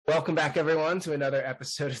Welcome back, everyone, to another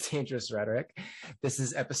episode of Dangerous Rhetoric. This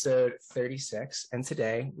is episode 36, and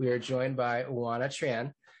today we are joined by Ooana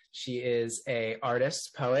Trien. She is an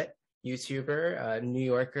artist, poet, YouTuber, New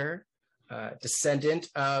Yorker, descendant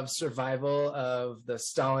of survival of the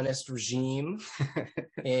Stalinist regime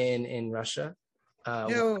in Russia.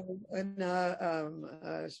 It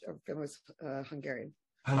was Hungarian.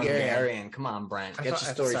 Hungarian. Come on, Brent. Get your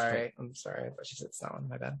story straight. I'm sorry. I thought she said Stalin.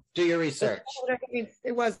 My bad. Do your research.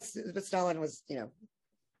 But Stalin was,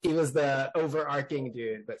 He was the overarching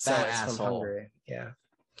dude, but Stalin's from Hungary. Yeah.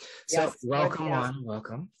 So yes, welcome on.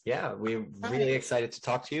 Welcome. Yeah, we're really excited to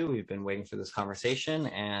talk to you. We've been waiting for this conversation,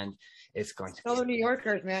 and it's going to still New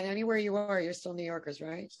Yorkers, man. Anywhere you are, you're still New Yorkers,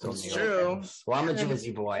 right? Still New Yorkers. Well, I'm a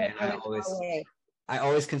Jersey boy, and I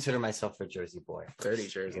always consider myself a Jersey boy. Dirty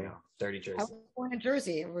Jersey. Dirty Jersey. I was born in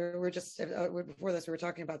Jersey. We're just before this, we were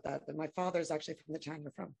talking about that. But my father's actually from the town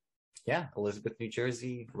you're from. Yeah, Elizabeth, New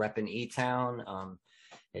Jersey, repping E-Town.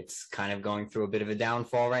 It's kind of going through a bit of a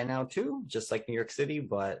downfall right now too, just like New York City.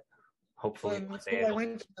 But hopefully, the school I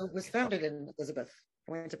went to was founded in Elizabeth.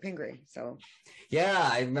 I went to Pingree, so. Yeah,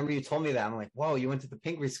 I remember you told me that. I'm like, whoa, you went to the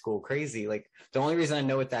Pingree school, crazy. Like, the only reason I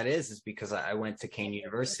know what that is because I went to Kane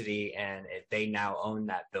University, and they now own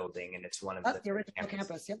that building, and it's one of the original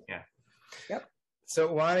campus. Yep. Yeah. Yep. So,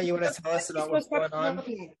 Ooana, you want to tell us about what's going on?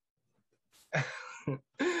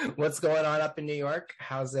 What's going on up in New York?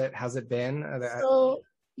 How's it been? So,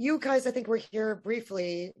 you guys, I think were here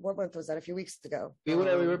briefly. What month was that? A few weeks ago. We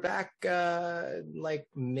were back like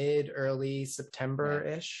early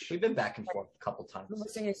September-ish. We've been back and forth a couple times.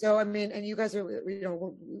 So I mean, and you guys are,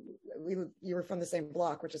 you were from the same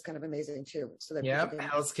block, which is kind of amazing too. So that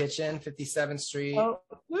Hell's Kitchen, 57th Street. Oh,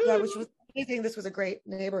 yeah, which was amazing. This was a great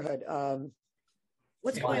neighborhood.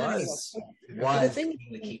 What's going on? The thing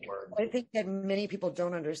I think that many people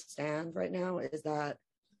don't understand right now is that.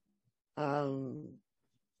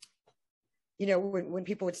 When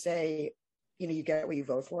people would say, you get what you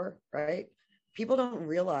vote for, right? People don't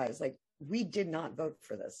realize, like, we did not vote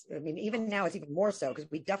for this. I mean, even now it's even more so because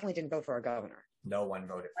we definitely didn't vote for our governor. No one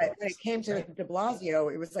voted for When it came to de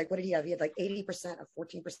Blasio, it was like, what did he have? He had like 80% of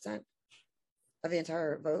 14% of the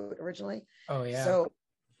entire vote originally. Oh, yeah.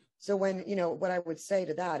 So when, what I would say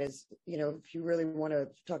to that is, if you really want to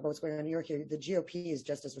talk about what's going on in New York here, the GOP is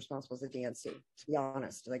just as responsible as the DNC, to be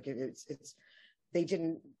honest. Like, they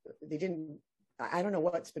didn't. I don't know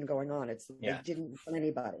what's been going on. They didn't tell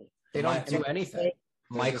anybody. They don't do anything.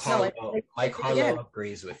 Mike Harlow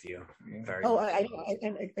agrees with you.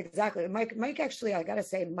 Exactly. Mike actually, I gotta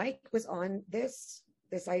say, Mike was on the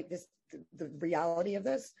reality of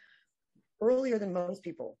this earlier than most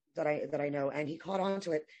people that I know, and he caught on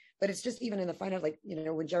to it. But it's just even in the final,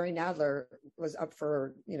 when Jerry Nadler was up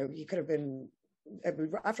for, he could have been.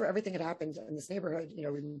 After everything had happened in this neighborhood, he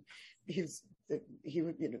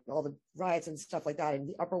would, all the riots and stuff like that in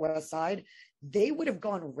the Upper West Side, they would have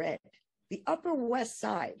gone red. The Upper West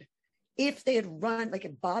Side, if they had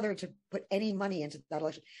bothered to put any money into that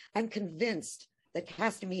election. I'm convinced that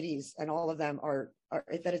Castimedes and all of them are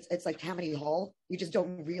that it's like Tammany Hall. You just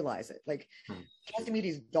don't realize it. Like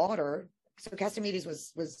Castimedes' daughter. So Castimedes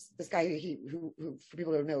was this guy who for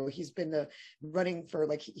people who don't know, he's been running for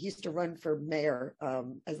he used to run for mayor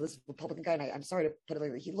as this Republican guy. And I'm sorry to put it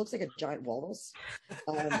like that. He looks like a giant walrus.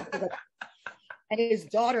 And his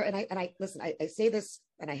daughter, and I listen, I say this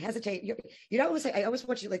and I hesitate. You know, I always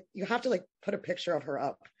want you you have to put a picture of her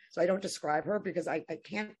up. So I don't describe her because I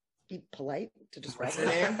can't be polite to describe her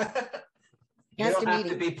name. You don't have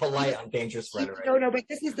to be polite on Dangerous Rhetoric. No, but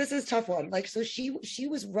this is a tough one. So she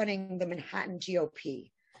was running the Manhattan GOP,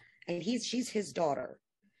 and she's his daughter.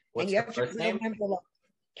 What's her first name?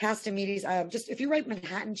 Castimedes. Just if you write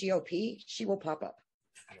Manhattan GOP, she will pop up.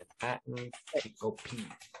 Manhattan GOP.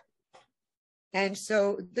 And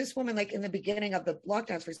so this woman, in the beginning of the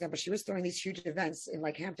lockdowns, for example, she was throwing these huge events in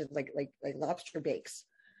Hampton, like lobster bakes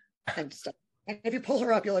and stuff. And if you pull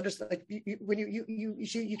her up, you'll understand. When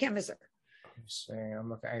you can't miss her. I'm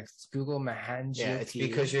looking. I Google Manhattan. Yeah, it's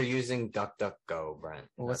because you're using DuckDuckGo, Brent.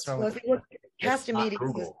 What's wrong with Castimedes?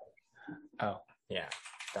 Oh, yeah.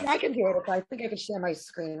 I can do it if I think I can share my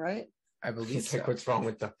screen, right? I believe so. What's wrong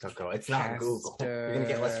with DuckDuckGo? It's not Google. You're gonna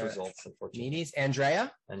get less results, unfortunately.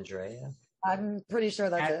 Andrea. I'm pretty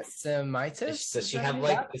sure that's it. Does she have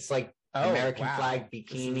it's American flag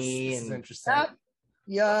bikini? This is interesting.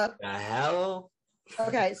 Yeah. The hell.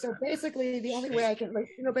 Okay, so basically the only way I can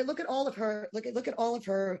but look at all of her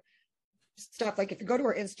stuff. If you go to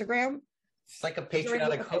her Instagram, It's like a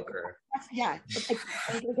patriotic hooker. Yeah.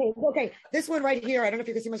 Okay. This one right here. I don't know if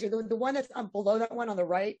you can see my screen. The one that's below that one on the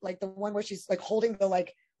right, like the one where she's like holding the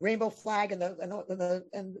like rainbow flag and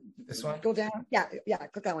this one. Go down. Yeah.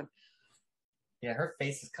 Click that one. Yeah, her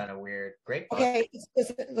face is kind of weird. Great. Okay.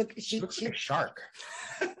 Look, she looks like a shark.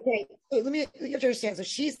 Okay. You have to understand. So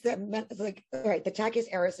she's the all right. The tackiest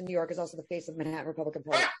heiress in New York is also the face of Manhattan Republican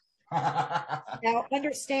Party. Now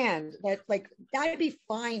understand that like that'd be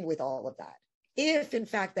fine with all of that if in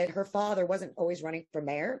fact that her father wasn't always running for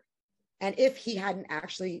mayor, and if he hadn't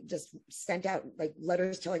actually just sent out like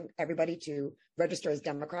letters telling everybody to register as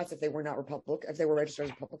Democrats if they were not if they were registered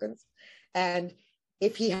as Republicans, and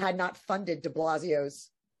if he had not funded de Blasio's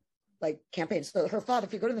like campaign. So her father,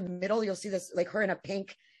 if you go to the middle, you'll see this like her in a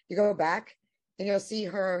pink. You go back and you'll see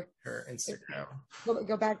her Instagram.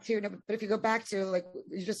 Go back to, but if you go back to like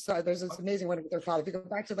you just saw, there's this amazing one with their father. If you go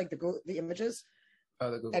back to like the images,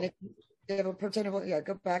 the Google, and if you have a pretendable,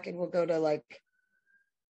 go back and we'll go to like,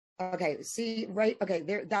 okay, see right, okay,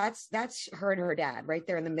 there, that's her and her dad right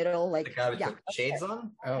there in the middle, like the guy with the shades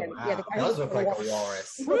on. Oh wow, yeah, the guy does look like a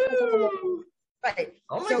walrus. Right.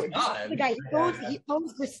 Oh my so God. The guy he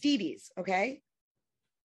owns Aristides, okay.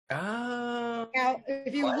 Oh. Now,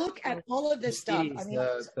 if you look at all of this stuff, I mean,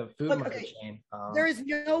 the food market chain. There is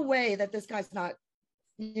no way that this guy's not.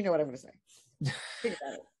 You know what I'm going to say. Think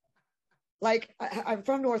about it. Like, I'm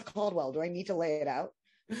from North Caldwell. Do I need to lay it out?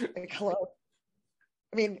 Like, hello.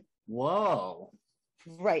 I mean, whoa.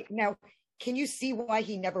 Right now, can you see why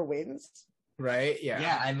he never wins? Right. Yeah.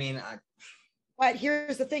 Yeah. I mean, but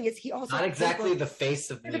here's the thing: is he also not exactly the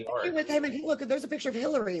face of New York? With him, and look, there's a picture of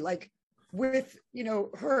Hillary, like. With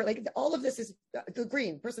her, like all of this is the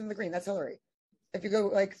green person in the green. That's Hillary. If you go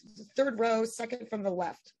like third row, second from the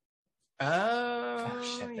left. Oh,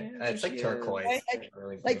 shit! Yeah, it's like turquoise.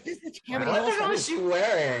 Like this is Tammy. What the hell is she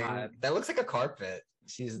wearing? That looks like a carpet.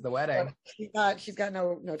 She's the wedding. She's got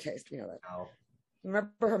no taste. You know that. No.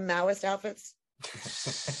 Remember her Maoist outfits?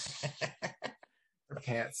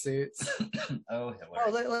 Pantsuits. Oh,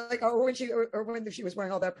 Hillary. Or when she was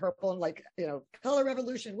wearing all that purple and like color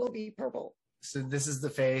revolution will be purple. So this is the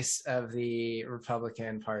face of the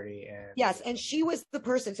Republican Party, and yes, and she was the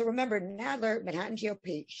person. So remember, Nadler, Manhattan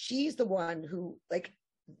GOP. She's the one who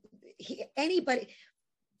anybody.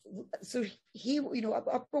 So he,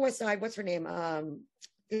 Upper West Side. What's her name?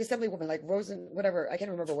 The Assemblywoman, like Rosen, whatever. I can't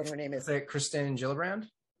remember what her name is. Is it Kristen Gillibrand?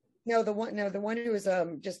 No, the one who was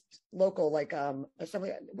just local, like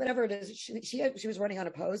assembly, whatever it is. She was running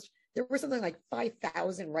unopposed. There were something like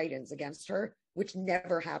 5,000 write-ins against her, which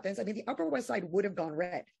never happens. I mean, the Upper West Side would have gone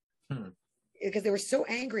red because they were so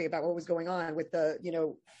angry about what was going on with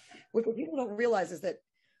what people don't realize is that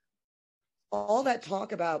all that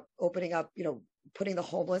talk about opening up, putting the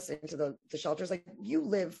homeless into the shelters, like you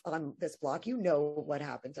live on this block, what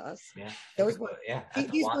happened to us. Yeah.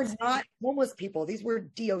 These were not homeless people. These were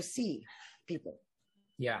DOC people.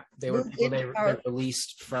 Yeah. They were people they were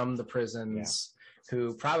released from the prisons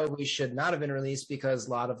who probably should not have been released because a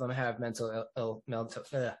lot of them have mental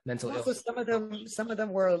illness. Also, some of them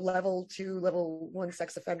were level 2, level 1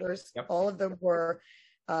 sex offenders. Yep. All of them were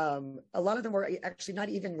a lot of them were actually not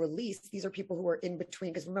even released. These are people who were in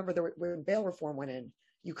between, because remember, when bail reform went in,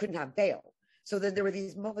 you couldn't have bail. So then there were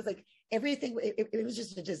these moments, like everything, it was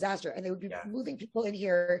just a disaster. And they would be moving people in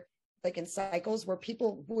here, like in cycles where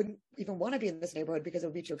people wouldn't even want to be in this neighborhood because it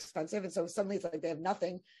would be too expensive. And so suddenly it's like they have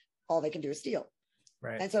nothing. All they can do is steal.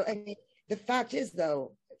 Right. And so, I mean, the fact is,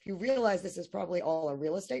 though, if you realize this is probably all a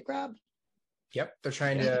real estate grab. Yep, they're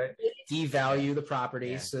trying to devalue the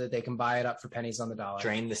property so that they can buy it up for pennies on the dollar.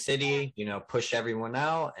 Drain the city, push everyone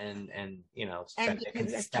out, and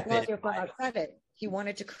step in. Credit. He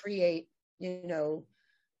wanted to create, low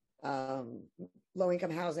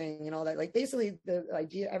income housing and all that. Like basically the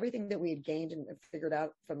idea, everything that we had gained and figured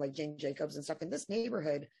out from like Jane Jacobs and stuff in this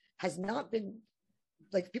neighborhood has not been.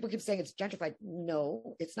 Like people keep saying it's gentrified.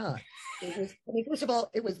 No, it's not. It was, first of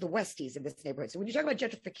all, it was the Westies in this neighborhood. So when you talk about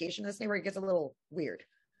gentrification in this neighborhood, it gets a little weird.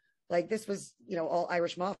 Like this was, all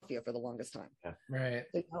Irish mafia for the longest time. Yeah. Right.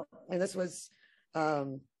 And this was,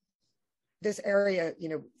 this area,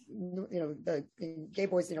 the gay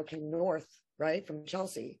boys, came north, right, from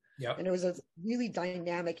Chelsea. Yep. And it was a really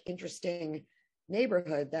dynamic, interesting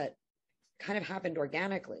neighborhood that kind of happened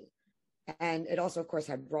organically. And it also, of course,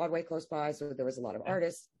 had Broadway close by, so there was a lot of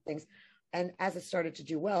artists, things. And as it started to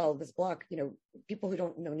do well, this block, people who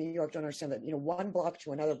don't know New York don't understand that, one block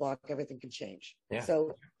to another block, everything can change. Yeah.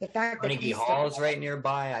 So the fact Carnegie Hall is right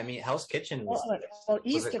nearby. I mean, Hell's Kitchen was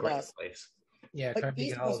east of us. Place. Yeah, like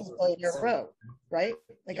Carnegie Hall was really near the road, right?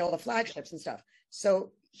 Like all the flagships and stuff.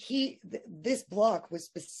 So this block was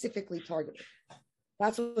specifically targeted.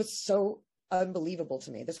 That's what was so unbelievable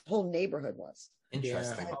to me. This whole neighborhood was.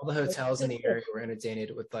 Interesting. Yeah, all the hotels in the area were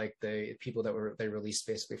inundated with like the people that they released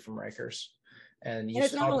basically from Rikers, and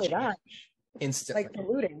it's not only that, instantly. Like the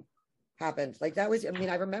looting happened. Like that was. I mean,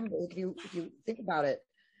 I remember if you think about it,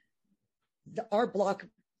 our block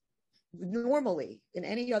normally in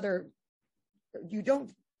any other, you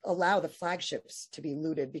don't allow the flagships to be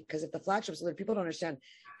looted, because if the flagships are looted, people don't understand.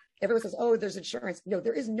 Everyone says, "Oh, there's insurance." No,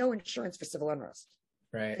 there is no insurance for civil unrest.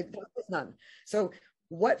 Right. There's none. So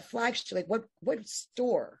what flagship, like what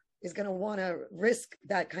store is going to want to risk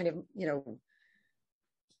that kind of,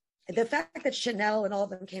 the fact that Chanel and all of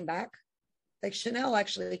them came back, like Chanel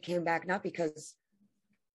actually came back not because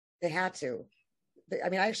they had to. I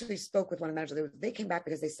mean, I actually spoke with one of the managers. They came back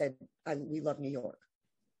because they said, we love New York.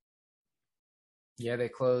 Yeah, they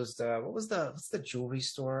closed. What's the jewelry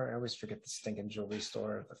store? I always forget the stinking jewelry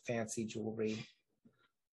store, the fancy jewelry.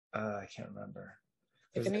 I can't remember.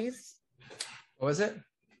 Tiffany's? What was it?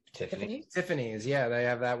 Tiffany's. Yeah, they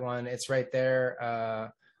have that one. It's right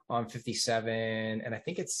there on 57, and I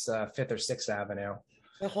think it's 5th or 6th Avenue.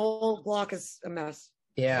 The whole block is a mess.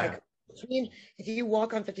 Yeah. Like, I mean, if you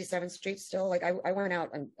walk on 57th Street still, like I went out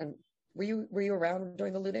and were you around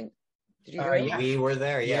during the looting? Did you hear it? Yeah. We were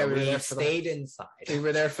there. Yeah, we were there stayed inside. We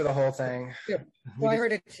were there for the whole thing. Yeah. Well, I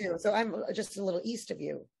heard it too. So I'm just a little east of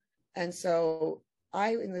you, and so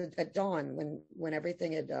at dawn when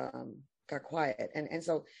everything had got quiet, and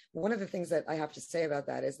so one of the things that I have to say about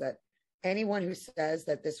that is that anyone who says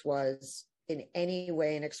that this was in any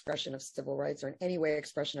way an expression of civil rights or in any way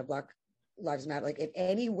expression of Black Lives Matter, like in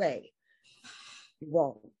any way,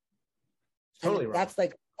 wrong. Totally wrong.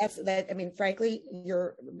 That's that. I mean, frankly,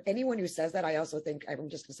 anyone who says that, I also think, I'm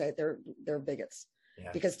just gonna say it, they're bigots.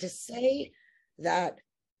 Yeah. Because to say that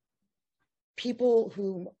people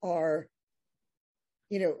who are,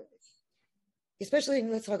 especially,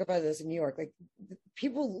 let's talk about this in New York, like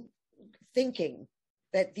people thinking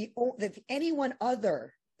that that anyone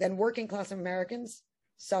other than working class Americans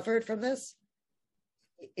suffered from this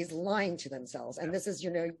is lying to themselves. And this is,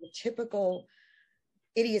 your typical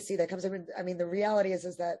idiocy that comes in. I mean, the reality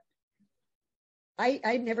is that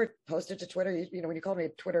I never posted to Twitter. When you called me a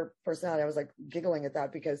Twitter personality, I was like giggling at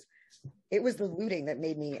that, because it was the looting that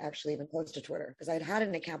made me actually even post to Twitter, because I'd had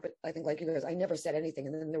an account, but I think like you guys, I never said anything.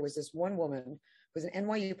 And then there was this one woman who was an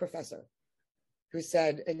NYU professor who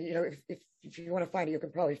said, and if you want to find it, you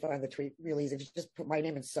can probably find the tweet real easy. If you just put my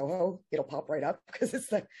name in Soho, it'll pop right up, because it's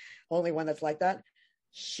the only one that's like that.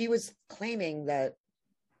 She was claiming that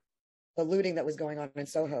the looting that was going on in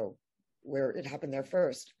Soho, where it happened there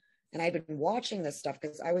first. And I'd been watching this stuff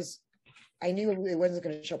because I knew it wasn't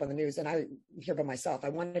going to show up on the news, and I here by myself. I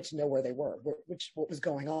wanted to know where they were, what was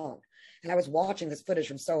going on. And I was watching this footage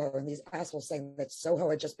from Soho, and these assholes saying that Soho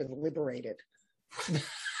had just been liberated.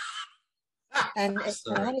 and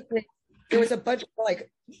honestly, there was a bunch of, like,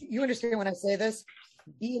 you understand when I say this,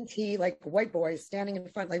 B&T, like white boys standing in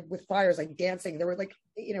front, like with fires, like dancing. There were like,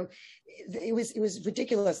 it was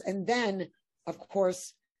ridiculous. And then, of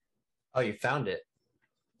course, oh, you found it?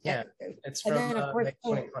 Yeah, it's from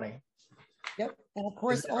 2020. Yep, and of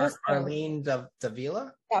course also Arlene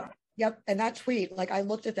Davila. Yep, and that tweet, like I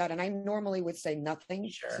looked at that, and I normally would say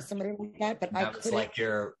nothing to somebody like that, but I couldn't. Like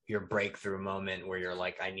your breakthrough moment where you're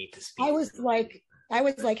like, I need to speak. I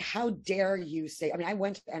was like, how dare you say? I mean, I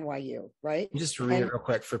went to NYU, right? Just read it real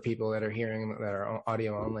quick for people that are hearing, that are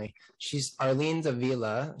audio only. She's Arlene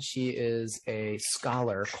Davila. She is a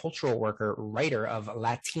scholar, cultural worker, writer of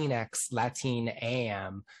Latinx, Latin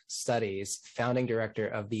AM studies, founding director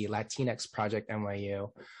of the Latinx Project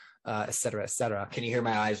NYU, et cetera, et cetera. Can you hear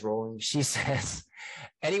my eyes rolling? She says,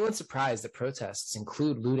 anyone surprised that protests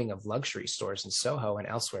include looting of luxury stores in Soho and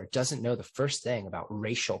elsewhere doesn't know the first thing about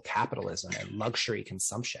racial capitalism and luxury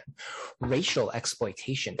consumption. Racial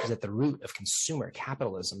exploitation is at the root of consumer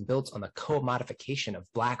capitalism built on the commodification of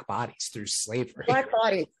Black bodies through slavery. Black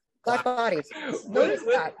bodies. Notice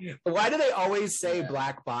that. Why do they always say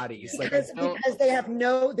Black bodies? Because they have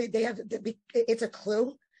it's a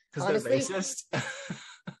clue. Because they're racist?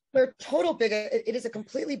 They're total bigot. It is a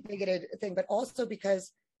completely bigoted thing, but also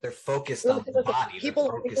because they're focused on the body.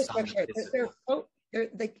 People they're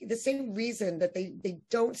like the same reason that they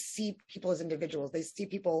don't see people as individuals. They see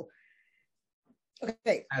people.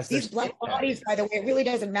 Okay, these Black bodies, by the way, it really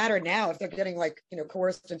doesn't matter now if they're getting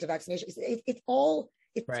coerced into vaccination. It's all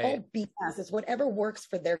It's Right. all BS. It's whatever works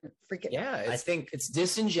for their freaking. Yeah, I think it's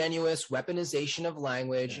disingenuous weaponization of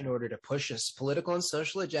language in order to push a political and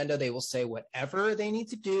social agenda. They will say whatever they need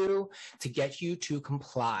to do to get you to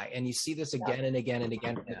comply. And you see this again and again and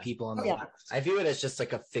again from the people on the left. I view it as just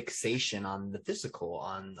like a fixation on the physical,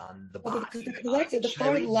 on the body. The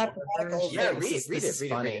far left radicals. Yeah, This read is it.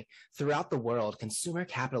 funny. Throughout the world, consumer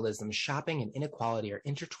capitalism, shopping, and inequality are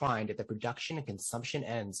intertwined at the production and consumption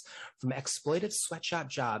ends, from exploitive sweatshop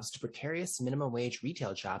jobs to precarious minimum wage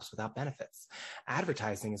retail jobs without benefits.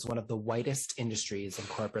 Advertising is one of the whitest industries in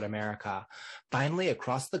corporate America. Finally,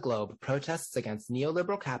 across the globe, protests against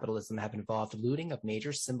neoliberal capitalism have involved looting of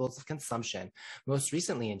major symbols of consumption, most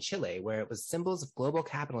recently in Chile, where it was symbols of global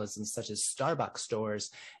capitalism such as Starbucks stores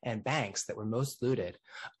and banks that were most looted.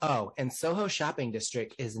 Oh, and Soho Shopping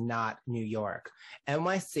District is not New York.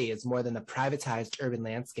 NYC is more than the privatized urban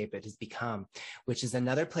landscape it has become, which is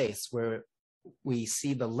another place where we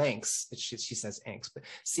see the links, she says inks, but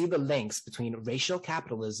see the links between racial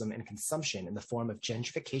capitalism and consumption in the form of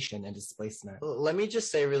gentrification and displacement. Let me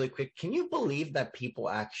just say really quick, can you believe that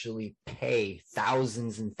people actually pay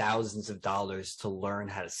thousands and thousands of dollars to learn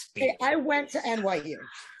how to speak? Hey, I went to NYU.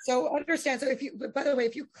 So understand. So if you, by the way,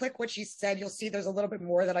 if you click what she said, you'll see there's a little bit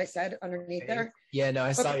more that I said underneath there. Yeah, no,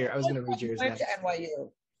 I saw I was going to read yours. I went to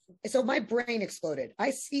NYU. So my brain exploded.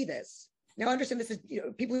 I see this. Now understand this is,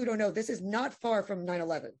 people who don't know, this is not far from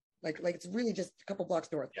 9/11. Like it's really just a couple blocks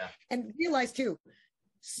north. Yeah. And realize too,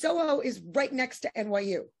 Soho is right next to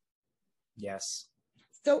NYU. Yes.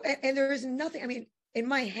 So, and there is nothing, I mean, in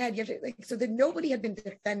my head, you have to, so that nobody had been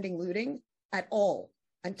defending looting at all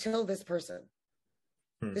until this person.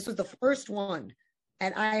 This was the first one.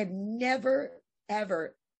 And I had never,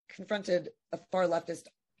 ever confronted a far leftist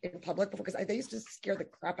in public before, because they used to scare the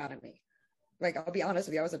crap out of me. Like, I'll be honest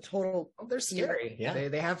with you, I was a total. They're scary. Yeah.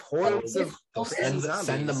 They have hordes of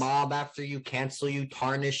send the mob after you, cancel you,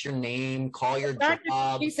 tarnish your name, call your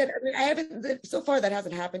job. He said, I mean, I haven't, so far that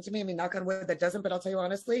hasn't happened to me. I mean, knock on wood, that doesn't, but I'll tell you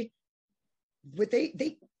honestly,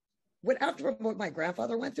 after what my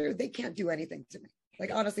grandfather went through, they can't do anything to me.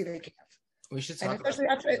 Like, honestly, they can't. We should talk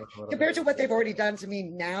especially compared to what they've already done to me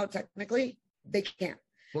now, technically, they can't.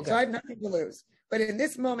 So I have nothing to lose. But in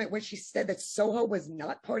this moment, when she said that Soho was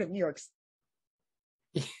not part of New York City.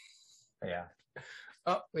 Yeah.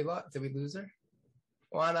 Oh, we lost. Did we lose her?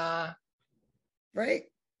 Ooana. Right?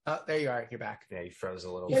 Oh, there you are. You're back. Yeah, you froze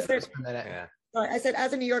a little Yes, bit. Yeah. I said,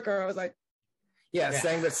 as a New Yorker, I was like,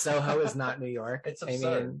 saying that Soho is not New York. It's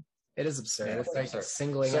absurd. I mean, it is absurd. Yeah, it's like absurd.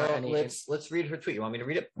 singling So out any. let's read her tweet. You want me to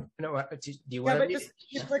read it? No, do you want to read just, it?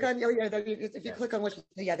 you click on, if you click on what,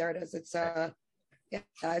 there it is. It's,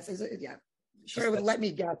 Sure, it would let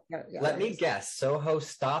me guess. Let me guess. Soho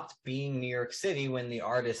stopped being New York City when the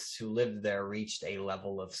artists who lived there reached a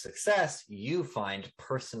level of success you find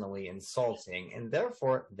personally insulting, and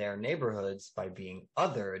therefore their neighborhoods, by being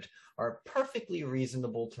othered, are perfectly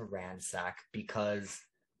reasonable to ransack because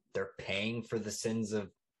they're paying for the sins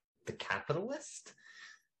of the capitalist.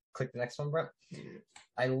 Click the next one, Brett.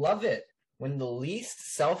 I love it when the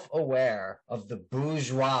least self-aware of the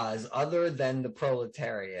bourgeois other than the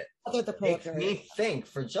proletariat makes me think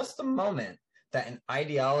for just a moment that an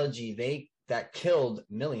ideology that killed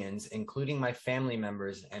millions, including my family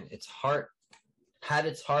members, and had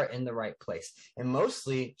its heart in the right place, and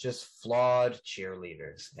mostly just flawed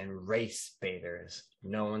cheerleaders and race baiters.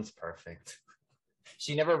 No one's perfect.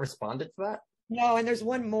 She never responded to that? No, and there's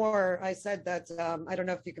one more. I said that I don't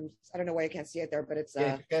know if you can. I don't know why you can't see it there, but it's.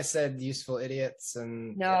 You guys said useful idiots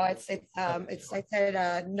and. No, it's. I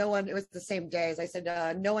said no one. It was the same day as I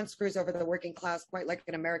said. No one screws over the working class quite like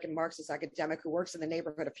an American Marxist academic who works in the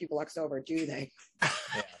neighborhood a few blocks over, do they?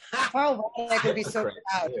 Carl Rhetoric would be so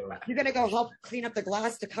proud. You're gonna go help clean up the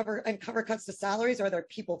glass to cover cuts to salaries, or are there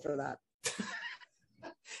people for that?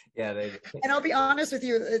 Yeah, and I'll be honest with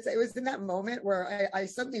you, it was in that moment where I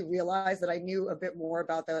suddenly realized that I knew a bit more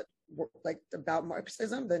about about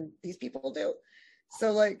Marxism than these people do.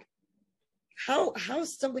 So like, how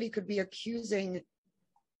somebody could be accusing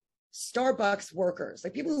Starbucks workers,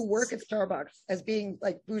 like people who work at Starbucks, as being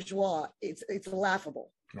like bourgeois, it's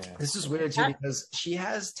laughable. Yeah. This is weird too because she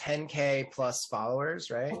has 10K plus followers,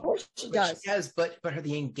 right? Of course she does. She has, but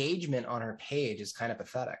the engagement on her page is kind of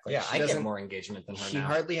pathetic. Like, yeah, I get more engagement than her. She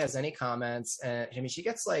hardly has any comments, and I mean, she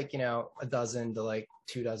gets like a dozen to like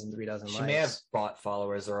 2 dozen, 3 dozen. She may have bought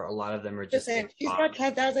followers, or a lot of them are just. Listen, she's got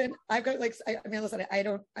 10,000. I've got like. I mean, listen, I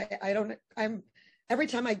don't. I'm. Every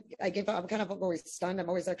time I give up, I'm kind of always stunned. I'm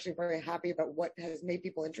always actually very happy about what has made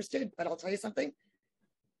people interested. But I'll tell you something.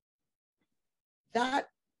 That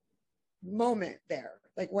moment there,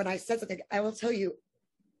 like when I said something, I will tell you,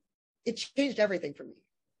 it changed everything for me,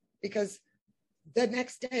 because the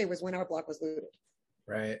next day was when our block was looted.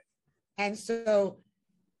 Right. And so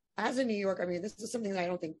as a New Yorker, I mean, this is something that I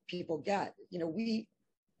don't think people get.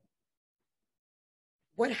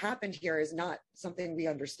 What happened here is not something we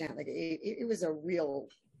understand. Like it was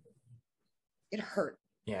it hurt.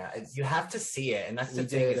 Yeah, you have to see it. And that's the We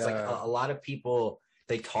thing. did, It's like a lot of people,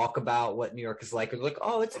 they talk about what New York is like. They're like,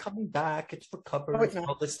 oh, it's coming back. It's recovered. It's not.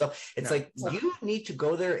 All this stuff. It's like, you need to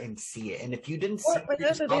go there and see it. And if you didn't see it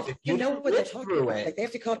yourself, if you know didn't what they're live talking through about. it. Like they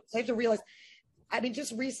have to realize. I mean,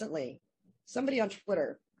 just recently, somebody on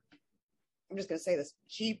Twitter, I'm just going to say this.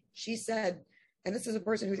 She said, and this is a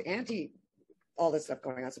person who's anti all this stuff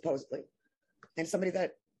going on, supposedly, and somebody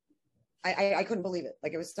that I couldn't believe it.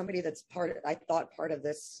 Like it was somebody that's part of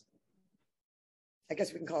this. I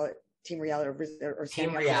guess we can call it team reality or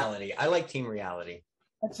Team reality. I like team reality.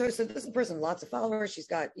 So this is a person, lots of followers. She's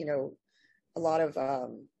got, a lot of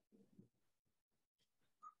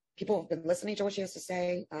people have been listening to what she has to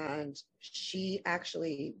say. And she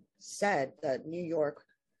actually said that New York,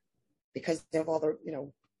 because they have all the,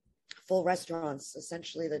 full restaurants,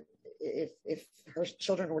 essentially, that if her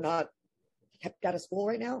children were not kept out of school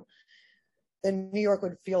right now, then New York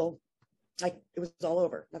would feel like it was all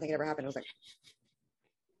over. Nothing had ever happened. I was like,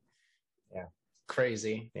 yeah,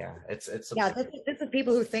 crazy. Yeah, it's this is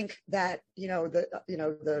people who think that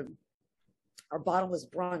our bottomless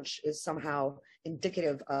brunch is somehow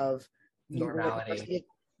indicative of normality.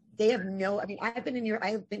 They have no. I mean, I've been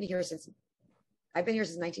here since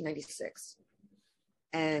 1996,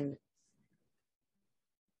 and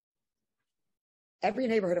every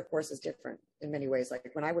neighborhood, of course, is different in many ways. Like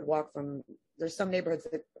when I would walk there's some neighborhoods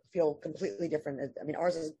that feel completely different. I mean,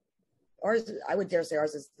 ours. I would dare say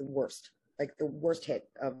ours is the worst. Like the worst hit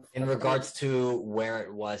in regards to where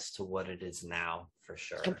it was to what it is now, for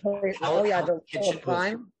sure. The kitchen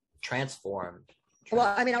crime transformed.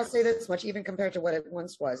 Well, I mean, I'll say this much, even compared to what it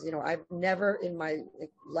once was. I've never in my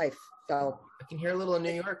life felt. I can hear a little in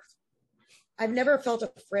New York. I've never felt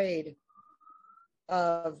afraid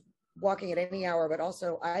of walking at any hour, but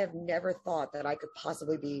also I have never thought that I could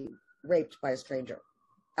possibly be raped by a stranger,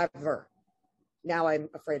 ever. Now I'm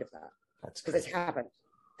afraid of that. That's because it's happened.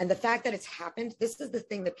 And the fact that it's happened, this is the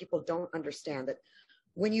thing that people don't understand, that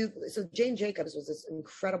so Jane Jacobs was this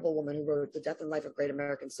incredible woman who wrote The Death and Life of Great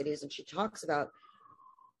American Cities. And she talks about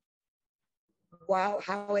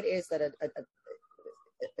how it is that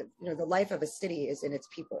the life of a city is in its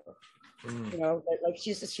people. Like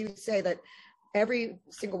she would say that every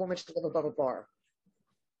single woman should live above a bar.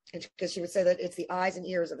 And because she would say that it's the eyes and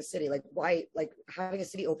ears of a city, like why, like having a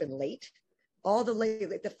city open late.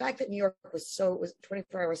 The fact that New York was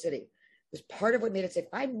 24-hour city was part of what made it safe.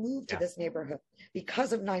 I moved to this neighborhood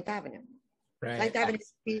because of 9th Avenue. Right. 9th Avenue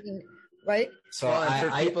being right. So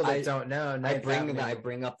for people that don't know, I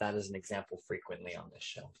bring up that as an example frequently on this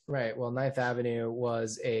show. Right. Well, 9th Avenue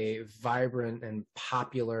was a vibrant and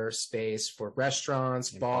popular space for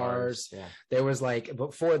restaurants, bars. Yeah. There was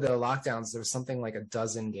before the lockdowns, there was something like a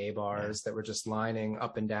dozen gay bars that were just lining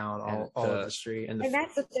up and down all of the street. And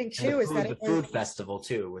that's the thing too, the food festival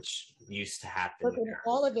too, which used to happen.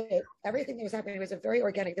 All of it, everything that was happening was a very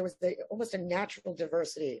organic. There was almost a natural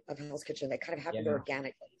diversity of Hell's Kitchen that kind of happened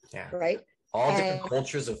organically. Yeah. Right. All different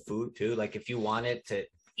cultures of food too. Like if you wanted to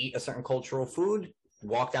eat a certain cultural food,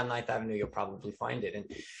 walk down 9th Avenue, you'll probably find it. And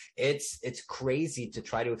it's crazy to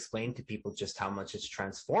try to explain to people just how much it's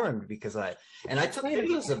transformed, because I took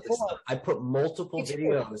videos of this stuff. I put multiple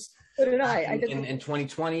videos. So did I. In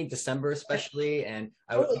 2020, December especially, and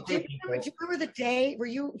I would update people. Do you remember the day? Do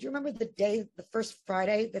you remember the day, the first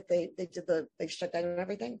Friday that they shut down and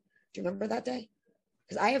everything? Do you remember that day?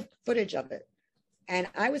 Because I have footage of it. And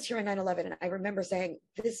I was here on 9/11, and I remember saying,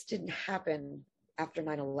 this didn't happen after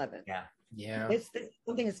 9/11. Yeah. Yeah. It's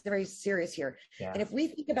something that's very serious here. Yeah. And if we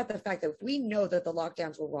think about the fact that if we know that the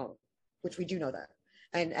lockdowns were wrong, which we do know that,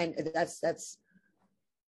 and that's,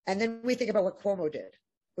 and then we think about what Cuomo did,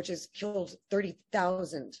 which has killed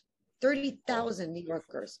 30,000 New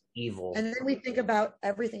Yorkers. Evil. And then we think about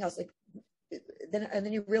everything else,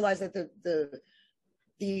 then you realize that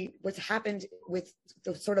what's happened with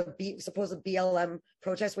the sort of supposed BLM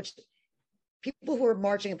protests, which people who were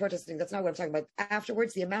marching and protesting, that's not what I'm talking about.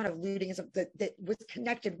 Afterwards, the amount of looting that was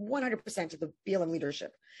connected 100% to the BLM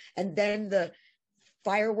leadership. And then the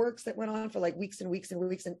fireworks that went on for weeks and weeks and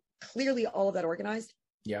weeks, and clearly all of that organized.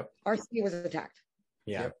 Yep. Our city was attacked.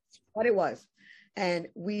 Yeah. That's what it was. And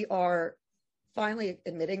we are finally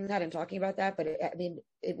admitting that and talking about that. But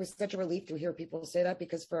it was such a relief to hear people say that,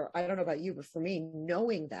 because I don't know about you, but for me,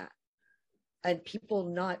 knowing that and people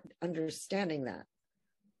not understanding that,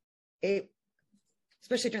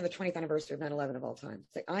 especially during the 20th anniversary of 9/11 of all time.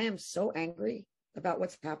 It's like, I am so angry about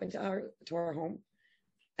what's happened to our home.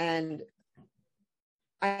 And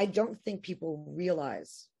I don't think people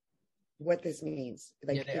realize what this means.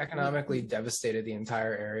 Like, yeah, they economically devastated the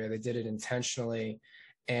entire area. They did it intentionally,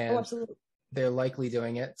 and absolutely. They're likely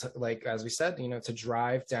doing it to, like, as we said, to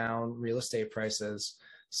drive down real estate prices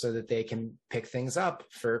so that they can pick things up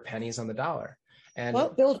for pennies on the dollar. And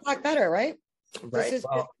build back better, right? Right.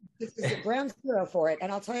 This is a ground zero for it.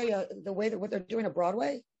 And I'll tell you, the way that what they're doing at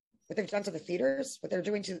Broadway, what they've done to the theaters, what they're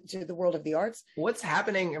doing to the world of the arts. What's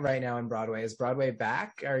happening right now in Broadway? Is Broadway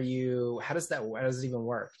back? How does it even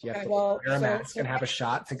work? Do you have to wear a mask and have a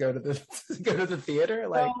shot to go to the theater?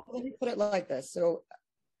 Like, let me put it like this. So,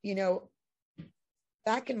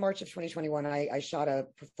 back in March of 2021, I shot a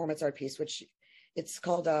performance art piece, which it's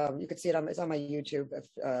called, you could see it it's on my YouTube.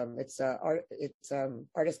 It's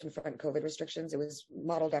Artist in Front COVID Restrictions. It was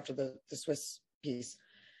modeled after the Swiss piece.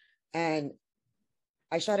 And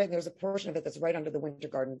I shot it, and there's a portion of it that's right under the Winter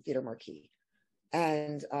Garden Theater marquee.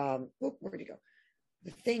 And where did he go?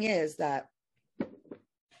 The thing is that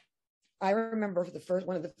I remember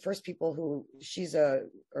one of the first people who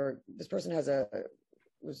this person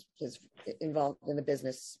was involved in the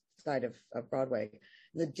business side of Broadway.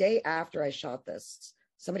 The day after I shot this,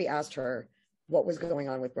 somebody asked her what was going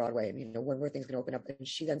on with Broadway and, when were things going to open up? And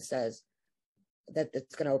she then says that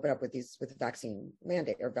it's going to open up with the vaccine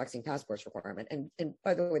mandate or vaccine passports requirement. And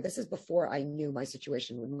by the way, this is before I knew my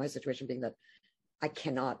situation being that I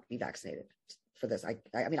cannot be vaccinated for this. I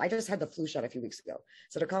mean, I just had the flu shot a few weeks ago.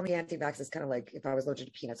 So to call me anti-vax is kind of like if I was allergic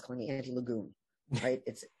to peanuts, calling me anti-legume, right?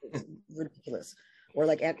 It's ridiculous. Or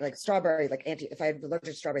like strawberry, if I had allergic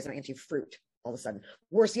to strawberries, I'm anti-fruit all of a sudden.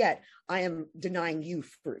 Worse yet, I am denying you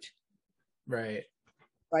fruit. Right.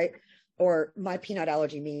 Right. Or my peanut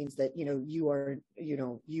allergy means that,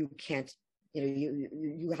 you can't,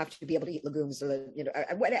 you have to be able to eat legumes so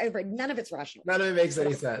that, whatever, none of it's rational. None of it makes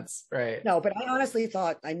any sense. Right. No, but I honestly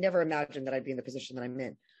thought, I never imagined that I'd be in the position that I'm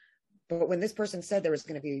in. But when this person said there was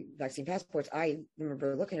going to be vaccine passports, I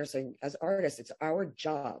remember looking at her saying, as artists, it's our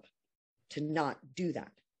job to not do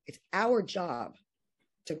that. It's our job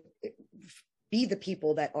to be the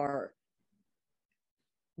people that are,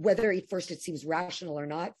 whether at first it seems rational or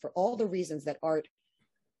not, for all the reasons that art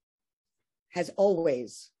has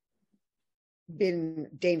always been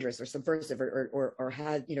dangerous or subversive or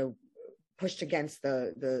had, pushed against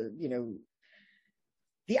the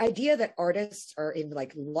idea that artists are in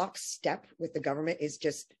like lockstep with the government is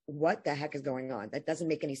just, what the heck is going on? That doesn't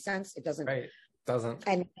make any sense. It doesn't. Right. Doesn't.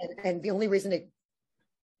 And the only reason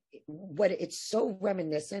it's so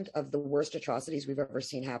reminiscent of the worst atrocities we've ever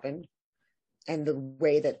seen happen, and the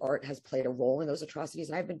way that art has played a role in those atrocities.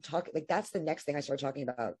 And I've been talking, like, that's the next thing I started talking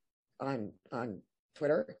about on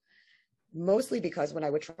Twitter, mostly because when I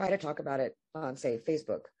would try to talk about it on, say,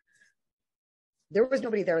 Facebook, there was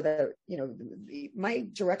nobody there that, my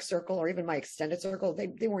direct circle or even my extended circle,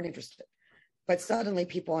 they weren't interested. But suddenly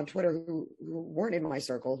people on Twitter who weren't in my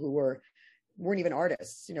circle, who weren't even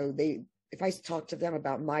artists, if I talked to them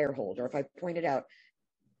about Meyerhold, or if I pointed out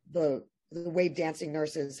the way dancing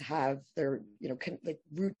nurses have their,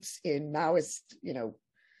 roots in Maoist,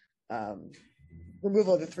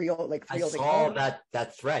 removal of the three old. I saw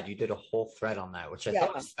that thread. You did a whole thread on that, which I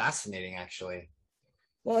thought was fascinating, actually.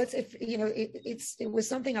 Well, it was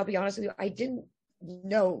something, I'll be honest with you, I didn't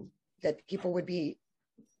know that people would be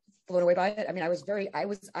blown away by it. I mean, I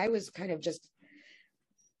was kind of just,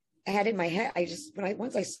 I had in my head,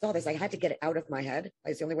 once I saw this, I had to get it out of my head.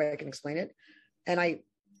 It's the only way I can explain it. And I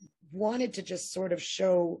wanted to just sort of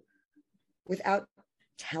show, without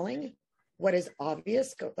telling, what is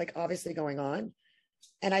obviously going on.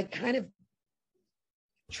 And I kind of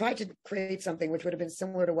tried to create something which would have been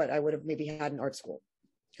similar to what I would have maybe had in art school,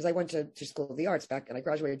 because I went to School of the Arts back, and I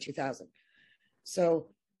graduated in 2000. So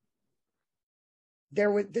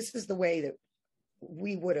this is the way that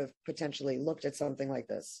we would have potentially looked at something like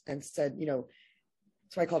this and said,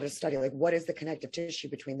 that's why I called it a study, like, what is the connective tissue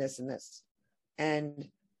between this and this? And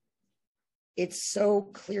it's so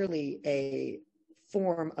clearly a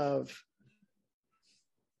form of,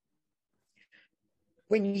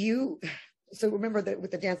 so remember that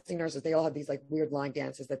with the dancing nurses, they all had these like weird line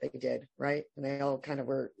dances that they did, right? And they all kind of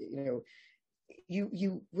were,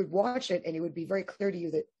 you would watch it and it would be very clear to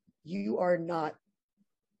you that you are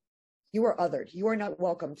othered. You are not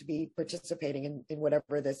welcome to be participating in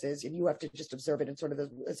whatever this is. And you have to just observe it in sort of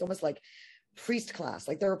it's almost like priest class,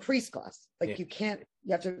 like they're a priest class. Like you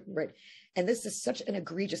have to, right. And this is such an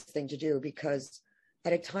egregious thing to do, because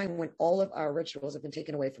at a time when all of our rituals have been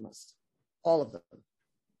taken away from us, all of them,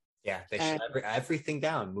 Yeah, they And, shut everything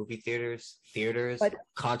down. Movie theaters, but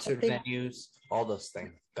concert I think venues, all those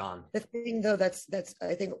things gone. the thing though, that's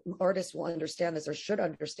I think artists will understand this or should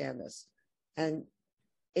understand this. And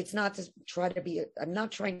it's not to try to be, I'm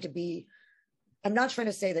not trying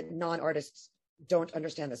to say that non-artists don't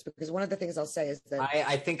understand this, because one of the things I'll say is that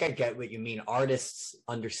I think I get what you mean. Artists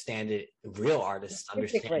understand it. Real artists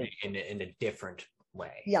understand it in a different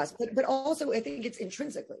way. Yes, but also I think it's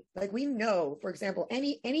intrinsically. Like, we know, for example,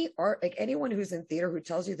 any art, like anyone who's in theater who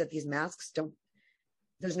tells you that these masks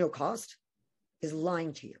there's no cost, is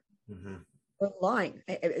lying to you. Mm-hmm. They're lying.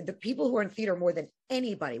 The people who are in theater more than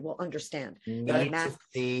anybody will understand. Need to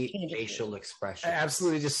see facial expression. I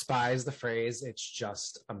absolutely despise the phrase "it's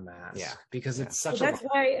just a mask." Yeah, because it's such so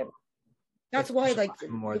a. That's why, like,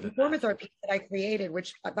 more the performance art piece that I created,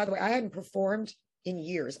 which, by the way, I hadn't performed in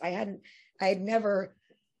years. I had never.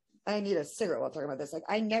 I need a cigarette while talking about this. Like,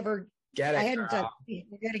 I never. Get it. I hadn't done. You're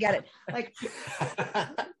gonna get it. Like,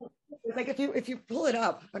 like if you pull it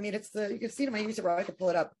up, I mean, you can see it in my YouTube. I could pull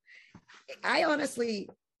it up. I honestly,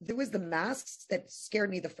 there was the masks that scared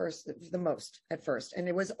me the most at first, and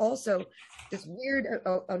it was also this weird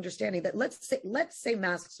understanding that let's say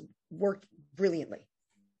masks worked brilliantly.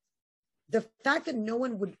 The fact that no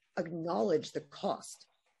one would acknowledge the cost,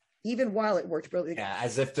 even while it worked brilliantly. Yeah,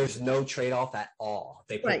 as if there's no trade-off at all.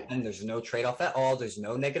 They pretend there's no trade-off at all. There's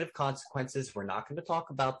no negative consequences. We're not going to talk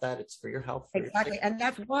about that. It's for your health. Exactly, and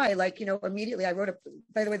that's why, like, immediately I wrote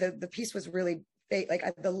by the way, the piece was really. Like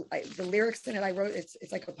the lyrics in it, I wrote it's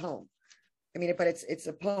like a poem. I mean, but it's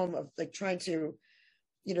a poem of like trying to,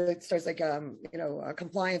 it starts like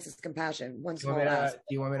compliance is compassion. Do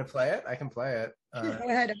you want me to play it? I can play it. Go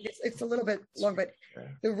ahead. I mean, it's a little bit long, but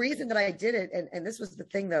the reason that I did it, and this was the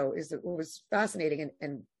thing though, is that what was fascinating,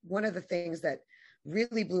 and one of the things that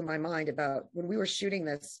really blew my mind about when we were shooting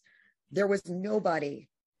this, there was nobody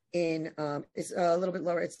in. It's a little bit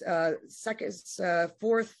lower. It's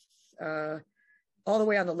fourth. All the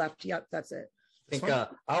way on the left. Yep, that's it.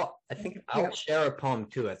 I think I'll share a poem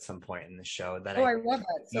too at some point in the show that I love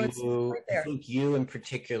that. So it's right there. I think you in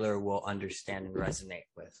particular will understand and resonate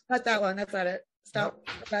with. Not that one. That's not it. Stop.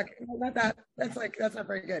 Nope. Back. Not that. That's not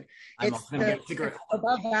very good. It's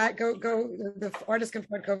above that. Go. The artist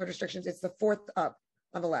confront COVID restrictions. It's the fourth up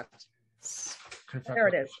on the left. There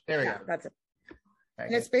it is. There we go. That's it.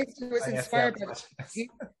 And it's basically was inspired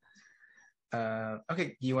by.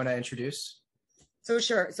 Okay, you want to introduce? So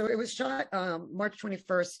sure. So it was shot March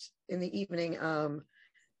 21st in the evening.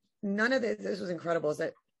 None of this was incredible. Is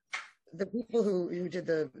that the people who did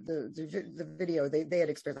the video, they had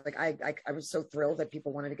experienced, like, I was so thrilled that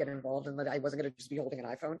people wanted to get involved and that I wasn't going to just be holding an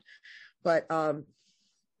iPhone. But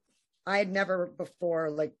I had never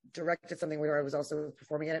before like directed something where I was also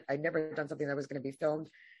performing in it. I'd never done something that was going to be filmed.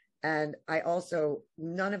 And I also,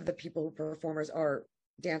 none of the people who performers are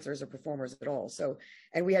dancers or performers at all. So,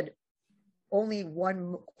 and we had only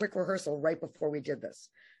one quick rehearsal right before we did this.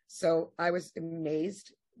 So I was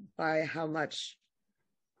amazed by how much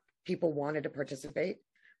people wanted to participate,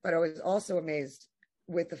 but I was also amazed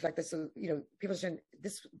with the fact that, people saying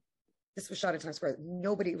this was shot in Times Square.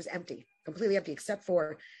 Nobody, it was empty, completely empty, except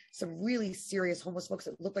for some really serious homeless folks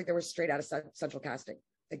that looked like they were straight out of central casting.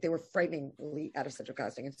 Like they were frighteningly out of central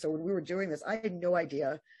casting. And so when we were doing this, I had no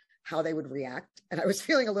idea how they would react. And I was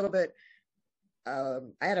feeling a little bit, I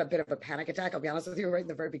had a bit of a panic attack, I'll be honest with you, right in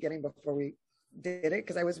the very beginning before we did it,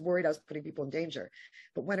 because I was worried I was putting people in danger.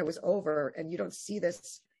 But when it was over, and you don't see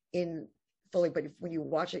this in fully, but when you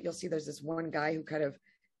watch it, you'll see there's this one guy who kind of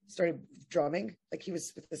started drumming, like he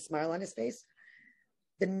was with a smile on his face.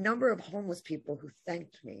 The number of homeless people who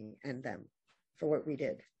thanked me and them for what we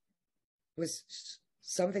did was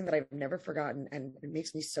something that I've never forgotten, and it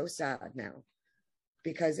makes me so sad now.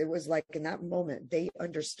 Because it was like in that moment, they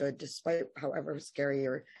understood, despite however scary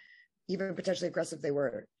or even potentially aggressive they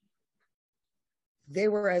were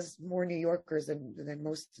as more New Yorkers than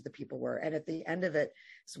most of the people were. And at the end of it,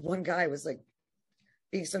 this one guy was like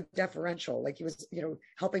being so deferential, like he was,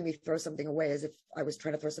 helping me throw something away as if I was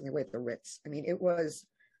trying to throw something away at the Ritz. I mean,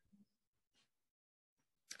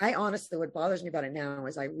 I honestly, what bothers me about it now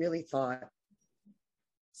is I really thought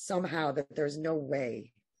somehow that there's no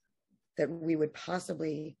way that we would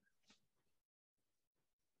possibly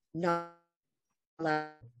not allow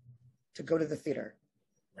to go to the theater.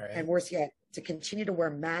 Right. And worse yet, to continue to wear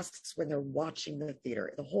masks when they're watching the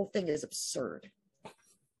theater. The whole thing is absurd.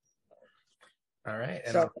 All right.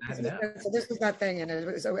 So this was that thing, and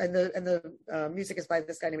the music is by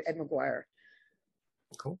this guy named Ed McGuire.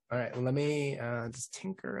 Cool. All right. Well, let me just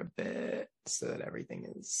tinker a bit so that everything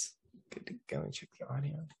is good to go, and check the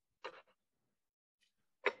audio.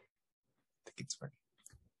 I think it's working.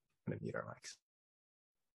 going to mute our mics.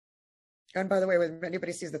 And by the way, when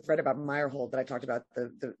anybody sees the thread about Meyerhold that I talked about,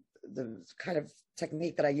 the kind of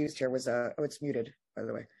technique that I used here was oh, it's muted, by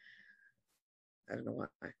the way. I don't know why.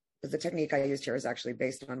 But the technique I used here is actually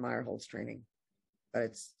based on Meyerhold's training.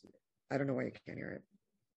 But I don't know why you can't hear it.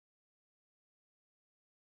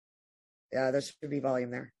 Yeah, there should be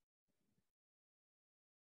volume there.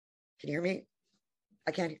 Can you hear me?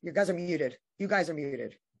 I can't. You guys are muted. You guys are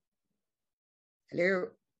muted. Hello?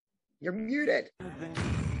 You're muted.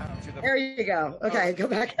 There you go. Okay, go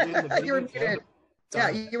back. You were muted. Yeah,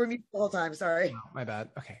 you were muted the whole time. Sorry. Oh, my bad.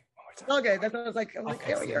 Okay. One more time. Okay, that's what I was like. I'll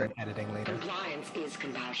fix it in editing later. Compliance is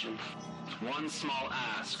compassion. One small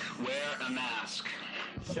ask. Wear a mask.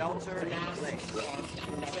 Shelter in place.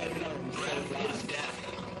 Breath is death.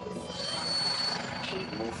 Keep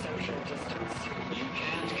social distance. You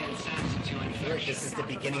can't consent to infection. This is the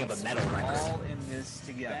beginning of a metal record. All in this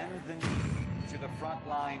together. Bend the knee to the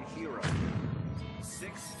frontline hero.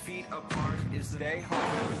 6 feet apart is the stay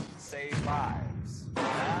home, save lives.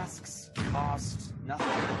 Masks cost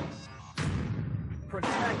nothing.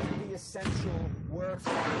 Protect the essential work.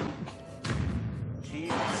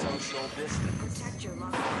 Keep social distance. Protect your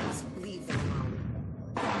loved ones. Leave them alone.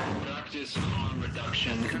 Practice harm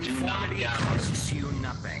reduction. Do not Conformity gather. costs you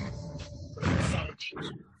nothing. Conformity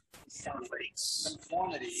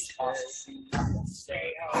costs you nothing.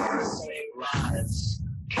 Stay home. Save lives.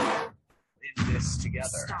 In this together.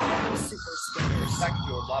 Stop super spreaders. Protect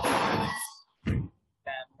your loved ones. And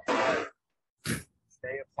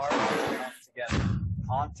stay apart and come together.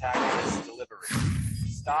 Contactless delivery.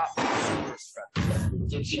 Stop super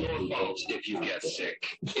spreaders. It's your fault if you get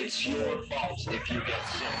sick. It's your fault if you get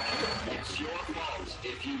sick. It's your fault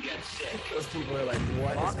if you get sick. Those people are like,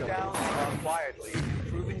 what is going on? Lockdowns are quietly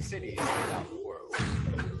improving cities around the world.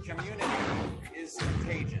 Community is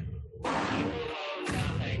contagion. You will own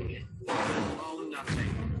nothing. You own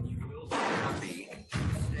nothing. You will be happy.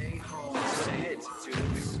 Stay home. Submit to the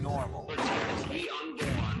new normal. Protect the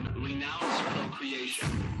unborn. Renounce procreation.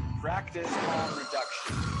 Practice harm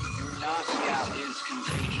reduction. Do not gather. Is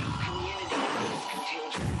contagion. Community is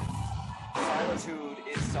contagion. Solitude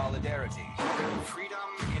is solidarity. Freedom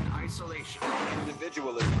in isolation.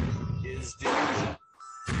 Individualism is delusion.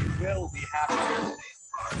 You will be happy.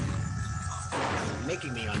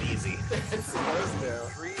 Making me uneasy. It's supposed to.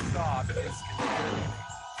 Free thought is contagion.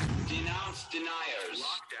 Denounce deniers.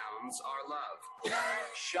 Lockdowns are love.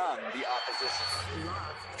 Shun the opposition.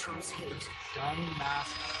 Love trumps hate. Shun mass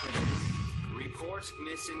critics. Report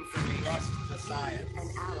misinformation. Trust the science. An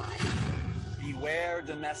ally. Beware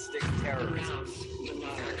domestic terrorism.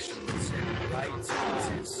 Deniers. Right to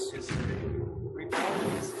history. Report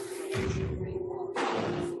misinformation.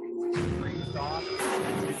 Free thought is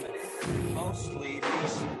intimidating. Mostly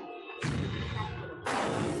peaceful.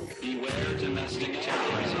 Beware domestic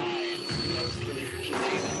terrorism.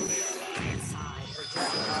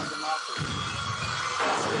 Protect our democracy.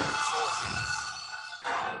 Trusted sources.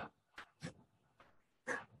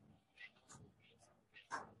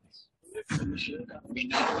 We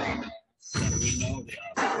know they know. And we know they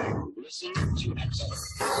are. Listen to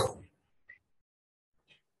experts.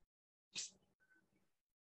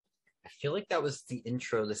 I feel like that was the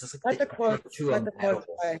intro. This is Let like the quote. to Let a the quote metal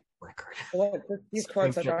play. record. Well, these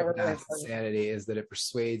quotes are not really Insanity is that it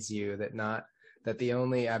persuades you that the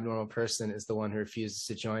only abnormal person is the one who refuses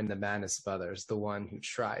to join the madness of others, the one who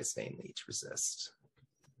tries vainly to resist.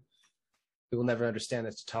 We will never understand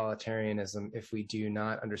this totalitarianism if we do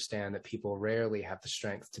not understand that people rarely have the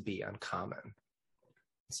strength to be uncommon.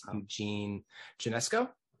 It's Eugene Ionesco.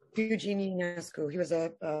 Eugene Ionescu. He was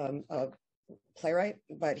a playwright,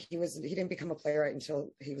 but he didn't become a playwright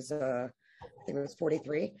until he was I think it was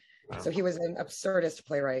 43. So he was an absurdist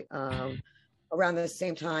playwright around the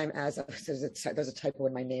same time as there's a typo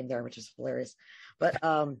in my name there, which is hilarious, but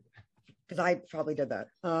because I probably did that.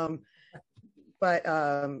 But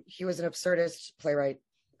he was an absurdist playwright,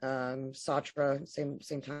 Sartre, same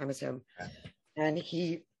time as him, and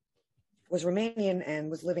he was Romanian and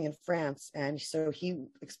was living in France, and so he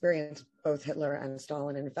experienced both Hitler and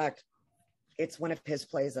Stalin. And in fact, it's one of his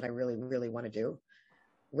plays that I really, really want to do,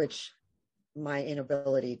 which my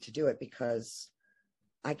inability to do it because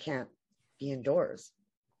I can't be indoors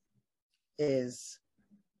is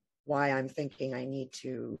why I'm thinking I need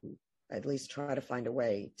to at least try to find a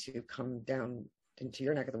way to come down into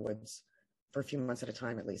your neck of the woods for a few months at a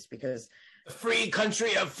time, at least, because The free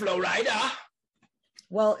country of Florida.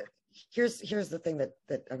 well, here's the thing that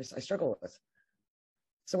I struggle with.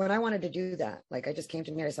 So when I wanted to do that, like I just came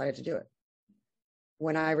to me, I decided to do it.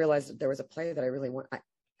 When I realized that there was a play that I really want,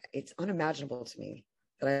 it's unimaginable to me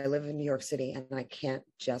that I live in New York City and I can't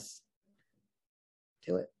just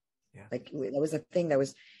do it. Yeah. Like that was a thing that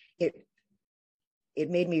was it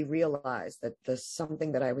made me realize that the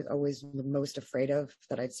something that I was always most afraid of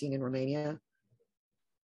that I'd seen in Romania.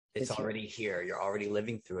 It's already here. You're already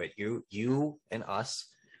living through it. You and us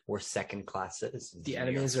were second class citizens. The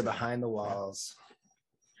enemies are behind the walls.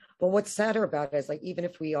 But what's sadder about it is like, even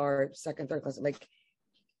if we are second, third class, like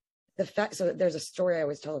the fact, so there's a story I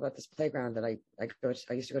always tell about this playground that I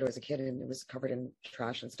used to go to as a kid, and it was covered in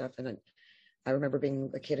trash and stuff. And then I remember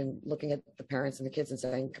being a kid and looking at the parents and the kids and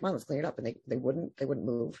saying, come on, let's clean it up. And they wouldn't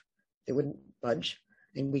move. They wouldn't budge.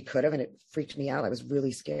 And we could have, and it freaked me out. I was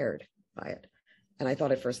really scared by it. And I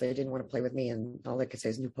thought at first they didn't want to play with me. And all they could say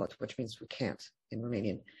is "Nupot," which means we can't in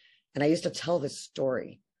Romanian. And I used to tell this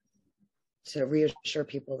story to reassure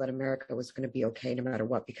people that America was going to be okay no matter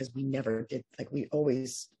what, because we never did. Like we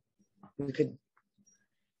could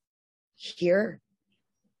hear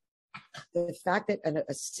the fact that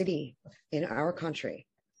a city in our country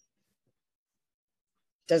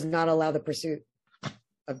does not allow the pursuit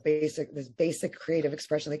of this basic creative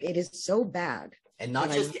expression. Like it is so bad. And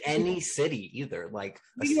not just any city either, like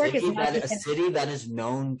a city that is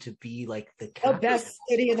known to be like the best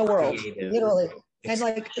city in the world, creative. Literally. And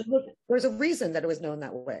like, look, there's a reason that it was known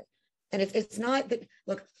that way. And it's not that,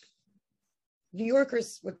 look, New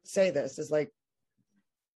Yorkers would say this is like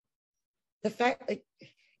the fact, like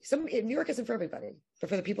New York isn't for everybody,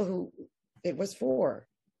 but for the people who it was for.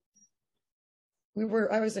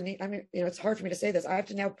 It's hard for me to say this. I have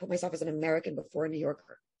to now put myself as an American before a New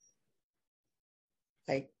Yorker.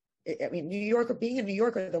 Like, New Yorker, being a New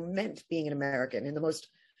Yorker, though, meant being an American in the most,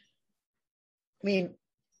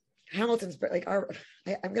 Hamilton's like I'm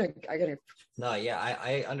gonna. No, yeah,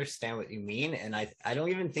 I understand what you mean, and I don't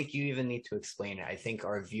even think you even need to explain it. I think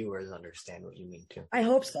our viewers understand what you mean too. I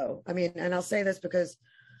hope so. And I'll say this because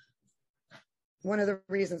one of the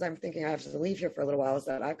reasons I'm thinking I have to leave here for a little while is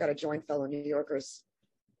that I've got to join fellow New Yorkers.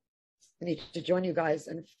 I need to join you guys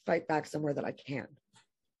and fight back somewhere that I can.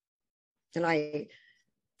 And I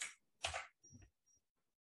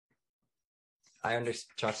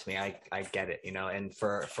understand. Trust me, I get it. And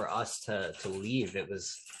for us to leave, it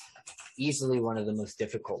was easily one of the most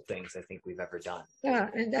difficult things I think we've ever done. Yeah,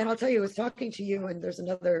 and I'll tell you, I was talking to you, and there's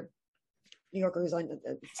another New Yorker who's on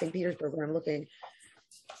St. Petersburg where I'm looking.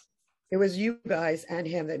 It was you guys and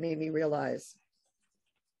him that made me realize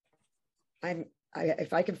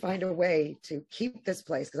if I can find a way to keep this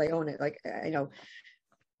place, because I own it, like I know,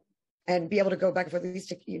 and be able to go back and forth, at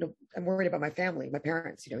least I'm worried about my family, my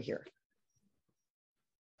parents, here.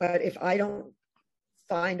 But if I don't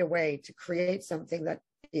find a way to create something that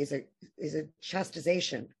is a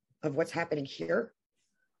chastisation of what's happening here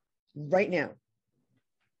right now,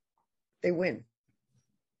 they win.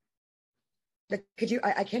 Like,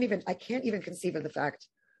 I can't even conceive of the fact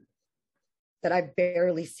that I've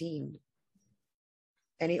barely seen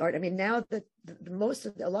any art. Now that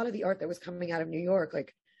a lot of the art that was coming out of New York,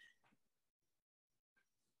 like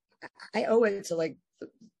I owe it to like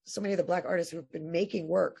so many of the Black artists who have been making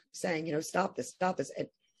work saying, stop this. And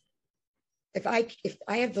if I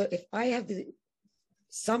have the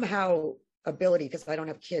somehow ability, because I don't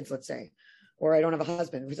have kids, let's say, or I don't have a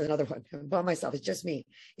husband, which is another one, I'm by myself, it's just me.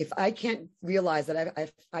 If I can't realize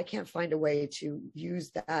that I can't find a way to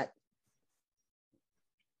use that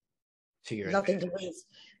to your nothing to lose,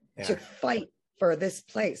 to fight for this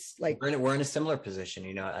place. Like we're in a similar position,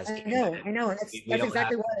 as I know. That's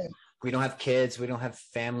exactly why. We don't have kids. We don't have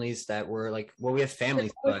families that were like, well, we have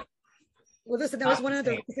families, but. Well, listen, that was one of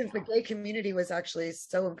the reasons the gay community was actually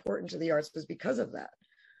so important to the arts, was because of that.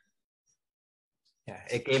 Yeah,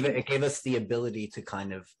 it gave us the ability to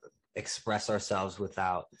kind of express ourselves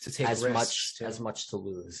without as much to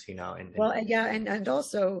lose, And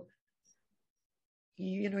also,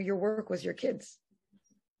 your work was your kids.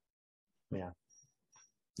 Yeah.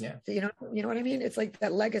 Yeah. So, you know what I mean? It's like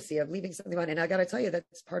that legacy of leaving something on. And I got to tell you,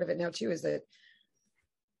 that's part of it now too, is that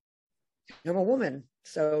I'm a woman.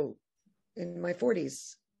 So in my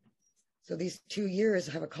 40s. So these 2 years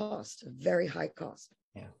have a cost, a very high cost.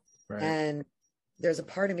 Yeah. Right. And there's a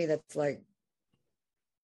part of me that's like,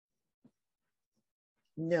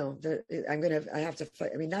 no, I have to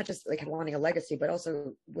fight. Not just like wanting a legacy, but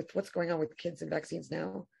also with what's going on with kids and vaccines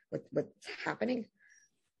now, what's happening.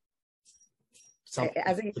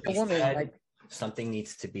 As a woman, something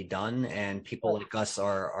needs to be done, and people like us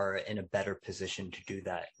are in a better position to do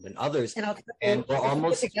that than others, and we're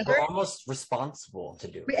almost responsible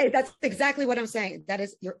to do it. That's exactly what I'm saying. That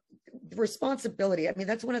is your responsibility.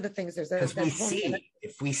 That's one of the things. If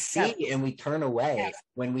If we see and we turn away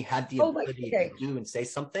when we had the ability to do and say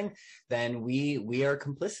something, then we are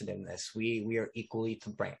complicit in this. We are equally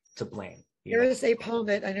to blame. There is a poem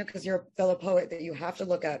that I know, because you're a fellow poet, that you have to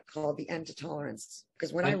look at called The End to Tolerance.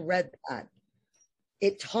 Because when I read that,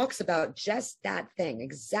 it talks about just that thing,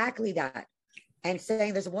 exactly that. And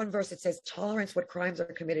saying there's one verse that says, tolerance what crimes are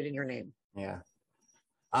committed in your name. Yeah.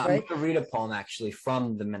 I'm going to read a poem actually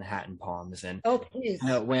from the Manhattan Poems. And please.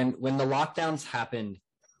 When the lockdowns happened,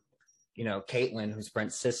 Caitlin, who's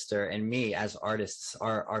Brent's sister, and me as artists,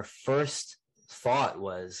 our first thought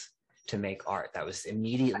was to make art. That was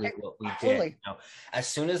immediately what we did. As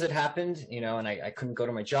soon as it happened, and I couldn't go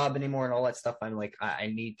to my job anymore and all that stuff, I'm like, I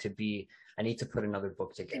need to put another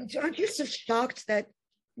book together. Aren't you so shocked that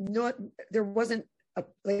there wasn't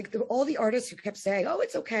all the artists who kept saying, oh,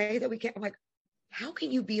 it's okay that we can't. I'm like, how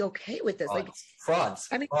can you be okay with this? Frauds.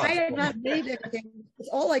 I mean, I had not made anything. It's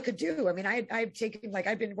all I could do. I mean, I've taken,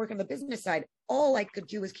 I've been working on the business side. All I could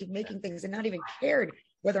do was keep making things and not even cared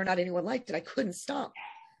whether or not anyone liked it. I couldn't stop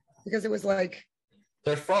because it was like,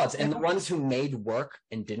 they're frauds. And the ones who made work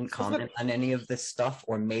and didn't comment on any of this stuff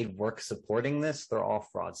or made work supporting this, they're all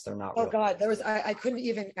frauds. They're not. Oh real. God, I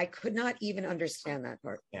could not even understand that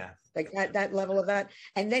part. Yeah. Like that level of that.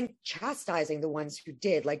 And then chastising the ones who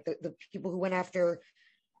did, like the people who went after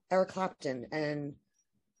Eric Clapton and.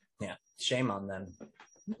 Yeah. Shame on them.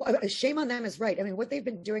 Shame on them is right. I mean, what they've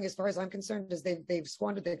been doing, as far as I'm concerned, is they've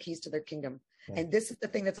squandered their keys to their kingdom. Yeah. And this is the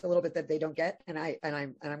thing that's a little bit that they don't get. And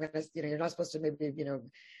I'm gonna, you're not supposed to maybe,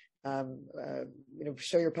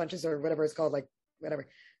 show your punches or whatever it's called, like whatever.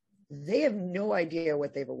 They have no idea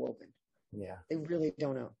what they've awoken. Yeah, they really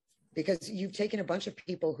don't know, because you've taken a bunch of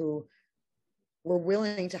people who were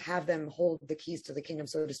willing to have them hold the keys to the kingdom,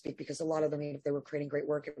 so to speak, because a lot of them, if they were creating great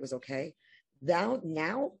work, it was okay.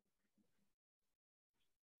 Now.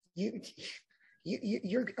 You're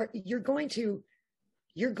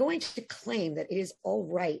going to claim that it is all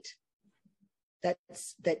right that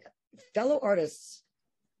fellow artists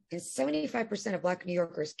and 75% of Black New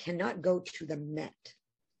Yorkers cannot go to the Met.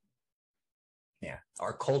 Yeah,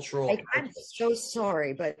 our cultural. I'm so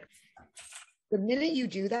sorry, but the minute you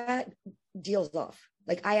do that, deal's off.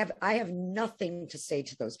 Like I have nothing to say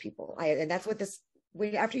to those people. And that's what this.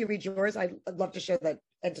 After you read yours, I'd love to share that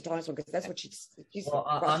End to Tolerance one, because that's what she's well,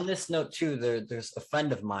 on this note too, there's a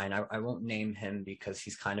friend of mine, I won't name him because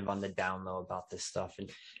he's kind of on the down low about this stuff,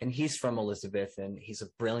 and he's from Elizabeth, and he's a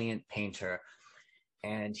brilliant painter,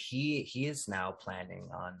 and he is now planning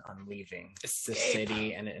on leaving the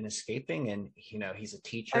city and escaping, and he's a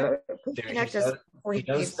teacher.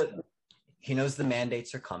 He knows the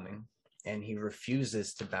mandates are coming, and he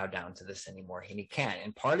refuses to bow down to this anymore, and he can't.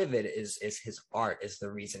 And part of it is his art is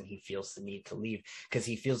the reason he feels the need to leave, because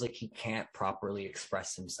he feels like he can't properly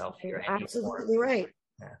express himself here anymore. Absolutely right.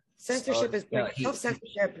 Yeah. Censorship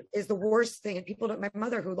self-censorship is the worst thing. And people my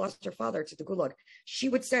mother, who lost her father to the gulag, she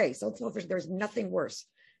would say self-censorship, there's nothing worse.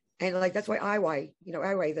 And that's why Ai Weiwei,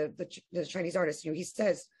 the Chinese artist, he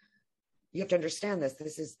says, you have to understand this.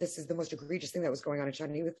 This is the most egregious thing that was going on in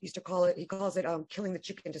China. He used to call it, he calls it killing the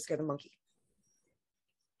chicken to scare the monkey.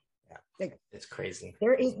 Yeah, it's crazy.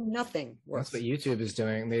 There is nothing worse. That's what YouTube is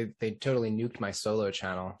doing. They totally nuked my solo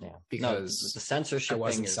channel because the censorship I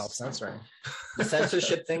wasn't thing self-censoring. The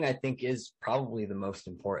censorship thing, I think, is probably the most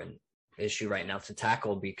important issue right now to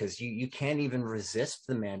tackle, because you can't even resist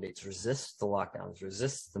the mandates, resist the lockdowns,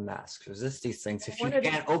 resist the masks, resist these things if you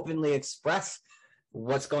can't openly express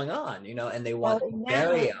what's going on, and they want to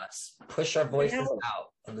bury us, push our voices out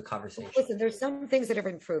of the conversation. Listen, there's some things that have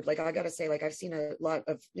improved. Like I got to say, I've seen a lot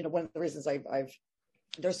of, one of the reasons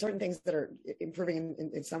there's certain things that are improving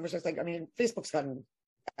in some respects. Facebook's gotten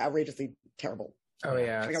outrageously terrible. Oh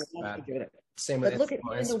yeah. Same with look at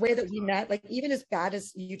the way that we met, even as bad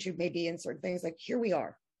as YouTube may be in certain things, here we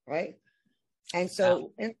are, right? And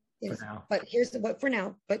so, but here's what for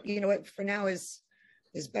now, but you know what, for now is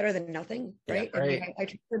better than nothing, right? Yeah, right. I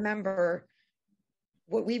just remember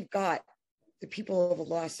what we've got, the people of the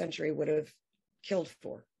last century would have killed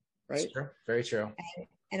for, right? Sure. Very true.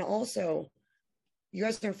 And also, you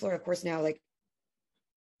guys are in Florida, of course, now,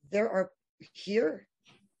 there are here,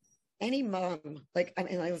 any mom,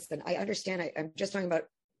 listen, I understand, I'm just talking about,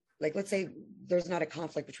 let's say there's not a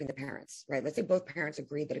conflict between the parents, right? Let's say both parents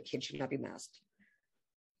agree that a kid should not be masked.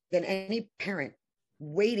 Then any parent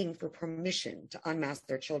waiting for permission to unmask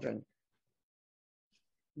their children.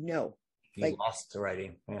 No. You lost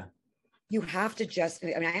already. Yeah. You have to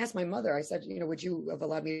I asked my mother, I said, would you have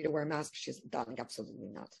allowed me to wear a mask? She said, darling, absolutely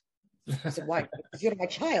not. I said, why? Because you're my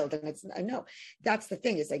child. And I know. That's the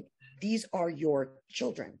thing, is these are your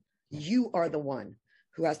children. You are the one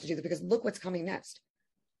who has to do that, because look what's coming next.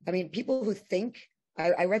 I mean, people who think,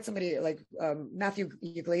 I read somebody like Matthew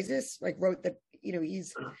Iglesias, like wrote that,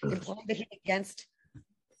 he's implying that he's against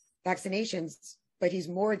vaccinations, but he's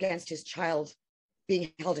more against his child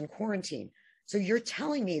being held in quarantine. So you're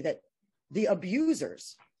telling me that the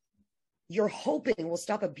abusers, you're hoping will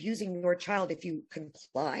stop abusing your child if you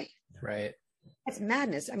comply? Right. That's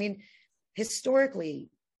madness. I mean, historically,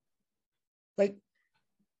 like,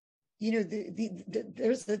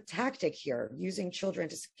 there's the tactic here, using children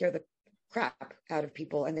to scare the crap out of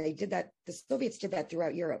people. And they did that. The Soviets did that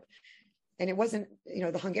throughout Europe. And it wasn't,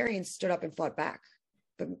 the Hungarians stood up and fought back,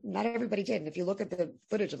 but not everybody did. And if you look at the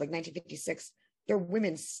footage of like 1956, there are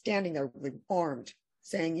women standing there like, armed,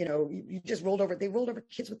 saying, you just they rolled over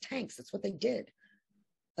kids with tanks. That's what they did,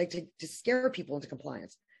 like to scare people into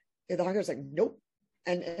compliance. The Hungarians like, nope.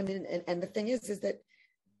 And I mean, and the thing is that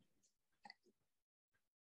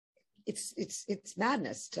it's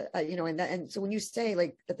madness to, and so when you say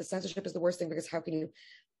like that the censorship is the worst thing, because how can you,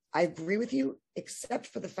 I agree with you, except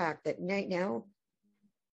for the fact that right now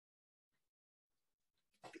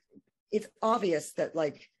it's obvious that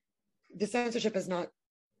like the censorship has not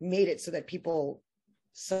made it so that people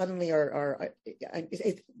suddenly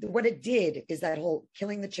what it did is that whole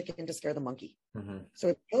killing the chicken to scare the monkey. Mm-hmm. So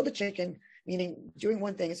it killed the chicken, meaning doing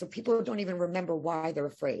one thing, so people don't even remember why they're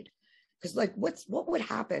afraid. Because like what would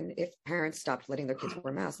happen if parents stopped letting their kids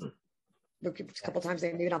wear masks? A couple of times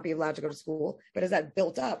they may not be allowed to go to school, but as that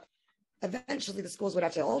built up, eventually the schools would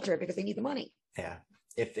have to alter it because they need the money. Yeah.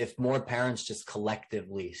 If more parents just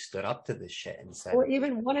collectively stood up to this shit and said, or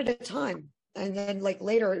even one at a time, and then like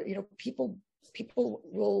later, people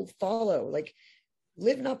will follow. Like,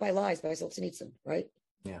 "Live Not by Lies" by Solzhenitsyn, right?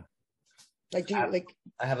 Yeah. Like,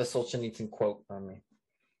 I have a Solzhenitsyn quote on me.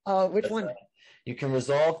 Which one? You can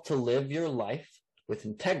resolve to live your life with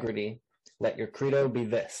integrity. Let your credo be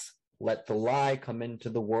this: let the lie come into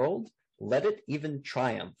the world. Let it even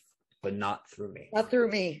triumph, but not through me. Not through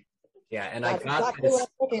me. Yeah, and That's I got exactly this. what I'm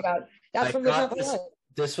talking about. That's from the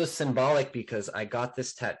This was symbolic because I got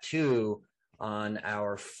this tattoo on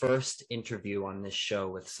our first interview on this show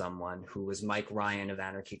with someone who was Mike Ryan of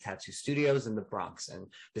Anarchy Tattoo Studios in the Bronx. And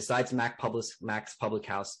besides Mac's Public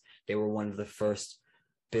House, they were one of the first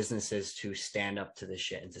businesses to stand up to this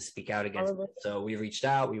shit and to speak out against it. So we reached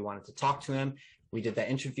out, we wanted to talk to him. We did that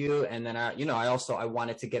interview, and then I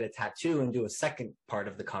wanted to get a tattoo and do a second part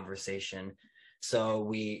of the conversation. So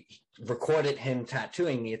we recorded him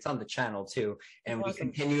tattooing me. It's on the channel too, and we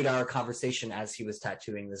continued our conversation as he was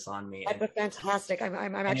tattooing this on me. That's fantastic. I'm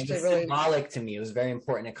actually it was really symbolic to me. It was very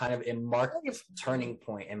important. It marked this turning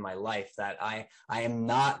point in my life that I am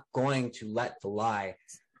not going to let the lie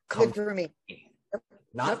come through me.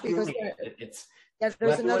 Not through me.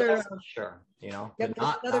 There's another sure, there's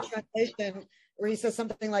another translation where he says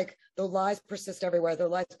something like, "The lies persist everywhere. The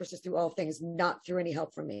lies persist through all things, not through any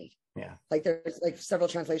help from me." Yeah. Like there's like several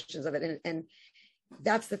translations of it. And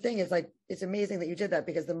that's the thing, is like, it's amazing that you did that,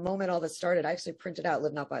 because the moment all this started, I actually printed out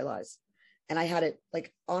 "Live Not by Lies." And I had it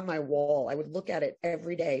like on my wall. I would look at it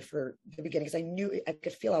every day for the beginning, because I knew I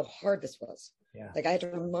could feel how hard this was. Yeah. Like I had to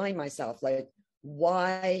remind myself like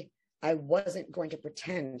why I wasn't going to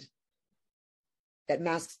pretend that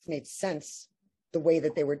masks made sense the way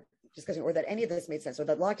that they were discussing, or that any of this made sense, or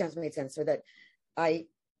that lockdowns made sense, or that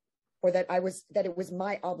it was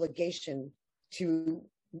my obligation to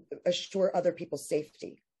assure other people's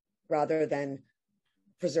safety rather than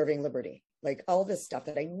preserving liberty. Like all this stuff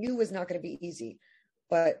that I knew was not going to be easy,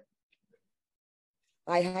 but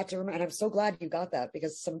I had to remember. And I'm so glad you got that,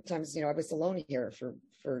 because sometimes, I was alone here for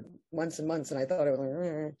months and months, and I thought it was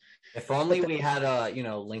like, if only we had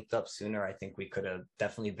linked up sooner, I think we could have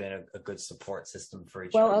definitely been a good support system for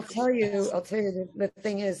each other. Well, I'll tell you, the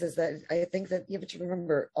thing is that I think that you have to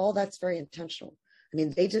remember all that's very intentional. I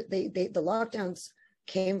mean, the lockdowns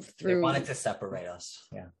came through. They wanted to separate us.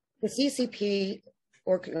 Yeah. The CCP,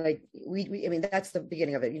 or like I mean, that's the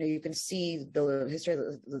beginning of it. You can see the history of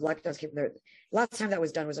the lockdowns came there. Last time that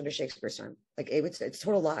was done was under Shakespeare's time. Like it's a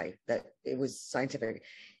total lie that it was scientific.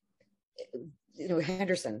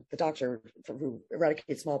 Henderson, the doctor who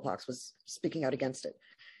eradicated smallpox, was speaking out against it.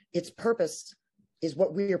 Its purpose is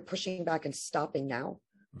what we are pushing back and stopping now,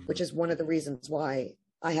 which is one of the reasons why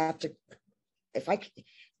I have to,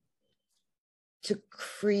 to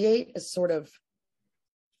create a sort of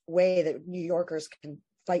way that New Yorkers can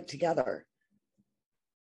fight together.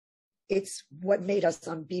 It's what made us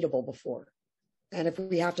unbeatable before. And if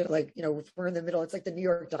we have to, if we're in the middle, it's like the New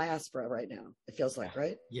York diaspora right now, it feels like,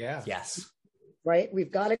 right? Yeah. Yes. Right?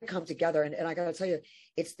 We've got to come together. And I got to tell you,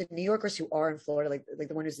 it's the New Yorkers who are in Florida, like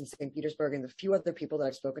the one who's in St. Petersburg, and the few other people that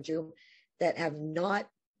I've spoken to that have not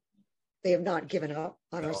They have not given up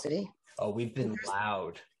on our city. Oh, we've been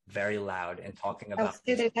loud, very loud, and talking I would about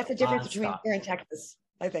say this that's the difference between nonstop. here and Texas.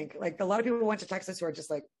 I think like a lot of people went to Texas who are just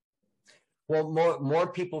like, Well, more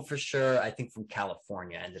people for sure. I think from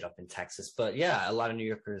California ended up in Texas, but yeah, a lot of New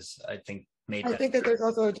Yorkers, I think, made I that. think that there's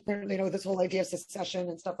also, this whole idea of secession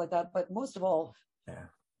and stuff like that. But most of all, Yeah.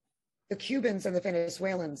 the Cubans and the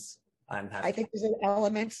Venezuelans, I think there's an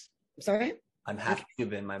element. Sorry? I'm half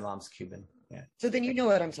Cuban. My mom's Cuban. Yeah. So then you know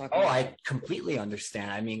what I'm talking Oh, about. I completely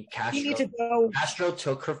understand. I mean, You need to go. Castro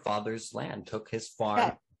took her father's land, took his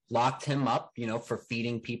farm, locked him up, for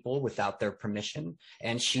feeding people without their permission.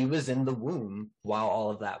 And she was in the womb while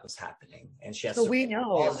all of that was happening. And she has So we know.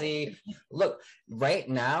 palsy. Look, right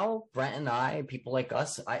now, Brent and I, people like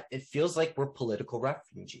us, it feels like we're political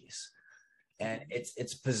refugees. And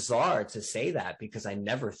it's bizarre to say that because I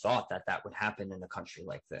never thought that would happen in a country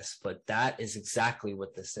like this. But that is exactly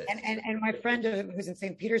what this is. And my friend who's in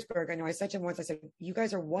St. Petersburg, I know I said to him once, I said, you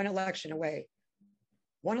guys are one election away.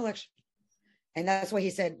 One election. And that's why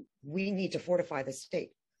he said, we need to fortify the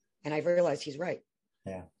state. And I realized he's right.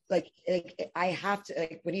 Yeah. Like I have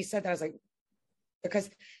to, when he said that, I was like,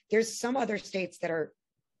 because there's some other states they're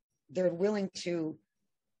willing to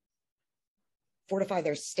fortify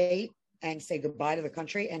their state and say goodbye to the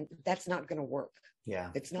country. And that's not going to work.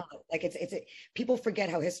 Yeah. It's not like people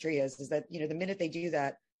forget how history is that, the minute they do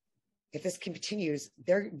that, if this continues,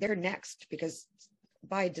 they're next because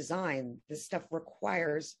by design, this stuff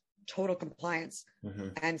requires total compliance. Mm-hmm.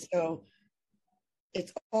 And so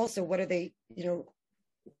it's also, what are they,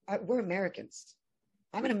 we're Americans.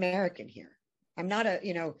 I'm an American here. I'm not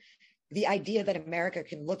the idea that America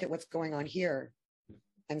can look at what's going on here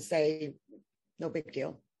and say, no big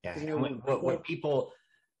deal. Yeah. What people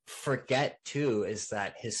forget too is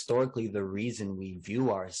that historically the reason we view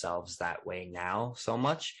ourselves that way now so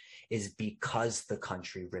much is because the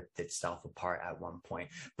country ripped itself apart at one point.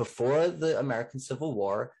 Before the American Civil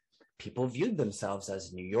War, people viewed themselves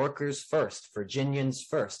as New Yorkers first, Virginians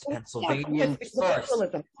first, Pennsylvanians first,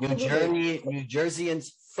 New Jerseyans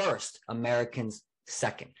first, Americans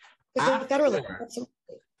second.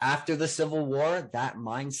 After the Civil War, that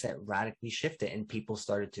mindset radically shifted and people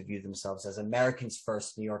started to view themselves as Americans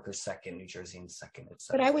first, New Yorkers second, New Jerseyans second,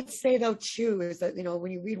 etc. But I would say though too, is that,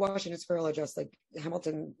 when you read Washington's Farewell Address, like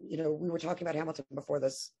Hamilton, we were talking about Hamilton before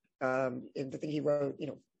this, in the thing he wrote,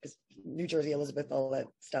 New Jersey, Elizabeth, all that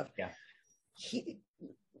stuff. Yeah.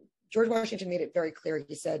 George Washington made it very clear.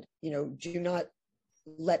 He said, do not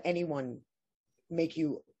let anyone make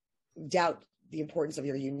you doubt the importance of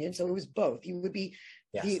your union. So it was both. You would be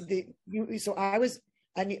so I was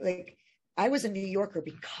a New Yorker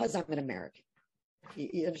because I'm an American.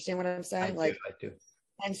 You understand what I'm saying? I do.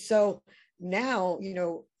 And so now,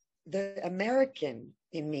 the American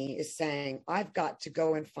in me is saying, I've got to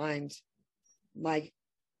go and find my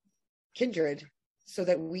kindred so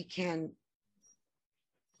that we can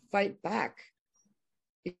fight back,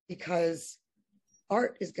 because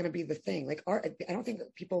art is going to be the thing. Like art, I don't think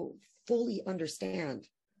that people fully understand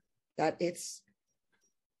that it's,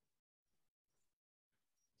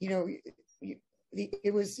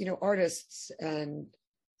 it was, artists and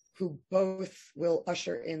who both will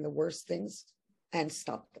usher in the worst things and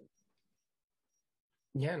stop them.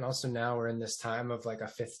 Yeah, and also now we're in this time of like a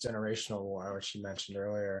fifth generational war, which you mentioned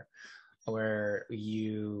earlier, where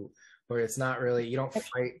it's not really, you don't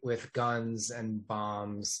fight with guns and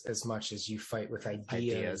bombs as much as you fight with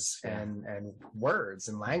ideas and words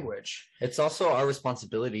and language. It's also our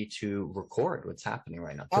responsibility to record what's happening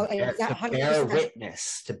right now, to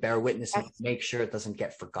bear witness and make sure it doesn't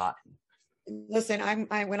get forgotten. Listen,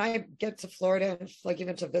 when I get to Florida, like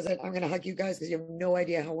even to visit, I'm going to hug you guys because you have no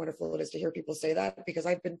idea how wonderful it is to hear people say that, because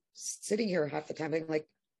I've been sitting here half the time being like,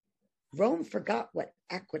 Rome forgot what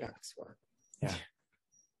aqueducts were. Yeah.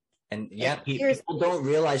 And people don't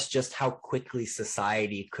realize just how quickly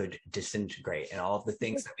society could disintegrate and all of the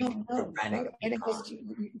things that we can and it was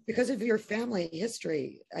because of your family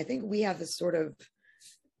history. I think we have this sort of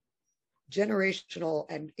generational,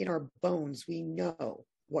 and in our bones, we know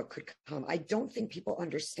what could come. I don't think people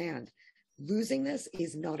understand losing this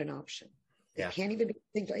is not an option. It can't even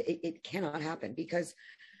think. It cannot happen because,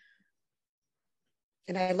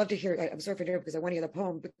 and I'd love to hear, I'm sorry for doing it because I want to hear the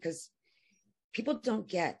poem, because people don't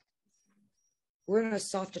get, we're in a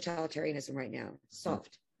soft totalitarianism right now.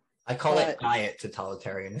 Soft. I call it diet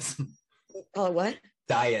totalitarianism. Call it what?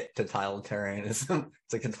 Diet totalitarianism.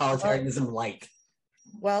 It's like totalitarianism light.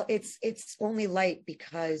 Well, it's only light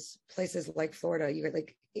because places like Florida, you're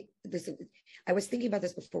like, I was thinking about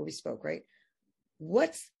this before we spoke, right?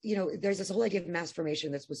 There's this whole idea of mass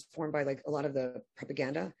formation that was formed by like a lot of the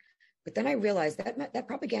propaganda. But then I realized that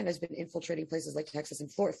propaganda has been infiltrating places like Texas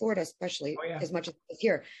and Florida, especially as much as it's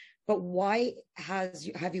here. But why have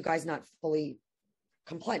you guys not fully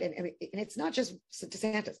complied? And it's not just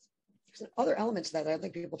DeSantis. There's other elements that I don't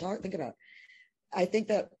think people think about. I think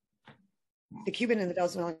that the Cuban and the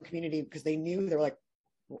Venezuelan community, because they knew, they were like,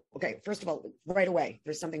 okay, first of all, right away,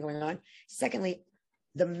 there's something going on. Secondly,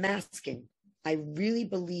 the masking, I really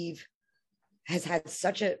believe, has had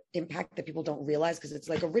such an impact that people don't realize, because it's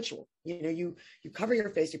like a ritual. You know, you cover your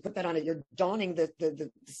face, you put that on it, you're donning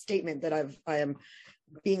the statement that I am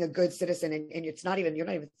being a good citizen, and it's not even, you're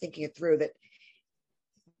not even thinking it through,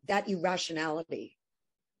 that irrationality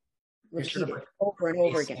repeated sort of over and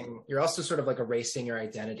over again. You're also sort of like erasing your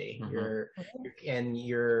identity.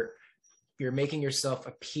 You're making yourself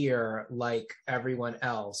appear like everyone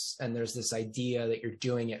else, and there's this idea that you're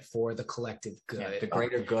doing it for the collective good, the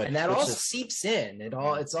greater good, and that all seeps in.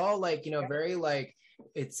 It's all like, you know, very like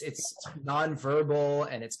it's nonverbal,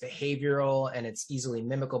 and it's behavioral, and it's easily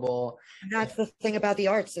mimicable. And that's the thing about the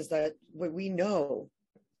arts, is that we know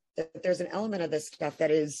that there's an element of this stuff that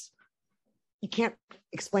is, you can't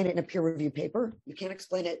explain it in a peer review paper. You can't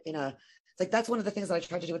explain it in a, like, that's one of the things that I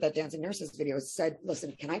tried to do with that Dancing Nurses video, is said,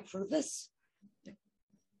 listen, can I prove this?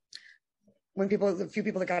 When a few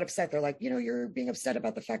people that got upset, they're like, you know, you're being upset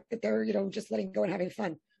about the fact that they're, you know, just letting go and having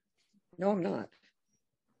fun. No, I'm not.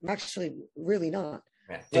 I'm actually really not.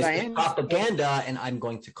 Yeah. But I am propaganda, and I'm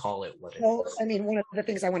going to call it what it is. I mean, one of the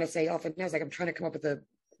things I want to say often now is, like, I'm trying to come up with a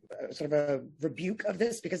sort of a rebuke of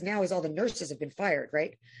this, because now is all the nurses have been fired,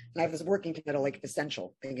 right? And I have this working title, like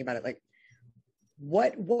essential, thinking about it, like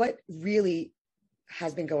what really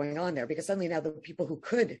has been going on there, because suddenly now the people who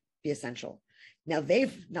could be essential, now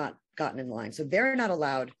they've not gotten in line, so they're not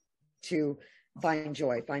allowed to find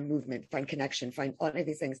joy, find movement, find connection, find all of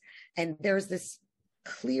these things. And there's this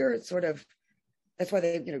clear sort of, that's why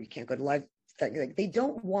they, you know, you can't go to live, like, they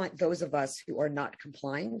don't want those of us who are not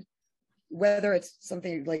complying, whether it's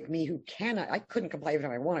something like me who I couldn't comply even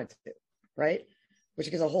if I wanted to, right? Which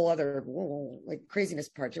is a whole other like craziness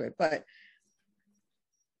part to it. But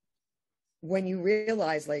when you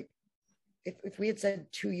realize, like, if we had said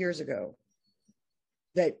 2 years ago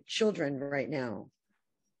that children right now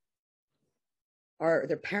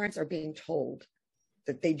their parents are being told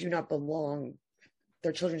that they do not belong,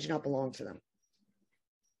 their children do not belong to them,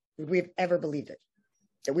 would we have ever believed it?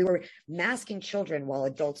 That we were masking children while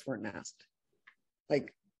adults weren't masked?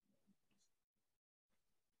 Like,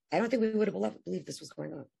 I don't think we would have believed this was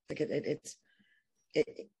going on. Like,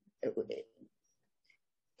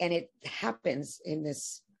 and it happens in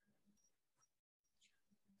this.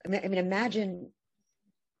 I mean, imagine,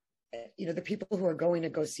 you know, the people who are going to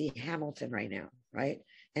go see Hamilton right now, right?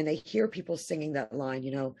 And they hear people singing that line,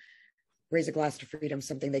 you know, raise a glass to freedom,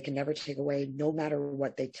 something they can never take away, no matter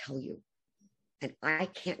what they tell you. And I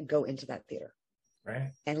can't go into that theater.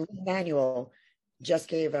 Right. And Lin-Manuel just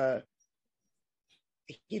he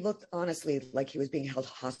looked honestly like he was being held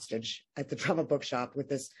hostage at the drama bookshop with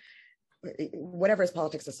this, whatever his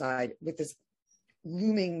politics aside, with this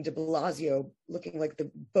looming de Blasio looking like the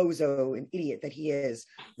bozo and idiot that he is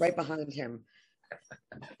right behind him.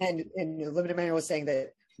 And Lin-Manuel was saying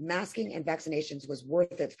that masking and vaccinations was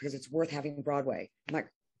worth it because it's worth having Broadway. I'm like,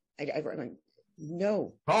 I'm like,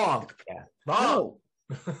 no. Wrong. Yeah. Wrong. No.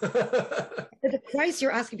 The price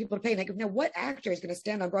you're asking people to pay. Like, now, what actor is going to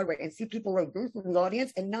stand on Broadway and see people like from the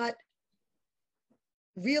audience and not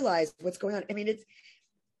realize what's going on? I mean, it's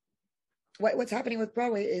what's happening with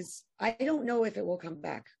Broadway is, I don't know if it will come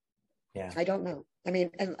back. Yeah, I don't know. I mean,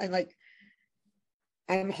 and like,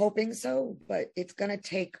 I'm hoping so, but it's going to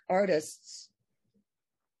take artists,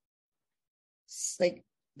 like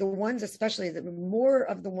the ones, especially more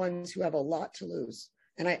of the ones who have a lot to lose.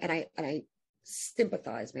 And I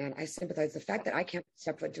sympathize, man. I sympathize. The fact that I can't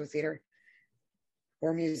step foot into a theater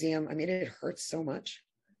or a museum, I mean, it hurts so much.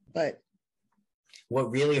 But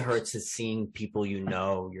what really hurts is seeing people, you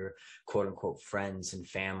know, your quote unquote friends and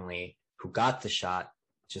family who got the shot,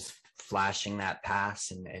 just flashing that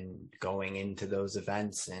pass and going into those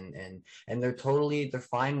events and they're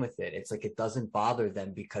fine with it. It's like, it doesn't bother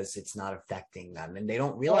them because it's not affecting them, and they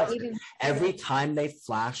don't realize that every time they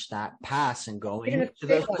flash that pass and go into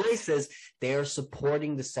those places, they are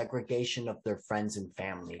supporting the segregation of their friends and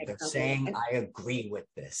family. They're saying, I agree with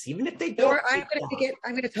this, even if they don't. Or I'm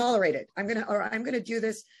going to tolerate it. I'm going to do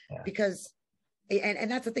this because, and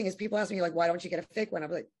that's the thing, is people ask me, like, why don't you get a fake one?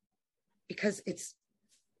 I'm like, because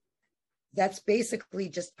that's basically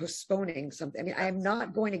just postponing something. I mean, I'm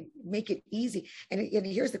not going to make it easy. And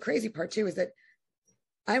here's the crazy part too, is that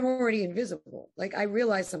I'm already invisible. Like, I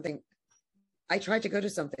realized something. I tried to go to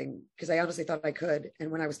something because I honestly thought I could. And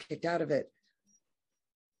when I was kicked out of it,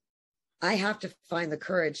 I have to find the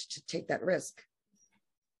courage to take that risk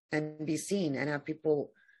and be seen and have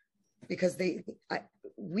people, because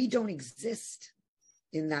we don't exist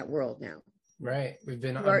in that world now. Right. We've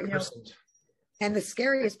been You know, unpersoned. and the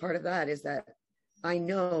scariest part of that is that I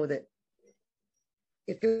know that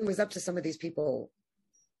if it was up to some of these people,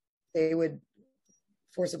 they would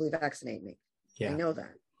forcibly vaccinate me. Yeah. I know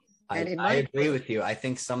that. I agree with you. I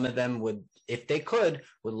think some of them would, if they could,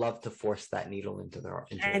 would love to force that needle into their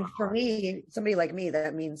and for me, somebody like me,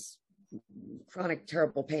 that means chronic,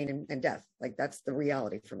 terrible pain and death. Like that's the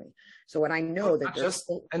reality for me. So when I know that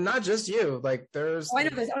not just you, like there's I know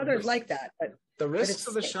there's others like that, but the risks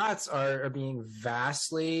of the shots are being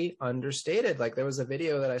vastly understated. Like there was a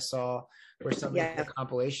video that I saw where somebody did a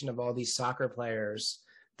compilation of all these soccer players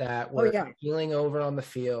that were healing over on the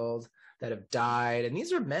field that have died, and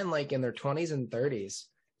these are men like in their 20s and 30s.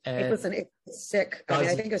 And listen, it's sick. I mean,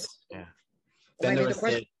 I think it's Then there was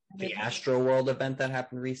the Astro World event that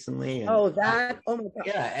happened recently. And, oh my god!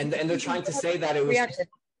 Yeah, and they're trying to say that it was.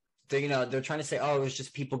 They're trying to say, oh, it was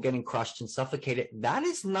just people getting crushed and suffocated. That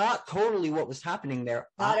is not totally what was happening there.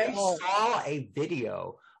 I saw a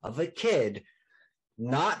video of a kid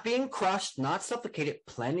not being crushed, not suffocated,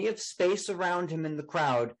 plenty of space around him in the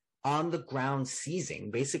crowd, on the ground seizing,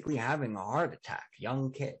 basically having a heart attack.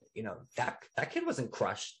 Young kid, that kid wasn't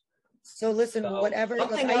crushed. So listen, whatever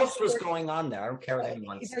something else was going on there. I don't care what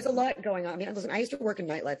anyone says. There's a lot going on. I mean, listen, I used to work in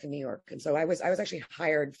nightlife in New York, and so I was actually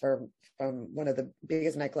hired from one of the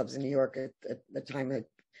biggest nightclubs in New York at the time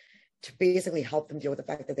to basically help them deal with the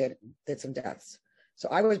fact that they had some deaths. So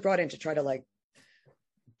I was brought in to try to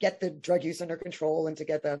get the drug use under control and to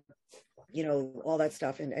get the, all that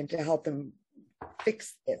stuff and to help them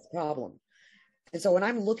fix this problem. And so when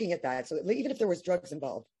I'm looking at that, so even if there was drugs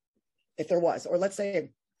involved, if there was, or let's say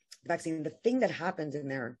vaccine, the thing that happened in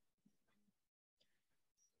there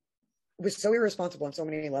was so irresponsible on so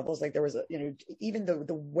many levels. Like there was even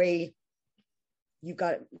the way you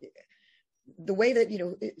got, the way that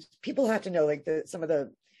people have to know, like some of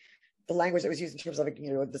the language that was used in terms of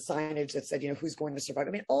the signage that said who's going to survive.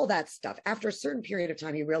 I mean, all that stuff. After a certain period of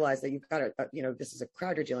time, you realize that you've got this is a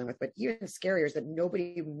crowd you're dealing with. But even scarier is that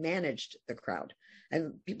nobody managed the crowd,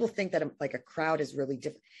 and people think that a crowd is really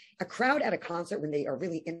different. A crowd at a concert, when they are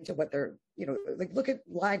really into what they're like, look at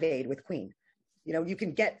Live Aid with Queen. You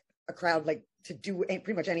can get a crowd to do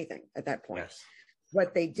pretty much anything at that point. Yes.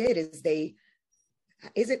 What they did is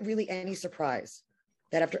is it really any surprise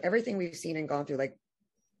that after everything we've seen and gone through, like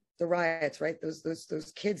the riots, right?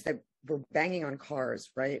 Those kids that were banging on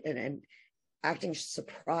cars, right? And acting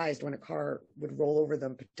surprised when a car would roll over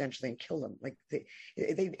them potentially and kill them. Like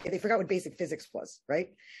they forgot what basic physics was, right?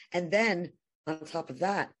 And then on top of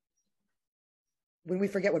that, when we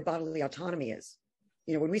forget what bodily autonomy is,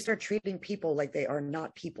 when we start treating people like they are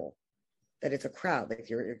not people, that it's a crowd, like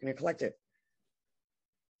you're in a collective,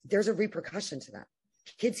 there's a repercussion to that.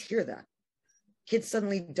 Kids hear that. Kids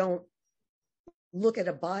suddenly don't look at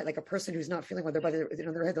a body, like a person who's not feeling well, their body,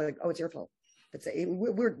 their head, they're like, oh, it's your fault.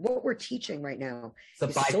 What we're teaching right now. It's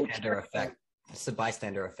a bystander effect. It's a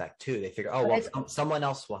bystander effect too. They figure, oh, well, someone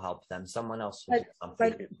else will help them. Someone else will do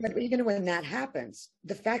something. But even when that happens,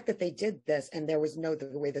 the fact that they did this and there was the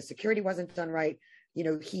way the security wasn't done right,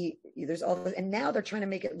 there's all this, and now they're trying to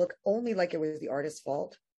make it look only like it was the artist's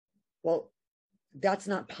fault. Well, that's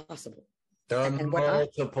not possible. There are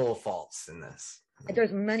multiple faults in this.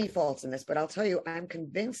 There's many faults in this, but I'll tell you, I'm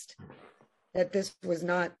convinced that this was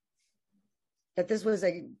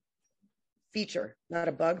a feature, not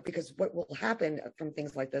a bug, because what will happen from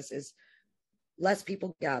things like this is less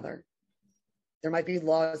people gather. There might be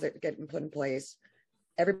laws that get put in place.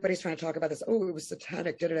 Everybody's trying to talk about this. Oh, it was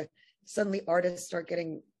satanic. Suddenly artists start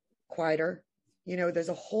getting quieter. There's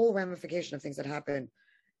a whole ramification of things that happen.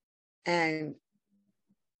 And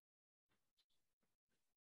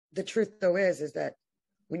the truth, though, is that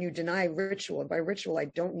when you deny ritual, and by ritual, I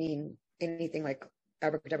don't mean anything like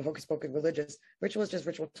abracadabra, hocus pocus, religious. Ritual is just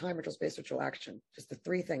ritual time, ritual space, ritual action. Just the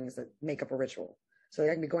three things that make up a ritual. So I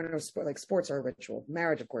can be going to a sport, like sports are a ritual.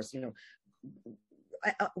 Marriage, of course,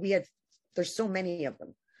 there's so many of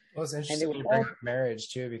them. Well, it's interesting you bring up marriage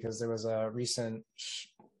too, because there was a recent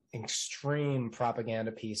extreme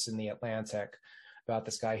propaganda piece in the Atlantic about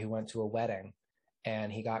this guy who went to a wedding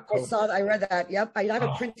and he got COVID. I read that. Yep. I have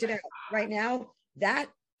it printed out right now. That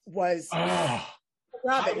was high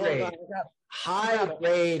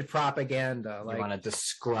grade propaganda. You want to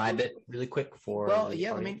describe it really quick for? Well,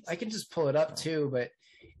 yeah. I mean, I can just pull it up too, but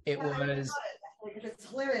it was. It's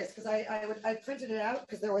hilarious because I printed it out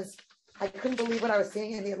because there was I couldn't believe what I was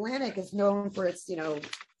seeing. And the Atlantic is known for its,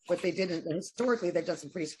 what they did historically. They've done some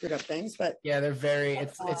pretty screwed up things, but yeah, they're very.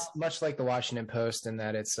 It's much like the Washington Post in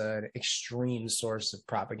that it's an extreme source of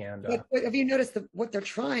propaganda. But have you noticed that what they're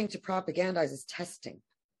trying to propagandize is testing?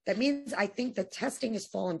 That means I think that testing has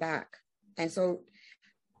fallen back, and so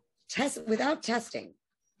without testing,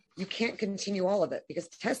 you can't continue all of it because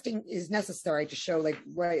testing is necessary to show like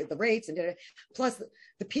where the rates and plus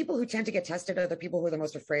the people who tend to get tested are the people who are the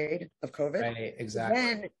most afraid of COVID. Right, exactly.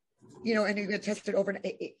 Then, and you get tested over.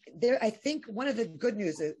 I think one of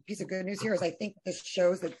the piece of good news here is I think this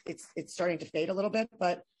shows that it's starting to fade a little bit.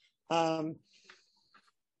 But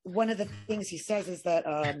one of the things he says is that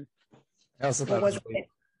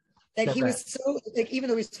that he was so like even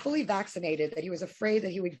though he's fully vaccinated, that he was afraid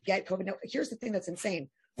that he would get COVID. Now, here's the thing that's insane.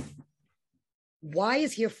 Why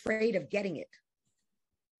is he afraid of getting it?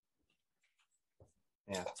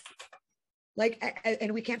 Yeah.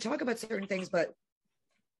 And we can't talk about certain things, but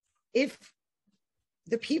if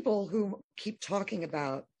the people who keep talking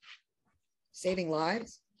about saving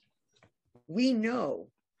lives, we know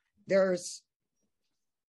there are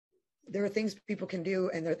things people can do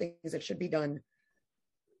and there are things that should be done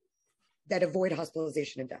that avoid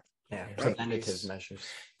hospitalization and death. Yeah, preventative measures.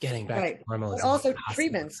 Getting back to normal. But also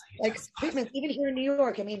treatments, even here in New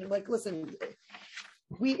York. I mean, listen,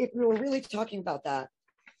 if we were really talking about that,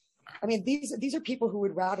 I mean, these are people who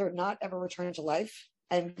would rather not ever return to life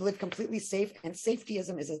and live completely safe. And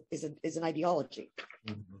safetyism is an ideology.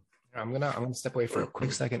 Mm-hmm. I'm gonna step away for a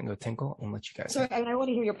quick second and go tinkle and let you guys. Sorry, and I want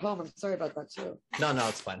to hear your poem. I'm sorry about that too. No,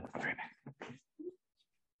 it's fine. I'll be right back.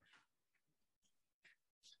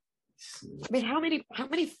 I mean, how many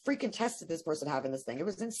freaking tests did this person have in this thing? It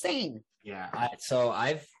was insane. Yeah.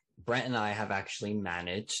 Brent and I have actually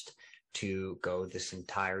managed to go this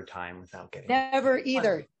entire time without getting. Never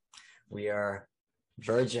either. We are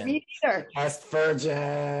virgin. Me either. Test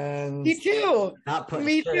virgins. Me too. Not putting.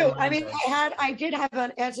 Me too. I mean, I did have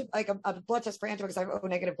a blood test for antibiotics. I have O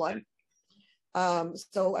negative blood.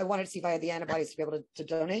 So I wanted to see if I had the antibodies to be able to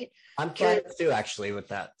donate. I'm curious too, actually, with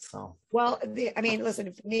that. So, well,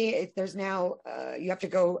 listen, for me, there's now, you have to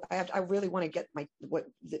go, I really want to get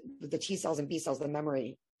the T cells and B cells, the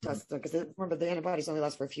memory test, because remember the antibodies only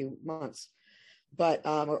last for a few months, but,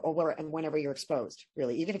 and whenever you're exposed,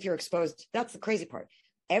 really, even if you're exposed, that's the crazy part.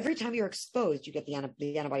 Every time you're exposed, you get the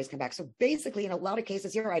antibodies come back. So basically, in a lot of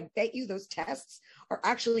cases here, I bet you those tests are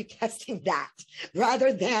actually testing that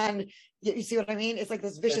rather than, you see what I mean? It's like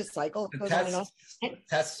this vicious cycle. It goes on and on.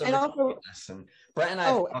 Tests are ridiculous. And Brett and I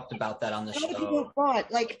have talked about that on the show. People bought,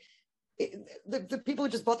 the people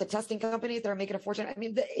who just bought the testing companies, they're making a fortune. I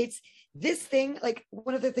mean, it's this thing, like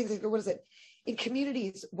one of the things, what is it? In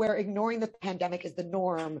communities where ignoring the pandemic is the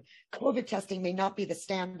norm, COVID testing may not be the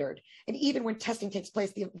standard. And even when testing takes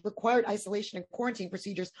place, the required isolation and quarantine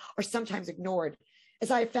procedures are sometimes ignored.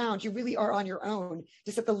 As I have found, you really are on your own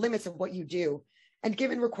to set the limits of what you do. And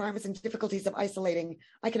given requirements and difficulties of isolating,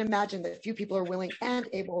 I can imagine that few people are willing and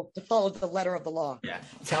able to follow the letter of the law. Yeah.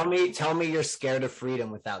 Tell me you're scared of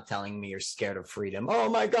freedom without telling me you're scared of freedom. Oh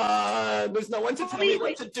my God, there's no one to tell me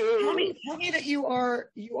what to do. Tell me that you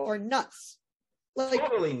are nuts.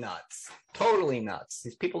 Totally nuts.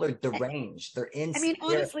 These people are deranged. They're insane. I mean,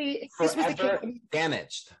 honestly, if this was the case,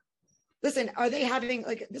 damaged. Listen, are they having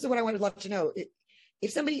this is what I would love to know.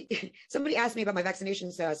 If somebody asked me about my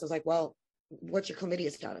vaccination status, I was like, well, what's your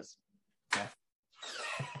chlamydia status? Yeah.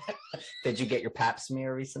 Did you get your pap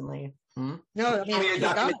smear recently? No, I mean,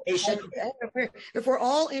 documentation. If we're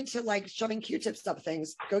all into shoving Q-tips up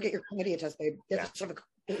things, go get your chlamydia test, babe. Shove a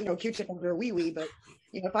Q-tip under your wee-wee, but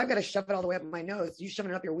if I've got to shove it all the way up my nose, you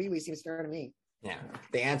shoving it up your wee-wee seems fair to me. Yeah.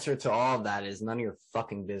 The answer to all of that is none of your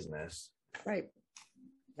fucking business. Right.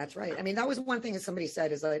 That's right. I mean, that was one thing that somebody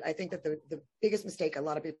said is I think that the biggest mistake a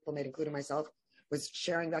lot of people made, including myself, was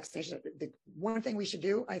sharing vaccination. The one thing we should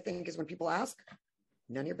do, I think, is when people ask,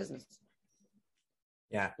 none of your business.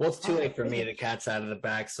 Yeah, well, it's too late for me. The cat's out of the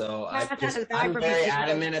bag, so I'm very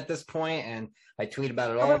adamant at this point, and I tweet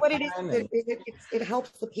about it all the time. It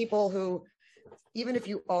helps the people who, even if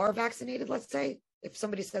you are vaccinated, let's say, if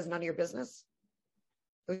somebody says none of your business,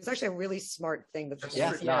 it's actually a really smart thing.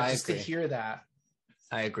 Just to hear that.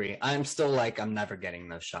 I agree. I'm still I'm never getting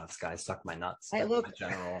those shots, guys. Suck my nuts.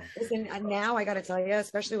 Listen, and now I got to tell you,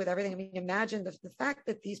 especially with everything. I mean, imagine the fact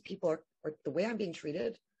that these people are the way I'm being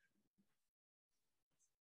treated.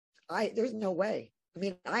 There's no way. I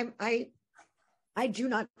mean, I do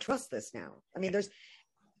not trust this now. I mean, there's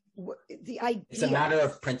the idea. It's a matter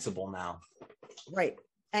of principle now. Right.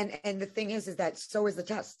 And the thing is that so is the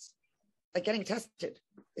tests. Getting tested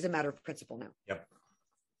is a matter of principle now. Yep.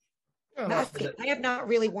 Oh, Masking. I have not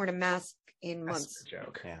really worn a mask in that's months a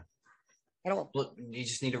joke. Yeah. at all. Look, you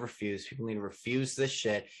just need to refuse. People need to refuse this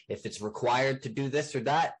shit. If it's required to do this or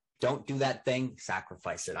that, don't do that thing.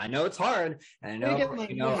 Sacrifice it. I know it's hard, and I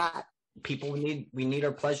know people we need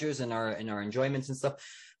our pleasures and our enjoyments and stuff.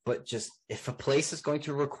 But just if a place is going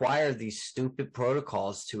to require these stupid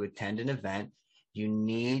protocols to attend an event, you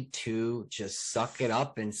need to just suck it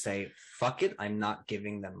up and say, fuck it. I'm not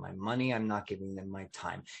giving them my money. I'm not giving them my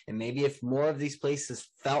time. And maybe if more of these places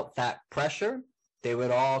felt that pressure, they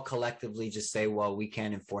would all collectively just say, well, we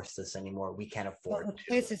can't enforce this anymore. We can't afford Well, to.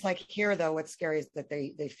 places like here, though, what's scary is that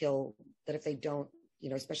they feel that if they don't,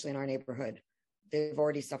 especially in our neighborhood, they've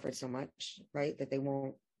already suffered so much, right? That they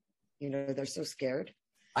won't, they're so scared.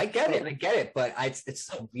 I get it, but it's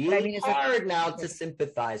really hard now to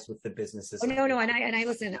sympathize with the businesses. Oh, no, and I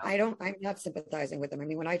listen. I'm not sympathizing with them. I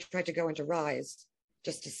mean, when I tried to go into Rise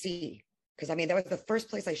just to see, because that was the first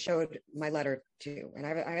place I showed my letter to, and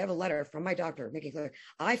I have a letter from my doctor making clear.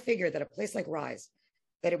 I figured that a place like Rise,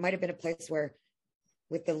 that it might have been a place where,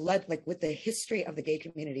 with the history of the gay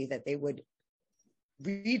community, that they would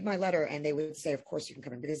read my letter and they would say, of course you can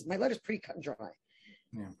come in, because my letter's pretty cut and dry.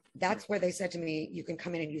 Yeah. That's where they said to me, you can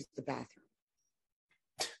come in and use the bathroom.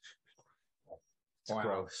 Wow.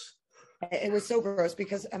 Gross. It was so gross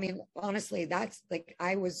because, honestly, that's like,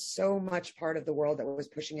 I was so much part of the world that was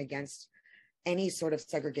pushing against any sort of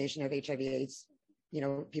segregation of HIV/AIDS,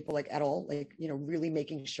 people like at all, really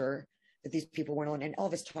making sure that these people weren't alone, and all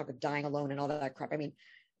this talk of dying alone and all that crap.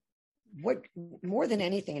 What more than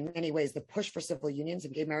anything, in many ways, the push for civil unions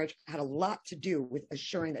and gay marriage had a lot to do with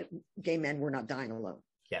assuring that gay men were not dying alone.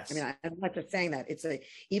 Yes. I'm not just saying that.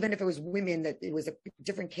 Even if it was women, that it was a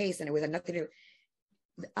different case and it was nothing to do.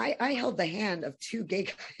 I held the hand of two gay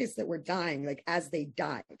guys that were dying, like as they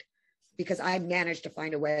died, because I managed to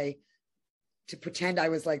find a way to pretend I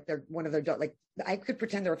was like one of their, like I could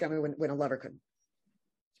pretend they were family when a lover couldn't.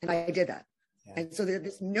 And I did that. Yeah. And so there's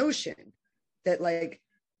this notion that like,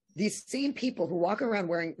 these same people who walk around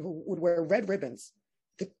who would wear red ribbons,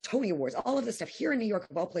 the Tony Awards, all of this stuff here in New York,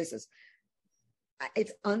 of all places,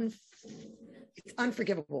 it's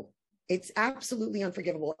unforgivable. It's absolutely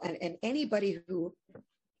unforgivable. And anyone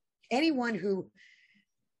who,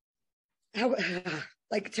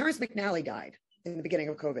 like Terrence McNally died in the beginning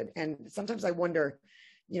of COVID. And sometimes I wonder,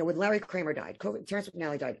 when Larry Kramer died, Terrence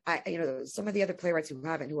McNally died, some of the other playwrights who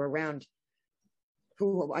are around,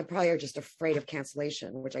 who I probably are just afraid of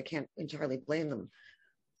cancellation, which I can't entirely blame them.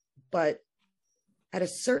 But at a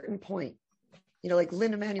certain point, like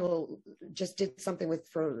Lin Emanuel just did something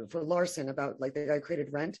for Larson about like the guy who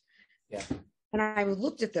created Rent. Yeah. And I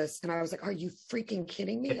looked at this and I was like, are you freaking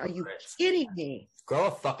kidding me? Are you kidding me? Grow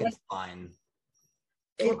a fucking spine.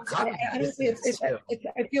 Honestly,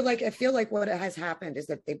 I feel like what has happened is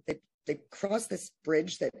that they crossed this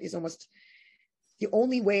bridge that is almost, the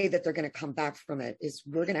only way that they're going to come back from it is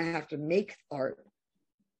we're going to have to make art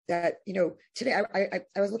that, today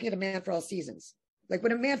I was looking at A Man for All Seasons. Like,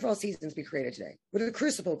 would A Man for All Seasons be created today? Would a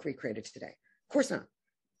Crucible be created today? Of course not.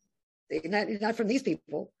 Not from these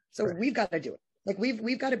people. So right. We've got to do it. Like,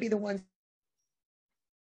 we've got to be the ones.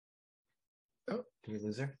 Oh, did we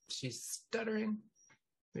lose her? She's stuttering.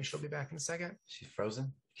 Maybe she'll be back in a second. She's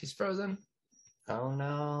frozen. She's frozen. Oh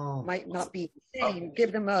no! Might not be insane. Oh.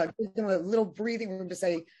 Give them a little breathing room to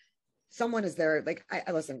say someone is there. Like,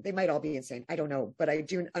 I listen. They might all be insane. I don't know, but I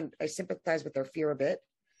sympathize with their fear a bit,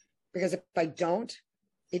 because if I don't,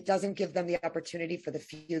 it doesn't give them the opportunity for the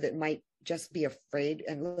few that might just be afraid.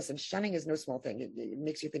 And listen, shunning is no small thing. It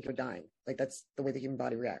makes you think you're dying. Like, that's the way the human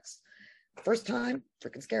body reacts. First time,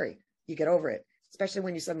 freaking scary. You get over it, especially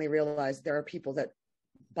when you suddenly realize there are people that,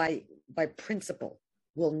 by principle,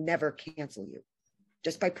 will never cancel you.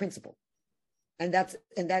 Just by principle. And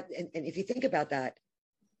if you think about that,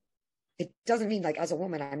 it doesn't mean, like, as a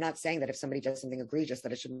woman, I'm not saying that if somebody does something egregious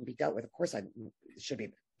that it shouldn't be dealt with. Of course it should be.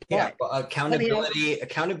 Yeah, but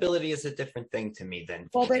accountability is a different thing to me than.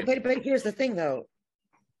 Well, but here's the thing, though.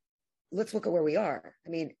 Let's look at where we are. I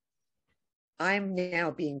mean, I'm now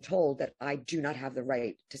being told that I do not have the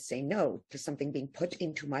right to say no to something being put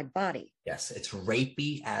into my body. Yes, it's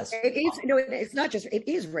rapey as. It is. No, it's not just. It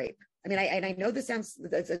is rape. I mean, I know it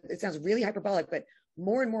sounds really hyperbolic, but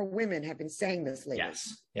more and more women have been saying this lately.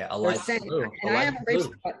 Yes. Yeah. I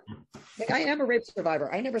am a rape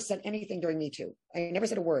survivor. I never said anything during Me Too. I never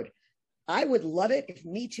said a word. I would love it if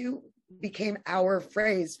Me Too became our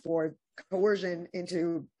phrase for coercion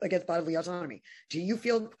against bodily autonomy. Do you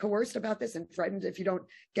feel coerced about this and threatened if you don't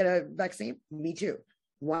get a vaccine? Me too.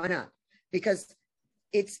 Why not? Because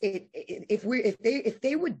if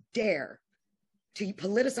they would dare to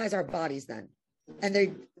politicize our bodies, then And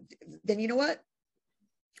then you know what?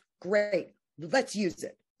 Great. Let's use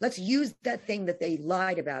it. Let's use that thing that they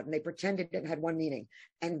lied about and they pretended it had one meaning.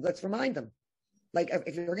 And let's remind them. Like,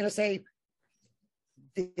 if you're going to say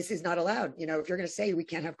this is not allowed, if you're going to say we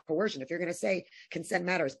can't have coercion, if you're going to say consent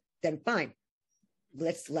matters, then fine.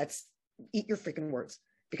 Let's eat your freaking words.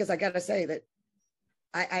 Because I got to say that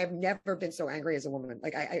I have never been so angry as a woman.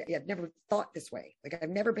 Like, I have never thought this way. Like, I've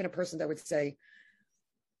never been a person that would say,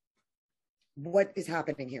 what is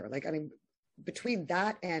happening here? Like, I mean, between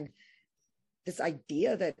that and this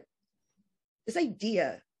idea that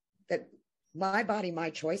my body, my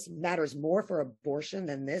choice matters more for abortion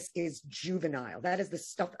than this is juvenile. That is the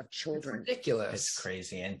stuff of children. It's ridiculous. It's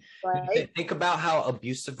crazy. And Right? think about how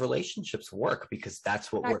abusive relationships work, because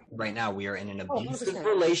that's what we're right now. We are in an abusive 100%.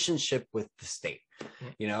 relationship with the state.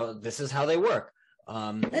 This is how they work.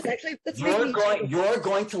 You're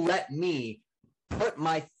going to let me put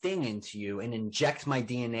my thing into you and inject my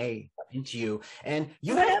DNA into you, and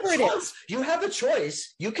you have a choice. You have a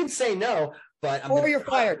choice. You can say no, but you're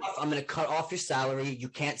fired. I'm going to cut off your salary. You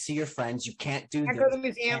can't see your friends. You can't do. Can't go to the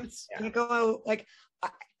museums. Can't go out. Like,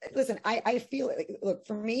 listen, I feel it. Like, look,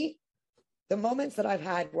 for me, the moments that I've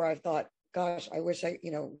had where I've thought, gosh, I wish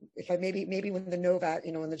if I maybe when the Novak,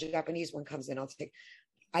 when the Japanese one comes in,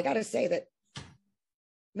 I got to say that. I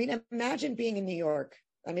mean, imagine being in New York.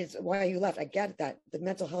 I mean, it's why you left. I get that, the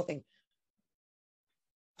mental health thing.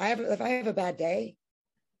 If I have a bad day,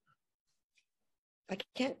 I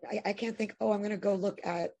can't think, I'm going to go look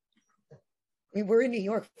at, I mean, we're in New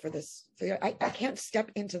York for this. So I can't step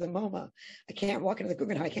into the MoMA. I can't walk into the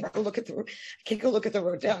Guggenheim. I can't go look at the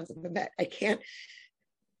Rodins and the Met. I can't.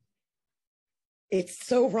 It's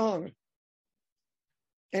so wrong.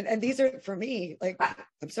 And these are, for me, like,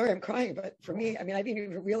 I'm sorry, I'm crying, but for me, I mean, I didn't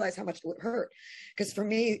even realize how much it would hurt. Because for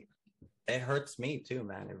me, it hurts me too,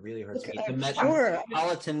 man. It really hurts me. The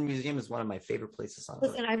Metropolitan Museum is one of my favorite places on earth.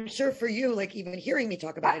 Listen, I'm sure for you, like, even hearing me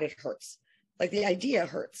talk about it hurts. Like, the idea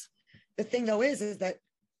hurts. The thing, though, is that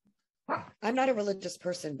I'm not a religious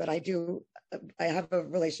person, but I have a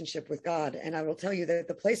relationship with God. And I will tell you that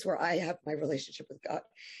the place where I have my relationship with God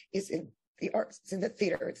is in the arts, it's in the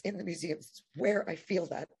theater, it's in the museums, it's where I feel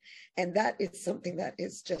that. And that is something that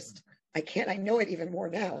is just, I know it even more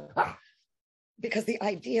now. Because the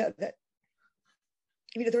idea that,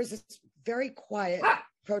 there was this very quiet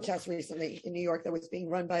protest recently in New York that was being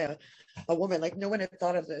run by a woman. Like, no one had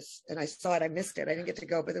thought of this. And I saw it, I missed it. I didn't get to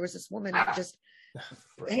go, but there was this woman just,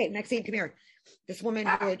 hey, Maxine, come here. This woman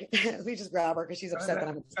would, let me just grab her because she's upset that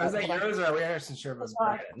I'm upset. I was like, yours or we Anderson Sherman's?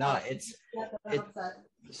 No,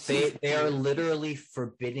 they are literally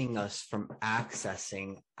forbidding us from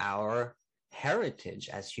accessing our heritage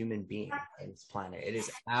as human beings on this planet. It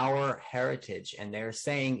is our heritage, and they're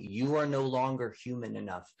saying you are no longer human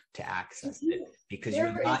enough to access it because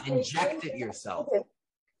you've not injected yourself.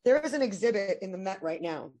 There is an exhibit in the Met right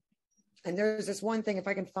now, and there's this one thing, if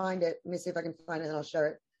I can find it, let me see if I can find it and I'll share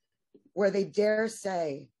it, where they dare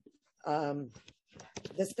say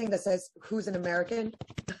this thing that says, who's an American?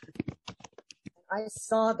 I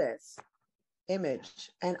saw this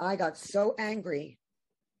image and I got so angry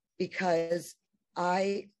because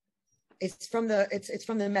it's from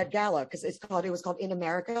the Met Gala, because it was called In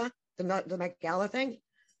America, the Met Gala thing.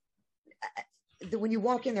 When you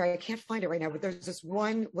walk in there, I can't find it right now, but there's this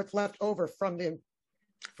one, what's left over from the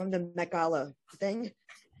Met Gala thing.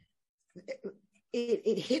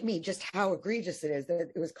 It hit me just how egregious it is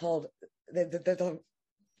that it was called the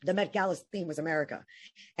Met Gala's theme was America.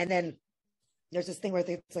 And then there's this thing where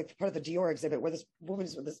it's like part of the Dior exhibit where this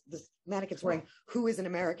woman's with this mannequin's wearing who is an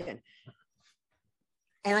American.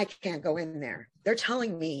 And I can't go in there. They're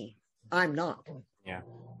telling me I'm not. Yeah.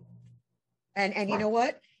 And you know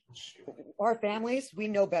what? Our families, we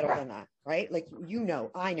know better than that, right? Like,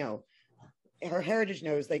 I know. Our heritage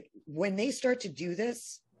knows, like, when they start to do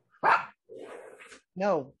this,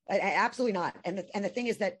 no, I absolutely not. And the thing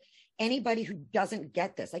is that anybody who doesn't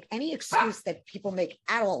get this, like any excuse that people make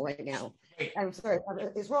at all right now, I'm sorry,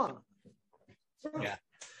 is wrong. Yeah,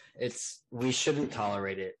 we shouldn't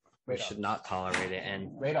tolerate it. We should not tolerate it.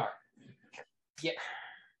 And radar. Yeah.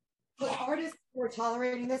 But artists who are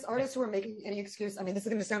tolerating this, artists who are making any excuse, I mean, this is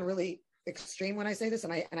going to sound really extreme when I say this,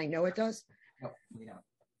 and I know it does. No, we don't.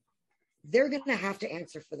 They're going to have to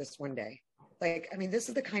answer for this one day. Like, I mean, this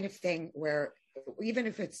is the kind of thing where even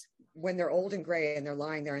if it's when they're old and gray and they're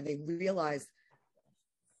lying there and they realize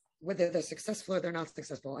whether they're successful or they're not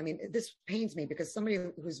successful. I mean, this pains me because somebody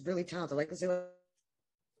who's really talented, like let's say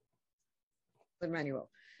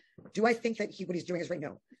Emmanuel, do I think that what he's doing is right?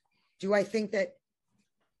 No. Do I think that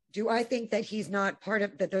Do I think that he's not part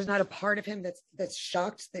of that? There's not a part of him that's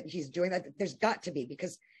shocked that he's doing that. There's got to be,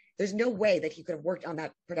 because there's no way that he could have worked on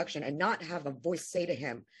that production and not have a voice say to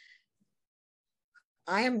him,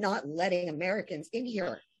 I am not letting Americans in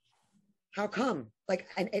here. How come? Like,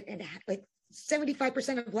 and like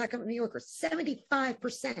 75% of Black New Yorkers,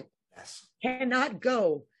 75% cannot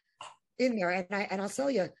go in there. And I'll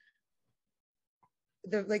tell you,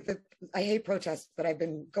 I hate protests, but I've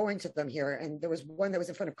been going to them here. And there was one that was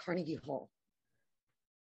in front of Carnegie Hall.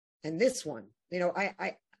 And this one, you know,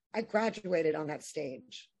 I graduated on that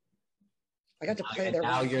stage. I got to play there.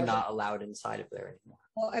 Now you're not allowed inside of there anymore.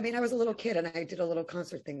 Well, I mean, I was a little kid and I did a little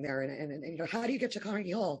concert thing there. And you know, how do you get to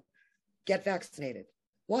Carnegie Hall? Get vaccinated.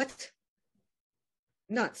 What?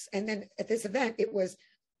 Nuts. And then at this event, it was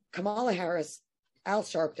Kamala Harris, Al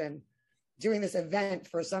Sharpton doing this event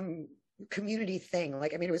for some community thing.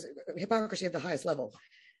 Like, I mean, it was hypocrisy at the highest level.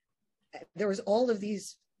 There was all of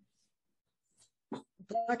these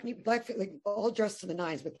black, like all dressed to the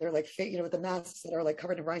nines, but they're like, you know, with the masks that are like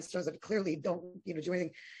covered in rhinestones that clearly don't, you know, do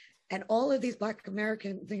anything. And all of these Black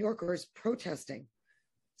American New Yorkers protesting,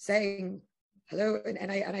 saying hello.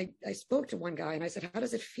 And I spoke to one guy and I said, how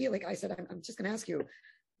does it feel? Like I said, I'm just going to ask you,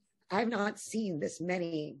 I've not seen this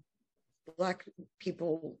many Black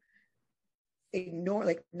people ignore,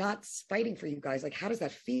 like not fighting for you guys. Like, how does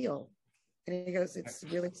that feel? And he goes, it's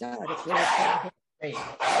really sad. It's really sad.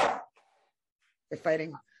 They're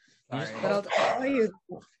fighting. Sorry. But I'll tell you,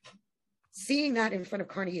 seeing that in front of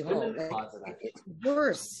Carnegie Hall, like, it's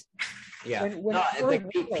worse. Yeah,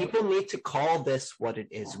 people need to call this what it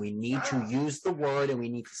is. We need to use the word, and we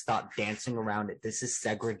need to stop dancing around it. This is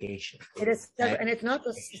segregation. It is, okay? And it's not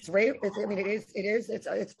it's rape. I mean, it is.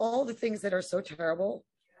 It's all the things that are so terrible,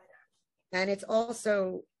 and it's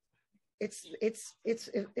also, it's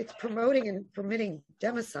promoting and permitting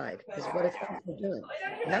democide is what it's also doing.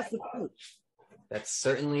 And that's the truth. That's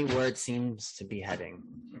certainly where it seems to be heading.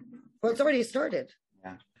 Well, it's already started.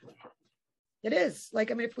 Yeah. It is.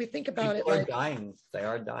 Like, I mean, if we think about People it, are dying. They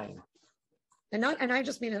are dying. And I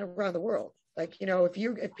just mean it around the world. Like, you know, if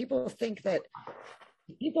people think that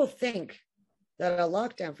a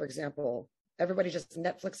lockdown, for example, everybody just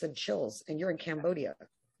Netflix and chills, and you're in Cambodia,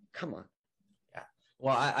 come on. Yeah.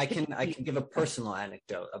 Well, I can give a personal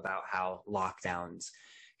anecdote about how lockdowns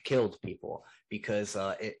killed people, because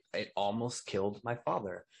it almost killed my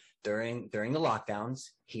father. During the lockdowns,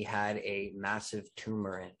 he had a massive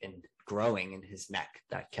tumor in growing in his neck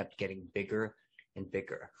that kept getting bigger and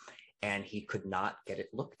bigger, and he could not get it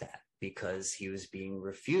looked at because he was being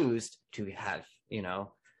refused to have, you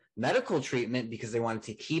know, medical treatment, because they wanted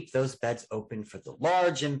to keep those beds open for the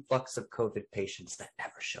large influx of COVID patients that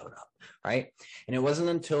never showed up, right? And it wasn't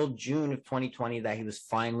until June of 2020 that he was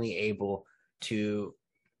finally able to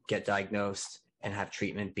get diagnosed and have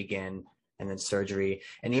treatment begin, and then surgery.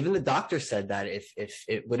 And even the doctor said that if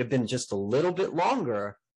it would have been just a little bit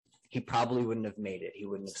longer, he probably wouldn't have made it. He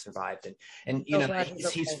wouldn't have survived. And you know,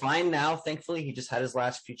 he's fine now. Thankfully, he just had his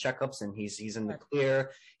last few checkups and he's in the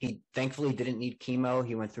clear. He thankfully didn't need chemo.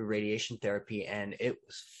 He went through radiation therapy, and it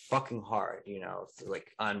was fucking hard, you know,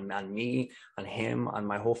 like on me, on him, on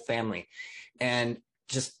my whole family. And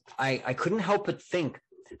just, I couldn't help but think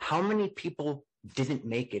how many people didn't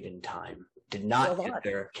make it in time, did not get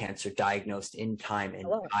their cancer diagnosed in time, and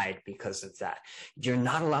died because of that. You're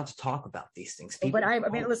not allowed to talk about these things. But I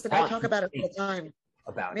mean, listen, I talk about it all the time.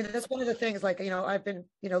 About I mean, that's one of the things, like, you know, I've been,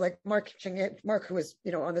 you know, like Mark, who was,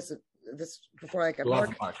 you know, on this before I got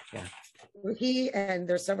Mark, yeah. He, and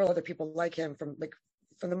there's several other people like him from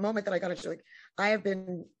the moment that I got into, like, I have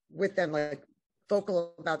been with them, like,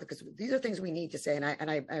 vocal about it, because these are things we need to say. And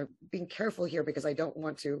I'm being careful here because I don't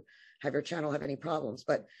want to have your channel have any problems.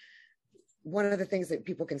 But one of the things that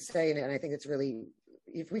people can say, and I think it's really,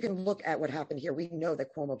 if we can look at what happened here, we know that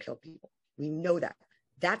Cuomo killed people. We know that.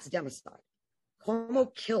 That's democide.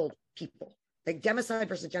 Cuomo killed people. Like, democide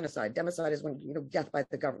versus genocide. Democide is when, you know, death by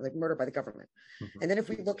the government, like murder by the government. Mm-hmm. And then if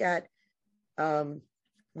we look at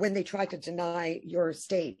when they tried to deny your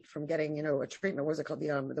state from getting, you know, a treatment, what was it called?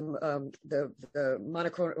 The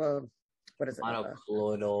monoclonal, what is it?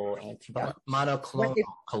 Monoclonal antibody.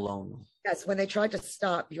 Monoclonal. Yes, when they tried to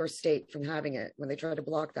stop your state from having it, when they tried to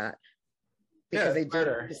block that, because they did,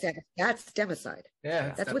 that's democide.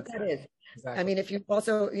 Yeah, that's what that is. Exactly. I mean, if you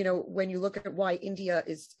also, you know, when you look at why India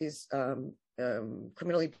is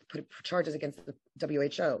criminally put charges against the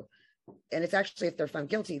WHO, and it's actually, if they're found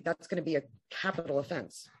guilty, that's going to be a capital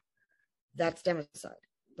offense. That's democide.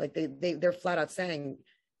 Like, they're flat out saying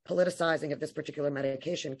politicizing of this particular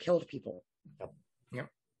medication killed people. Yep.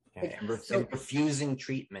 And refusing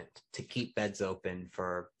treatment to keep beds open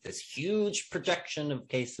for this huge projection of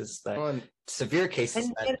cases, severe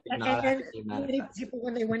cases that did not actually manifest. People,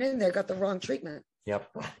 when they went in there, got the wrong treatment.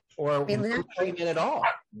 Yep. Or no treatment at all.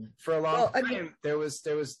 For a long time, there was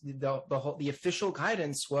the official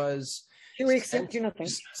guidance was 2 weeks do nothing.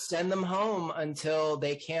 Send them home until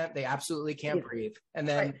they absolutely can't breathe, and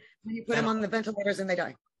then you put them on the ventilators and they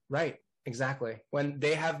die. Right. Exactly. When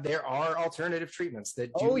there are alternative treatments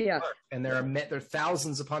that do work, and there are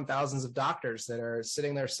thousands upon thousands of doctors that are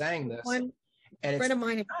sitting there saying this. One friend of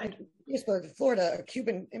mine in Pittsburgh, Florida, a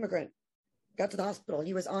Cuban immigrant, got to the hospital.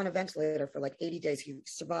 He was on a ventilator for like 80 days. He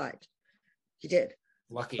survived. He did.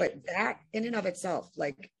 Lucky. But that in and of itself,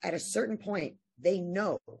 like at a certain point, they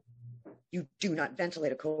know you do not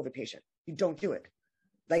ventilate a COVID patient. You don't do it.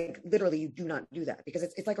 Like literally, you do not do that because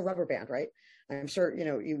it's like a rubber band, right? I'm sure,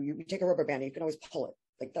 you take a rubber band and you can always pull it.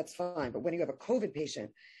 Like that's fine. But when you have a COVID patient,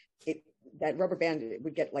 that rubber band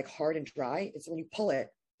would get like hard and dry. It's when you pull it,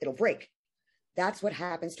 it'll break. That's what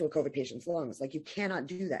happens to a COVID patient's lungs. Like you cannot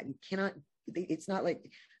do that. You cannot, it's not like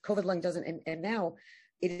COVID lung doesn't. And now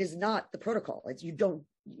it is not the protocol. You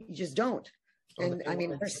just don't. And I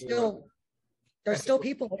mean, there's still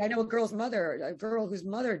people. Like I know a girl whose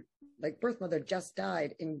mother, like birth mother, just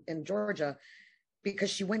died in Georgia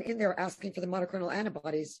because she went in there asking for the monoclonal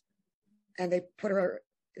antibodies, and they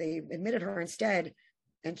admitted her instead,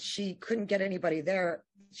 and she couldn't get anybody there.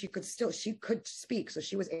 She could speak, so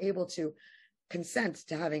she was able to consent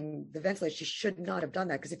to having the ventilator. She should not have done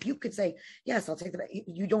that, because if you could say, yes, I'll take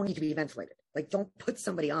you don't need to be ventilated. Like, don't put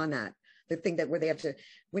somebody on that. The thing that where they have to,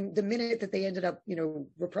 when the minute that they ended up,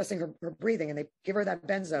 repressing her breathing, and they give her that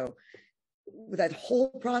benzo, with that whole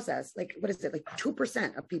process, like, what is it? Like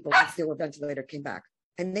 2% of people on still a ventilator came back,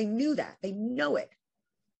 and they knew that. They know it,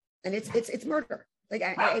 and it's murder. Like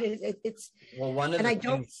it's. Well, one of the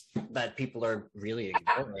things that people are really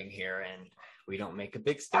ignoring here, and we don't make a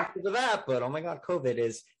big stink of that, but oh my God, COVID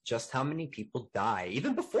is just how many people die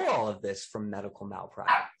even before all of this from medical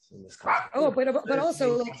malpractice in this country. Oh, but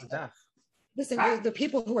also, like, listen, the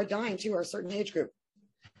people who are dying too are a certain age group,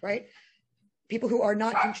 right? People who are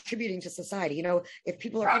not contributing to society. If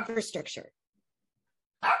people are infrastructure,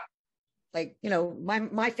 like,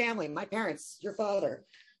 my family, my parents, your father,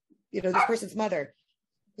 this person's mother,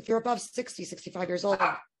 if you're above 60, 65 years old,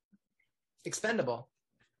 expendable.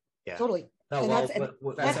 Yeah, totally. No,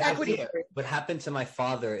 that's equity. What happened to my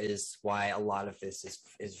father is why a lot of this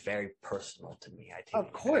is very personal to me. I take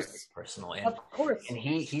of course, it very personal, of course. And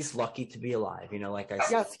he's lucky to be alive. Like I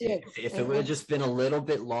said, yes, he is. If it would have just been a little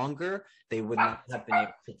bit longer, they would not have been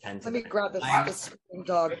able to tend to. Let me grab this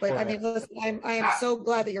dog. But I mean, listen, I am so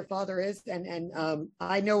glad that your father is, and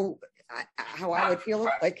I know how I would feel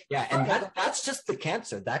like. Yeah, and that's just the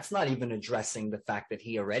cancer. That's not even addressing the fact that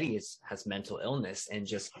he already has mental illness, and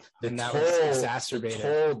just the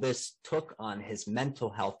toll this took on his mental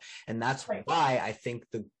health. And that's why I think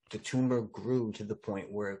the tumor grew to the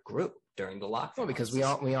point where it grew during the lockdown. Well, because we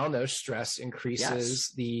all know stress increases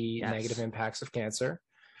the negative impacts of cancer.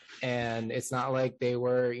 And it's not like they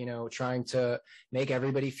were, trying to make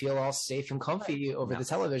everybody feel all safe and comfy over the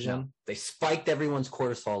television. No. They spiked everyone's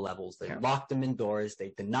cortisol levels. They locked them indoors.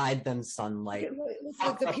 They denied them sunlight.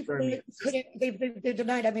 The people they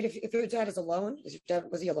denied. I mean, if your dad is alone, was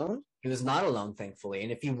he alone? He was not alone, thankfully.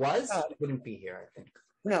 And if he was, he wouldn't be here, I think.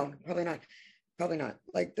 No, probably not. Probably not.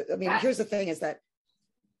 Like, here's the thing: is that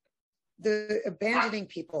the abandoning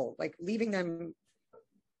people, like leaving them.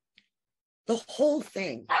 The whole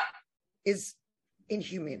thing is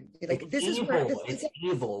inhuman. Like, it's this evil. Is where it's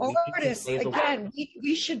evil. Artists, again,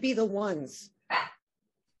 we should be the ones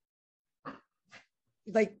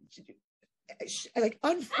without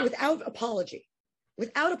apology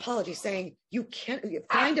saying you can't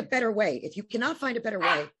find a better way. If you cannot find a better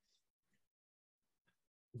way,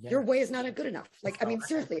 your way is not good enough. Like, I mean,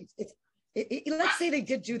 seriously, let's say they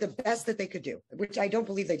did do the best that they could do, which I don't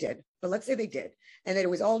believe they did, but let's say they did, and that it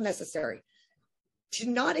was all necessary. To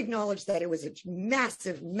not acknowledge that it was a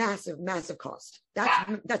massive, massive, massive cost.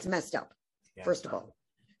 That's messed up, first of all.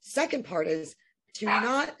 Second part is to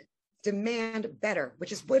not demand better,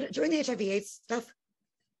 which is what during the HIV/AIDS stuff,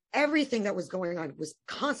 everything that was going on was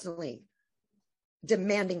constantly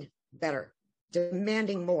demanding better,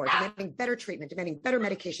 demanding more, demanding better treatment, demanding better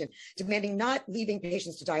medication, demanding not leaving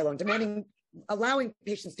patients to die alone, demanding allowing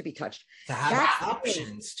patients to be touched. To have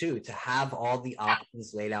options too, to have all the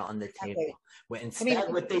options laid out on the table.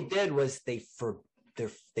 Instead, what they did was they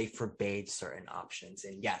forbade certain options.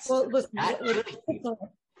 And yes,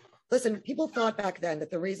 listen, people thought back then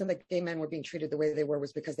that the reason that gay men were being treated the way they were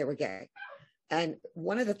was because they were gay. And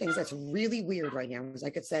one of the things that's really weird right now is I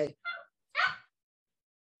could say,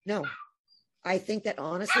 no, I think that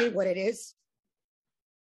honestly, what it is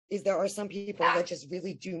there are some people that just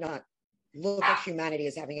really do not look at humanity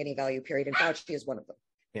as having any value, period. And Fauci is one of them.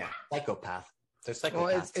 Yeah, psychopath. They're psychopaths.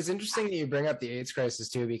 Well, it's interesting that you bring up the AIDS crisis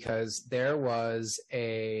too, because there was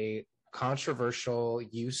a controversial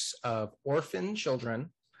use of orphan children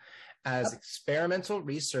as experimental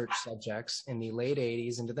research subjects in the late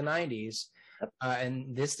 80s into the 90s.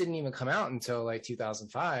 And this didn't even come out until like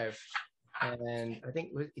 2005. And I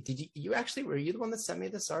think, were you the one that sent me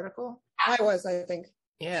this article? I think.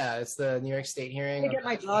 Yeah, it's the New York State hearing. I get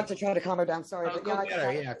my dog to try to calm her down. Sorry. Oh, go get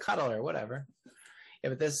her. Yeah, cuddle her, whatever. Yeah,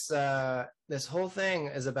 but this whole thing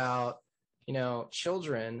is about,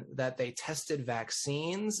 children that they tested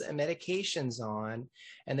vaccines and medications on,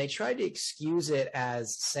 and they tried to excuse it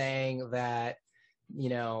as saying that,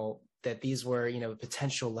 that these were,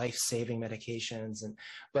 potential life-saving medications.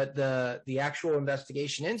 But the actual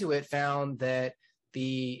investigation into it found that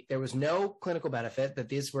there was no clinical benefit, that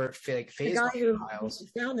these were phase the guy who trials.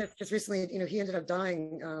 Found this just recently, he ended up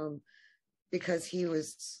dying because he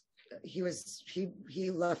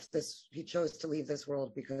chose to leave this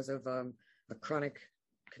world because of a chronic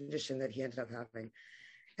condition that he ended up having.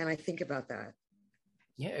 And I think about that.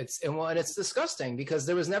 Yeah, it's disgusting because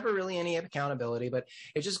there was never really any accountability, but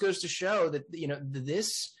it just goes to show that,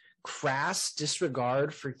 this crass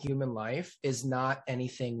disregard for human life is not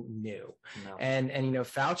anything new. No. And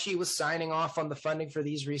Fauci was signing off on the funding for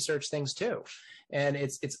these research things too. And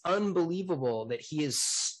it's unbelievable that he is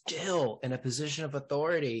still in a position of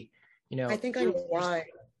authority. I think I know why.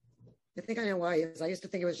 Is I used to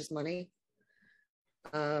think it was just money.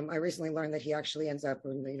 I recently learned that he actually ends up,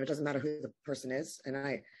 it doesn't matter who the person is.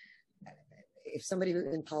 And if somebody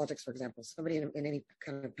in politics, for example, somebody in any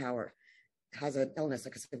kind of power has an illness,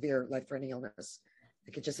 like a severe life-threatening illness,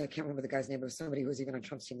 I can't remember the guy's name, but it was somebody who was even on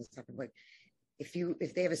Trump's team. Like, if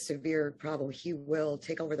they have a severe problem, he will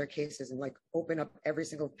take over their cases and like open up every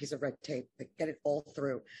single piece of red tape, like get it all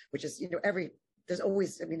through, which is, there's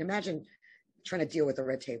always, imagine trying to deal with the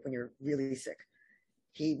red tape when you're really sick.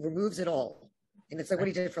 He removes it all. And it's like what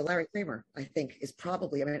he did for Larry Kramer, I think, is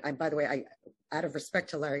probably, by the way, out of respect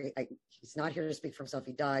to Larry, he's not here to speak for himself.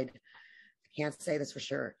 He died. I can't say this for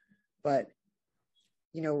sure. But,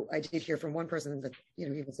 I did hear from one person that,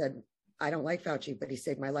 even said, I don't like Fauci, but he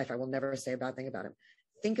saved my life. I will never say a bad thing about him.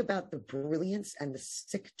 Think about the brilliance and the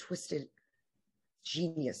sick, twisted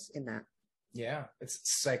genius in that. Yeah, it's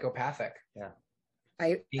psychopathic. Yeah.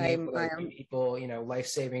 People,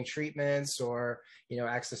 life-saving treatments or,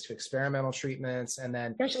 access to experimental treatments. And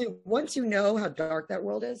then especially once you know how dark that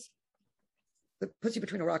world is, it puts you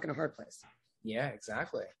between a rock and a hard place. Yeah,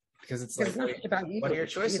 exactly. Because it's not about you. What are your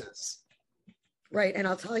choices? Right. And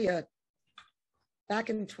I'll tell you, back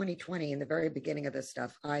in 2020, in the very beginning of this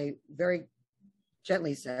stuff, I very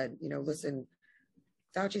gently said, listen,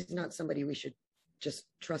 Fauci's not somebody we should just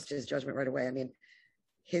trust his judgment right away.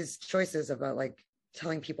 His choices about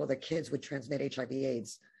telling people that kids would transmit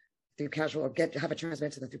HIV/AIDS through have it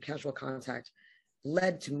transmitted to them through casual contact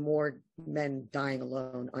led to more men dying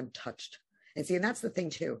alone untouched. And that's the thing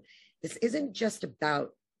too. This isn't just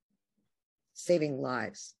about saving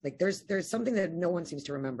lives. There's something that no one seems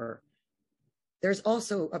to remember. There's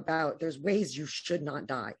ways you should not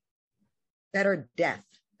die that are death.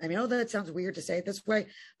 I know that it sounds weird to say it this way,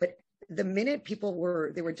 but the minute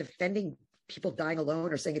they were defending people dying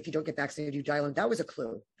alone or saying if you don't get vaccinated, you die alone, that was a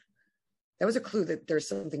clue. That was a clue that there's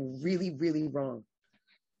something really, really wrong,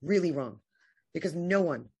 because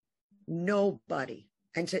nobody,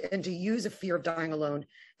 and to use a fear of dying alone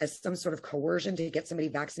as some sort of coercion to get somebody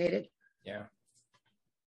vaccinated. Yeah.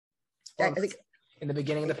 Well, I think in the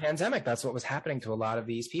beginning of the pandemic, that's what was happening to a lot of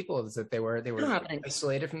these people, is that they were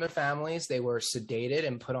isolated from their families, they were sedated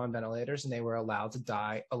and put on ventilators, and they were allowed to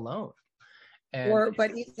die alone. Or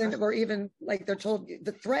even like they're told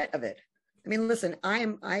the threat of it. Listen,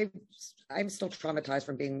 I'm still traumatized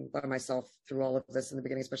from being by myself through all of this in the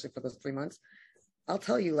beginning, especially for those 3 months. I'll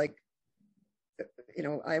tell you, I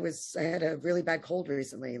had a really bad cold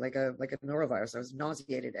recently, like a norovirus. I was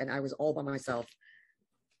nauseated and I was all by myself.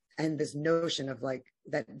 And this notion of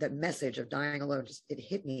that message of dying alone, it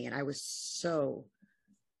hit me. And I was so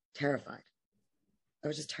terrified. I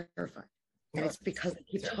was just terrified. And it's because they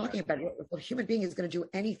keep talking about it. A human being is going to do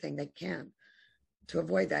anything they can to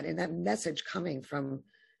avoid that. And that message coming from...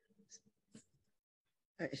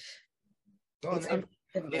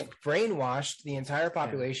 it brainwashed the entire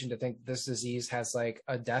population to think this disease has like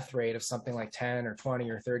a death rate of something like 10 or 20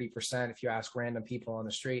 or 30%. If you ask random people on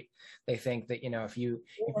the street, they think that, if you've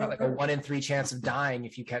got like a 1 in 3 chance of dying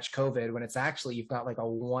if you catch COVID, when it's actually, you've got like a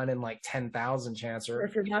 1 in like 10,000 chance. Or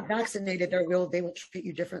if you're not vaccinated, they will treat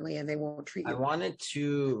you differently, and they won't treat you. I wanted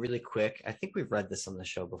to really quick, I think we've read this on the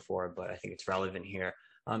show before, but I think it's relevant here.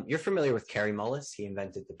 You're familiar with Kerry Mullis. He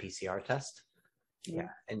invented the PCR test. Yeah,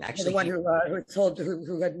 and actually, the one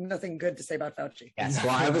who had nothing good to say about Fauci. Yes,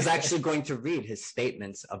 well, I was actually going to read his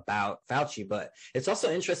statements about Fauci, but it's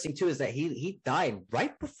also interesting too is that he died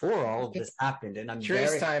right before all of this happened, and I'm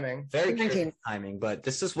curious timing, very curious timing. But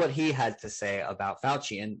this is what he had to say about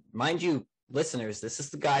Fauci, and mind you, listeners, this is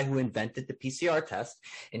the guy who invented the PCR test,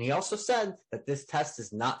 and he also said that this test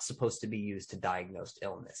is not supposed to be used to diagnose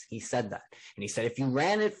illness. He said that, and he said if you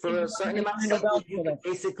ran it for a certain amount of cycles, you could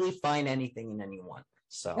basically find anything in anyone.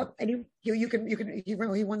 So, yep. And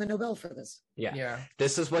he won the Nobel for this. Yeah,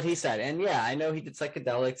 this is what he said, and yeah, I know he did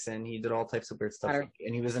psychedelics and he did all types of weird stuff,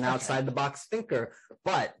 and he was an outside the box thinker,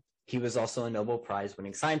 but he was also a Nobel Prize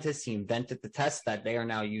winning scientist. He invented the test that they are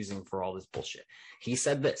now using for all this bullshit. He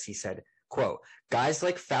said this. He said, quote, guys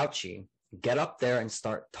like Fauci get up there and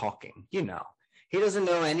start talking. He doesn't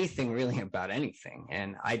know anything really about anything.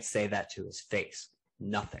 And I'd say that to his face.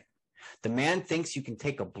 Nothing. The man thinks you can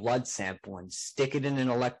take a blood sample and stick it in an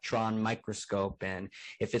electron microscope, and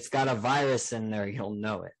if it's got a virus in there, you'll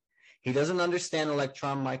know it. He doesn't understand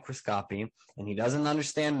electron microscopy, and he doesn't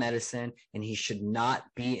understand medicine, and he should not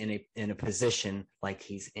be in a position like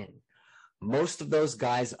he's in. Most of those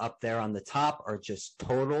guys up there on the top are just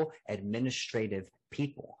total administrative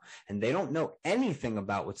people, and they don't know anything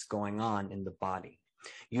about what's going on in the body.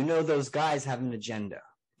 Those guys have an agenda,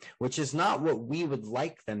 which is not what we would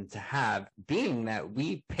like them to have, being that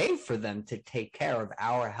we pay for them to take care of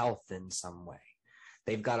our health in some way.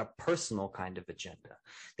 They've got a personal kind of agenda.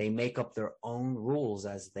 They make up their own rules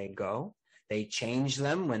as they go. They change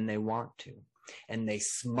them when they want to, and they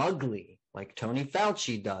smugly, like Tony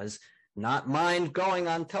Fauci does, not mind going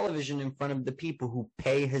on television in front of the people who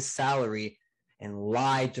pay his salary and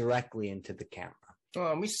lie directly into the camera.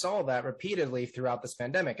 Well, and we saw that repeatedly throughout this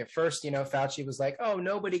pandemic. At first, Fauci was like, oh,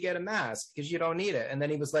 nobody get a mask because you don't need it. And then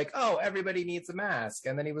he was like, oh, everybody needs a mask.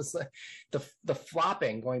 And then he was like, the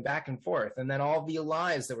flopping going back and forth. And then all the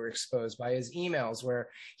lies that were exposed by his emails, where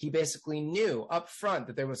he basically knew up front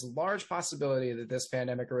that there was a large possibility that this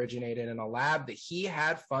pandemic originated in a lab that he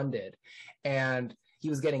had funded. And he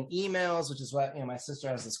was getting emails, which is what, my sister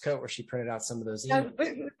has this coat where she printed out some of those emails.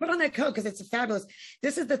 Put on that coat because it's fabulous.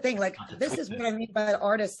 This is the thing, like, this is what I mean by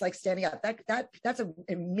artists like standing up. That's an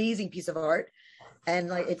amazing piece of art, and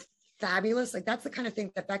like it's fabulous. Like that's the kind of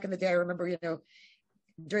thing that back in the day I remember,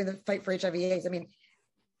 during the fight for HIV/AIDS. I mean,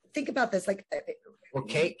 think about this. Like, well,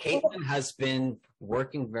 Caitlin has been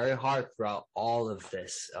working very hard throughout all of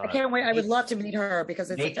this. I can't wait. I would love to meet her because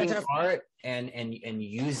it's making art and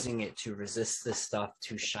using it to resist this stuff,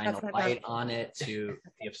 to shine a light on it, to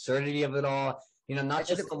the absurdity of it all. Not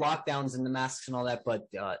just the lockdowns and the masks and all that, but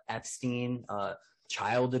Epstein,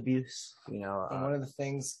 child abuse. And one of the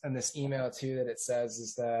things in this email too that it says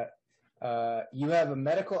is that you have a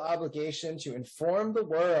medical obligation to inform the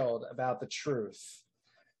world about the truth.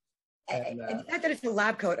 And the fact that it's a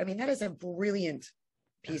lab coat, I mean, that is a brilliant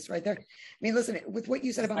piece right there. I mean, listen, with what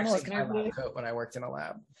you said about Mullis, can I lab coat when I worked in a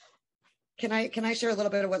lab? Can I share a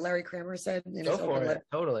little bit of what Larry Kramer said? Go for it.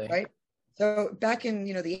 Totally. Right. So back in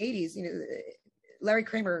the 80s, Larry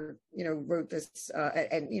Kramer wrote this,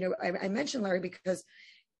 and I mentioned Larry because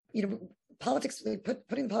politics,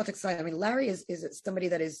 putting politics aside. I mean, Larry is somebody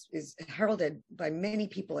that is heralded by many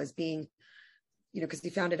people as being, because he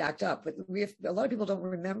founded ACT UP, but a lot of people don't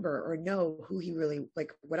remember or know who he really,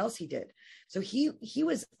 like, what else he did. So he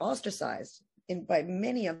was ostracized by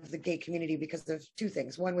many of the gay community because of two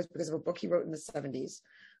things. One was because of a book he wrote in the 70s,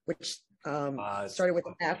 which started with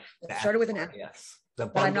an F. Started with an F. Yes.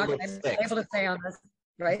 But I'm not able to say on this,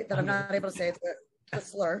 right? That I'm not able to say it's a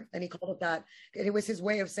slur, and he called it that. And it was his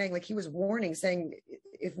way of saying, like, he was warning, saying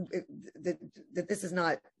that this is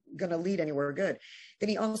not going to lead anywhere good. Then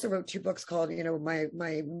he also wrote two books called, My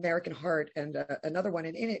American Heart, and another one.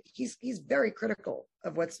 And in it, he's very critical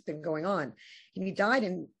of what's been going on. And he died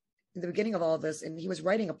in the beginning of all of this, and he was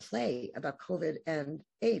writing a play about COVID and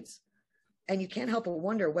AIDS. And you can't help but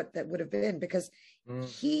wonder what that would have been, because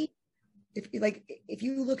if you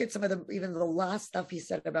look at some of even the last stuff he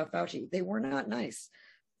said about Fauci, they were not nice.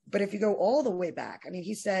 But if you go all the way back, I mean,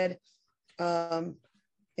 he said, in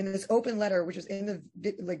this open letter, which was in the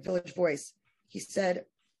Village Voice, he said,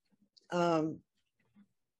 let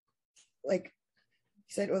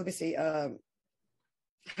me see.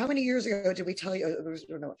 how many years ago did we tell you,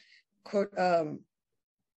 no, quote,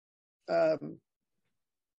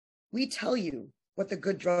 we tell you what the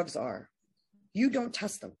good drugs are. You don't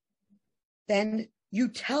test them. Then you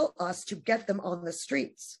tell us to get them on the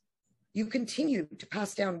streets. You continue to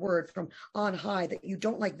pass down word from on high that you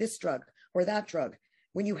don't like this drug or that drug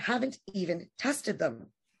when you haven't even tested them.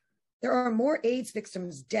 There are more AIDS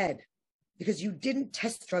victims dead because you didn't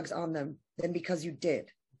test drugs on them than because you did.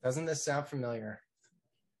 Doesn't this sound familiar?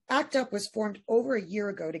 ACT UP was formed over a year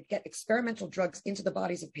ago to get experimental drugs into the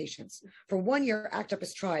bodies of patients. For 1 year, ACT UP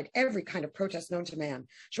has tried every kind of protest known to man,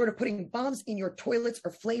 short of putting bombs in your toilets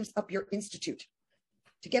or flames up your institute.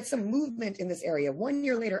 To get some movement in this area, 1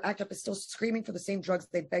 year later, ACT UP is still screaming for the same drugs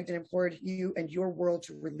they begged and implored you and your world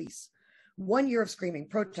to release. 1 year of screaming,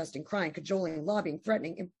 protesting, crying, cajoling, lobbying,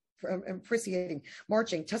 threatening, imprecating,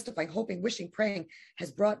 marching, testifying, hoping, wishing, praying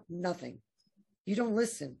has brought nothing. You don't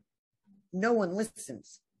listen. No one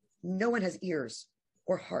listens. No one has ears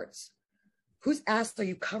or hearts. Whose ass are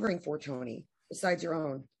you covering for, Tony, besides your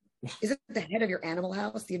own? Is it the head of your animal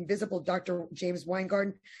house, the invisible Dr. James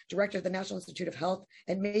Weingarten, director of the National Institute of Health,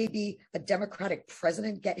 and maybe a Democratic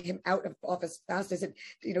president? Get him out of office fast. Is it,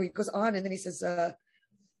 he goes on and then he says,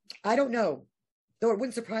 I don't know, though it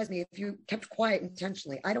wouldn't surprise me if you kept quiet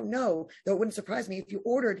intentionally. I don't know, though it wouldn't surprise me if you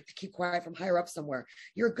ordered to keep quiet from higher up somewhere.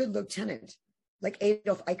 You're a good lieutenant, like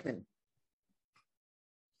Adolf Eichmann.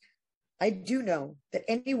 I do know that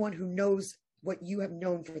anyone who knows what you have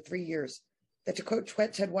known for 3 years, that to quote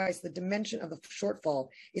Ted Weiss, the dimension of the shortfall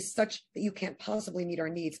is such that you can't possibly meet our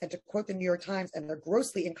needs. And to quote the New York Times and their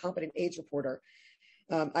grossly incompetent AIDS reporter,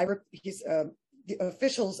 the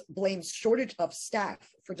officials blame shortage of staff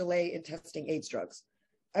for delay in testing AIDS drugs.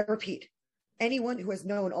 I repeat, anyone who has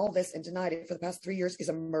known all this and denied it for the past 3 years is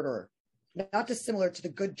a murderer, not dissimilar to the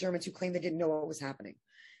good Germans who claimed they didn't know what was happening.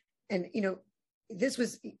 And,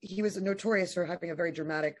 he was notorious for having a very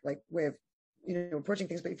dramatic, way of, approaching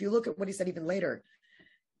things. But if you look at what he said even later,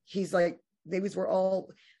 he's like, these were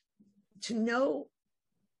all to know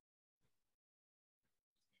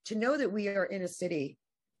that we are in a city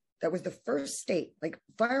that was the first state, like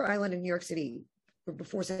Fire Island in New York City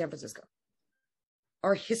before San Francisco.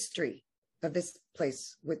 Our history of this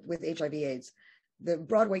place with HIV AIDS, the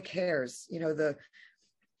Broadway Cares, the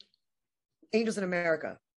Angels in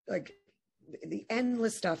America, like the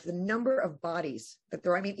endless stuff, the number of bodies that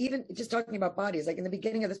there are. I mean, even just talking about bodies, like in the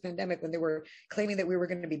beginning of this pandemic, when they were claiming that we were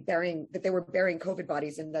going to be burying COVID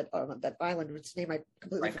bodies in that island, which name I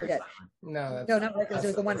completely forget. No, not Rikers.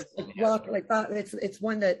 There's the one it's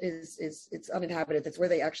one that it's uninhabited. That's where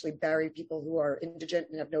they actually bury people who are indigent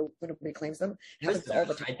and nobody claims them. It happens all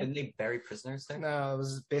the time. Didn't they bury prisoners there? No, it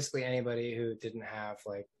was basically anybody who didn't have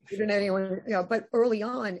anyone. But early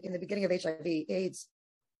on in the beginning of HIV/AIDS,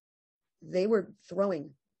 they were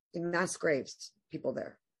throwing in mass graves people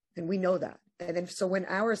there. And we know that. And then, so when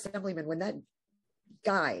our assemblyman, when that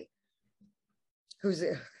guy, who's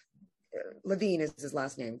Levine is his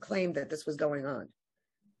last name, claimed that this was going on,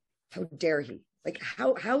 how dare he? Like,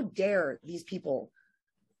 how dare these people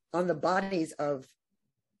on the bodies of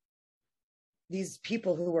these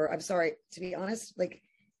people who were, I'm sorry, to be honest, like,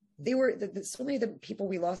 they were, so many of the people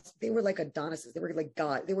we lost, they were like Adonises. They were like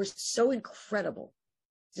God. They were so incredible.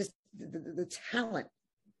 Just the talent,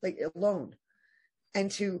 like, alone. And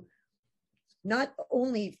to not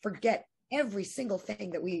only forget every single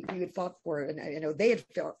thing that we had fought for, and they had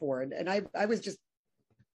fought for, and I was just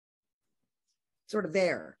sort of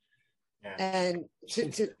there. Yeah. And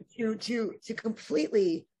to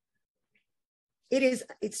completely,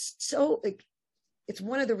 it's so, like, it's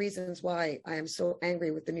one of the reasons why I am so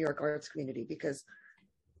angry with the New York arts community, because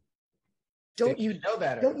don't you know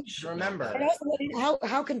better? Don't you remember?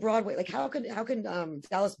 How can Broadway, like, how can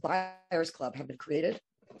Dallas Buyers Club have been created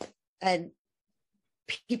and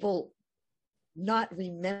people not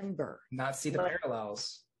remember, not see the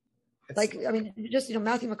parallels? Like, I mean, just,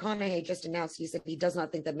 Matthew McConaughey just announced, he said he does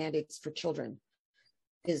not think that mandates for children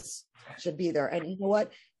should be there. And you know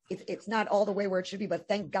what? It's not all the way where it should be, but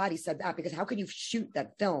thank God he said that, because how can you shoot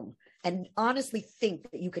that film and honestly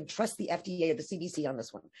think that you can trust the FDA or the CDC on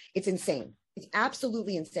this one? It's insane. It's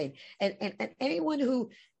absolutely insane. And anyone who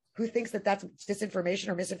thinks that that's disinformation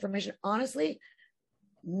or misinformation, honestly,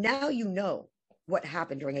 now you know what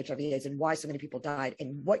happened during HIV/AIDS and why so many people died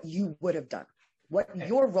and what you would have done, what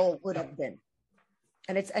your role would have been.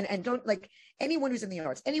 And it's and don't, like, anyone who's in the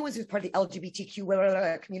arts, anyone who's part of the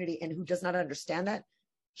LGBTQ community and who does not understand that,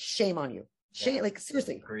 shame on you. Shame, yeah. Like,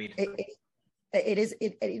 seriously. Agreed. It is,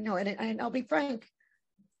 and I'll be frank,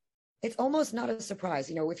 it's almost not a surprise.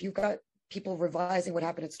 If you've got people revising what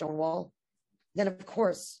happened at Stonewall, then of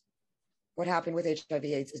course what happened with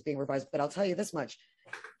HIV/AIDS is being revised. But I'll tell you this much: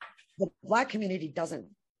 the Black community doesn't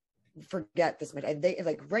forget this much, and they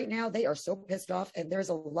like right now they are so pissed off, and there's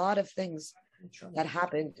a lot of things that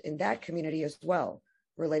happened in that community as well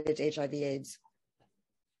related to HIV/AIDS.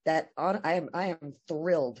 That I am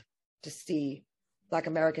thrilled to see Black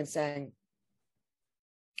Americans saying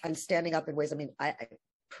and standing up in ways. I mean,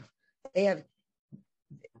 they have.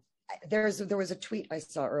 There was a tweet I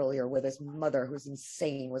saw earlier where this mother who's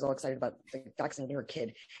insane was all excited about vaccinating her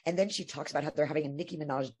kid, and then she talks about how they're having a Nicki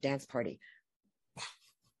Minaj dance party.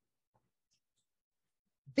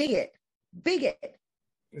 Bigot.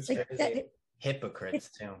 It's like crazy. Hypocrites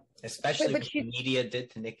too, especially what the media did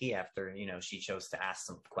to Nicki after she chose to ask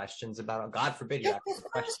some questions about it. God forbid you ask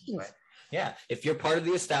some questions. But yeah, if you're part of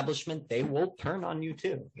the establishment, they will turn on you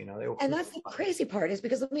too. They will. And that's the crazy part is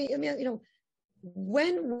because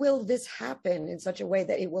when will this happen in such a way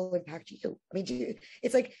that it will impact you? I mean,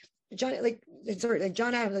 it's like John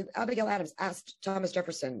Adams, like Abigail Adams asked Thomas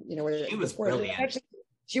Jefferson, she was brilliant. Actually,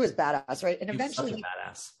 she was badass, right? And she eventually, was such a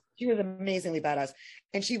badass. She was amazingly badass.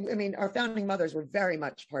 And our founding mothers were very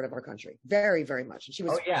much part of our country. Very, very much. And she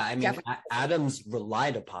was. Oh, yeah. I mean, Adams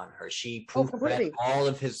relied upon her. She proofread all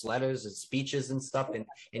of his letters and speeches and stuff. And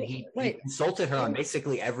he consulted her on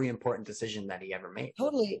basically every important decision that he ever made.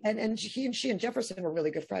 Totally. And she and Jefferson were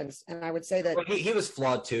really good friends. And I would say that. Well, he was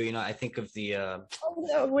flawed too. I think of the.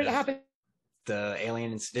 What happened? The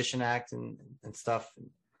Alien and Sedition Act and stuff.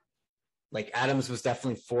 Like Adams was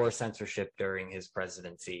definitely for censorship during his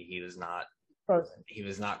presidency. He was not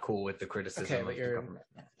cool with the criticism of the government.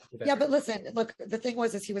 Yeah, but listen, look, the thing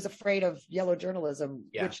was he was afraid of yellow journalism,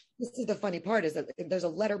 which this is the funny part is that there's a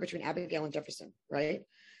letter between Abigail and Jefferson, right?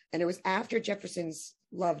 And it was after Jefferson's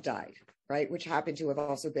love died, right? Which happened to have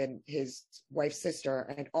also been his wife's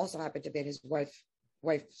sister and also happened to be his the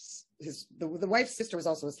wife's sister was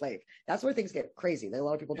also a slave. That's where things get crazy. A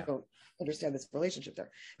lot of people don't understand this relationship there.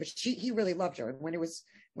 But he really loved her. And when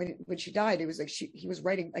she died, it was like he was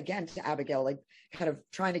writing again to Abigail, like kind of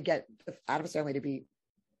trying to get the Adams family to be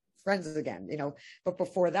friends again, But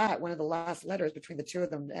before that, one of the last letters between the two of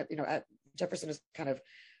them, Jefferson is kind of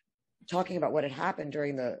talking about what had happened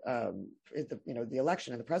during the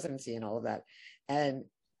election and the presidency and all of that. And,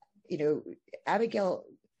 Abigail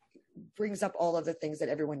brings up all of the things that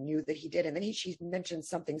everyone knew that he did. And then she mentioned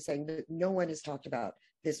something saying that no one has talked about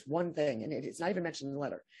this one thing. And it's not even mentioned in the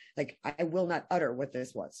letter. Like, I will not utter what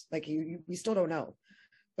this was. Like, we still don't know.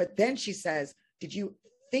 But then she says, did you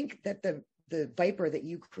think that the viper that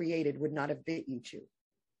you created would not have bit you too?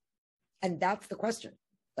 And that's the question.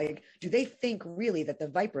 Like, do they think really that the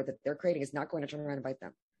viper that they're creating is not going to turn around and bite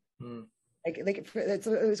them?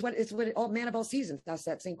 It's what all Man of All Seasons asks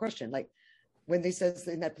that same question. Like, when they says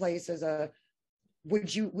in that play, says,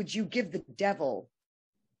 would you give the devil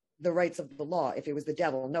the rights of the law if it was the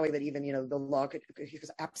devil, knowing that even, the law could,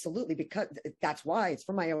 because absolutely, because that's why it's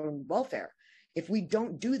for my own welfare. If we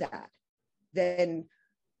don't do that, then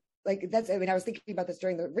I was thinking about this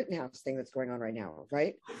during the Rittenhouse thing that's going on right now,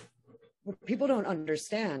 right? People don't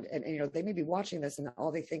understand. And they may be watching this and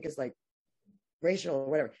all they think is like racial or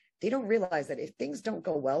whatever. They don't realize that if things don't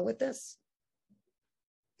go well with this,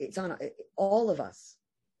 it's on all of us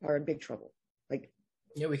are in big trouble. Like,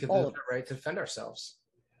 we could lose the right to defend ourselves.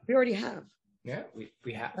 We already have. Yeah,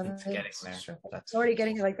 we have. It's getting there. It's already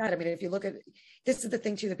getting like that. I mean, if you look at this is the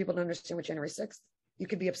thing too that people don't understand with January 6th. You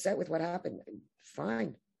could be upset with what happened.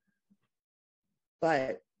 Fine.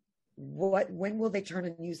 But when will they turn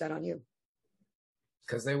and use that on you?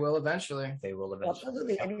 Because they will eventually.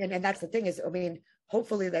 Absolutely. And that's the thing is,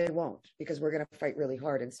 hopefully they won't, because we're going to fight really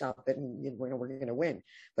hard and stop it, and we're going to win.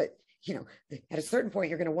 But at a certain point,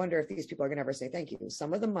 you're going to wonder if these people are going to ever say thank you.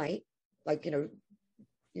 Some of them might, like Glenn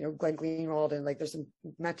Greenwald, and like there's some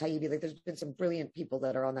Matt Taibbi, like there's been some brilliant people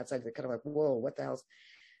that are on that side that kind of like, whoa, what the hell's?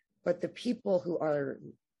 But the people who are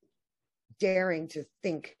daring to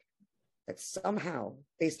think that somehow,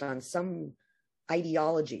 based on some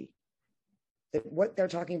ideology, that what they're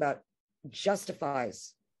talking about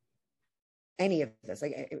justifies any of this,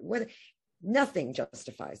 nothing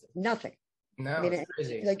justifies it. Nothing. No, it's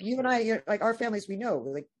crazy. Like you and I, like our families, we know,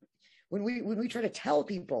 like when we try to tell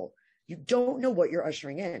people, you don't know what you're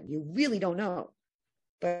ushering in. You really don't know.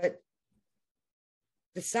 But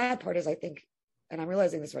the sad part is, I think, and I'm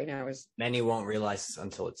realizing this right now, is many won't realize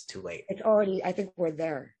until it's too late. It's already, I think we're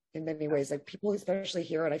there in many ways. Like people, especially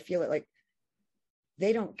here, and I feel it, like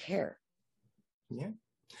they don't care. Yeah.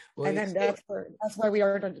 Well, and then that's why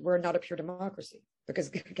we're not a pure democracy, because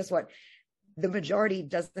guess what? The majority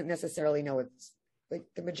doesn't necessarily know it's like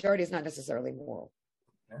the majority is not necessarily moral.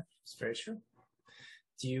 Yeah, it's very true.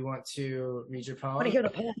 Do you want to read your poem? I want to hear the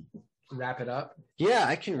poem. wrap it up? Yeah,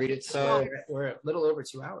 I can read it. So We're a little over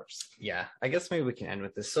 2 hours. yeah, I guess maybe we can end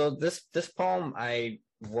with this. So this poem I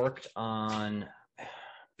worked on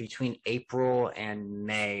between April and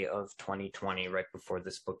May of 2020, right before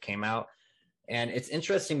this book came out. And it's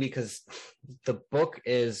interesting because the book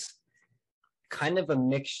is kind of a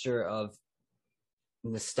mixture of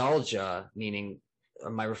nostalgia, meaning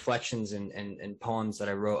my reflections and poems that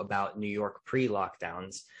I wrote about New York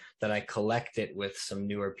pre-lockdowns that I collected with some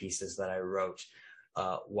newer pieces that I wrote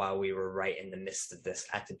while we were right in the midst of this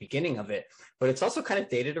at the beginning of it. But it's also kind of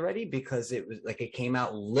dated already because it was like it came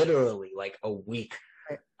out literally like a week.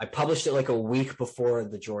 I published it like a week before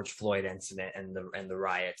the George Floyd incident and the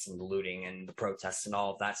riots and the looting and the protests and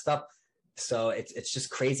all of that stuff. So it's just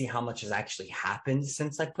crazy how much has actually happened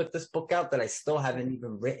since I put this book out that I still haven't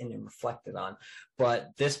even written and reflected on. But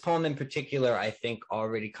this poem in particular, I think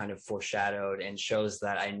already kind of foreshadowed and shows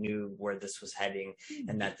that I knew where this was heading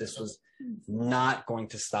and that this was not going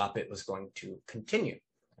to stop. It was going to continue.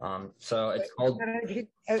 So it's called...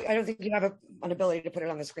 I don't think you have an ability to put it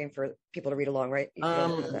on the screen for people to read along, right?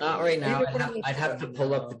 Not right now. I'd have to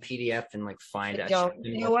pull up the PDF and like find it.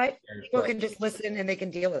 You know what? People can just listen and they can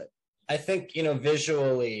deal with it. I think,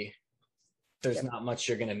 visually, there's not much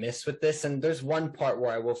you're going to miss with this. And there's one part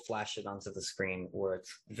where I will flash it onto the screen where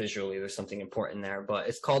it's visually, there's something important there, but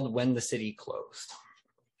it's called When the City Closed.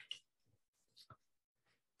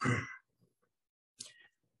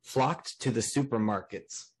 Flocked to the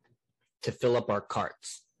supermarkets to fill up our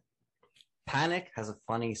carts. Panic has a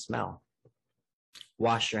funny smell.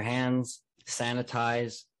 Wash your hands,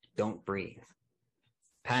 sanitize, don't breathe.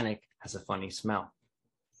 Panic has a funny smell.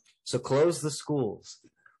 So close the schools,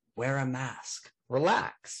 wear a mask,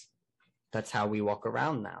 relax. That's how we walk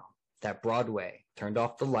around now. That Broadway turned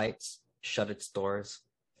off the lights, shut its doors.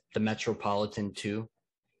 The Metropolitan too.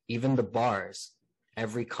 Even the bars,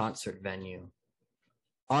 every concert venue.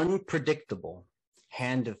 Unpredictable,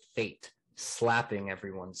 hand of fate slapping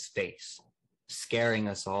everyone's face, scaring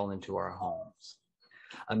us all into our homes.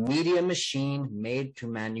 A media machine made to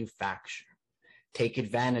manufacture. Take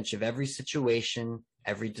advantage of every situation,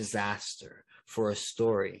 every disaster, for a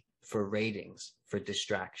story, for ratings, for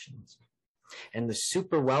distractions. And the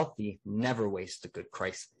super wealthy never waste a good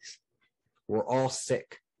crisis. We're all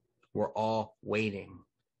sick. We're all waiting.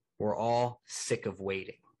 We're all sick of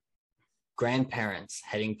waiting. Grandparents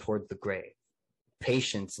heading toward the grave.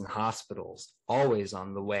 Patients in hospitals always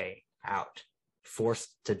on the way out,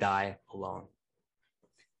 forced to die alone.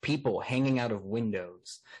 People hanging out of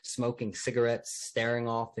windows, smoking cigarettes, staring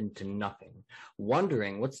off into nothing,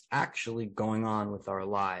 wondering what's actually going on with our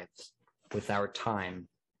lives, with our time,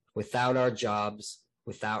 without our jobs,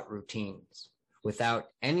 without routines, without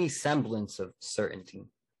any semblance of certainty.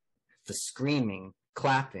 The screaming,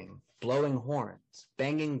 clapping, blowing horns,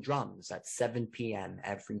 banging drums at 7 p.m.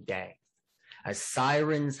 every day. As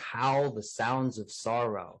sirens howl the sounds of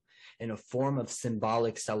sorrow, in a form of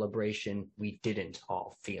symbolic celebration we didn't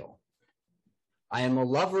all feel. I am a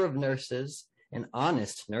lover of nurses, an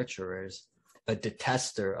honest nurturers, a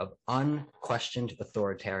detester of unquestioned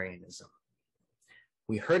authoritarianism.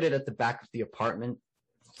 We heard it at the back of the apartment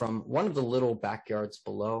from one of the little backyards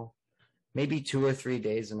below, maybe 2 or 3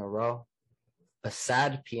 days in a row. A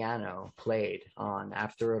sad piano played on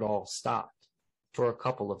after it all stopped for a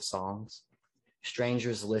couple of songs.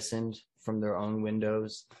 Strangers listened from their own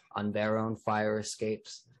windows, on their own fire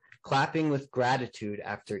escapes, clapping with gratitude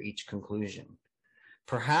after each conclusion.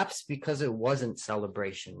 Perhaps because it wasn't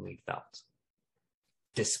celebration we felt.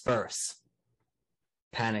 Disperse.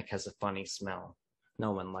 Panic has a funny smell.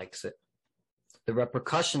 No one likes it. The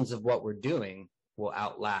repercussions of what we're doing will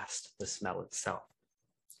outlast the smell itself.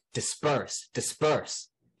 Disperse, disperse.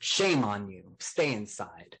 Shame on you. Stay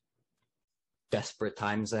inside. Desperate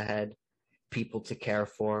times ahead. People to care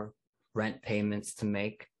for. Rent payments to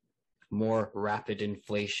make, more rapid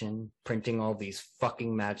inflation, printing all this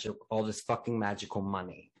fucking magical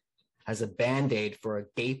money as a band-aid for a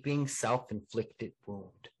gaping self-inflicted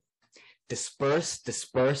wound. Disperse,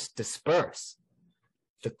 disperse, disperse.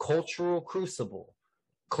 The cultural crucible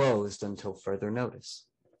closed until further notice.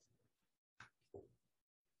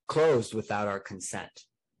 Closed without our consent.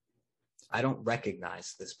 I don't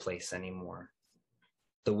recognize this place anymore.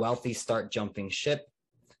 The wealthy start jumping ship.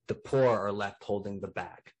 The poor are left holding the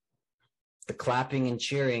bag. The clapping and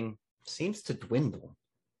cheering seems to dwindle,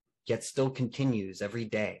 yet still continues every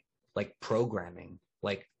day, like programming,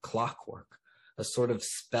 like clockwork, a sort of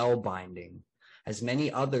spellbinding, as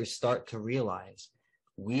many others start to realize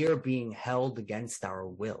we are being held against our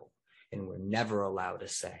will, and we're never allowed to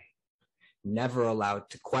say, never allowed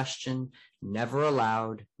to question, never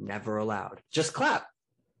allowed, just clap.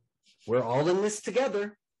 We're all in this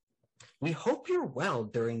together. We hope you're well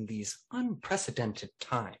during these unprecedented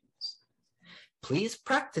times. Please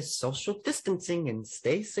practice social distancing and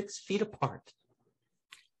stay 6 feet apart.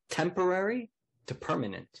 Temporary to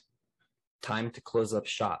permanent. Time to close up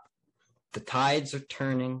shop. The tides are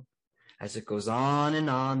turning. As it goes on and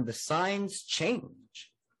on, the signs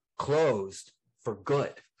change. Closed for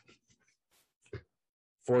good.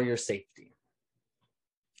 For your safety.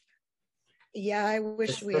 Yeah, I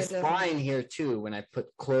wish we This had. line here too, when I put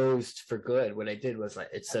closed for good, what I did was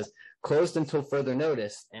it says closed until further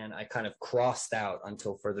notice, and I kind of crossed out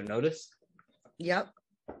until further notice. Yep.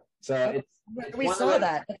 So We saw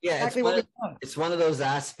that. That's yeah, exactly what we saw. it's one of those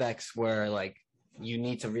aspects where like you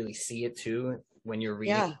need to really see it too when you're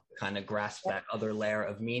reading, Yeah. kind of grasp that other layer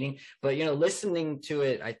of meaning. But listening to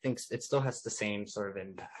it, I think it still has the same sort of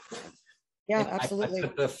impact. Yeah, And absolutely. I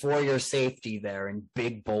put the for your safety there in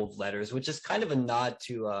big bold letters, which is kind of a nod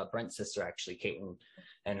to Brent's sister, actually, Kate,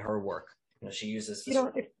 and her work. She uses this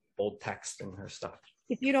bold text in her stuff.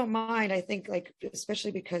 If you don't mind, I think, like,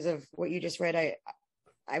 especially because of what you just read,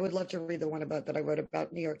 I would love to read the one that I wrote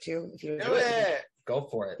about New York too. If you Do it. Go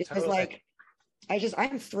for it. Because like,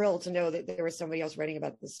 I'm thrilled to know that there was somebody else writing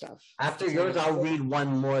about this stuff. After yours, I'll read one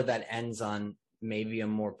more that ends on maybe a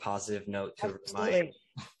more positive note to remind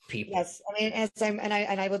people. Yes, I mean,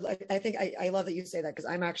 I love that you say that, because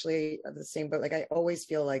I'm actually the same boat. Like, I always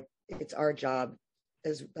feel like it's our job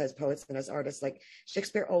as poets and as artists. Like,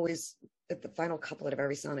 Shakespeare always, at the final couplet of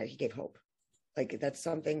every sonnet, he gave hope. Like, that's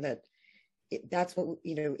something that's what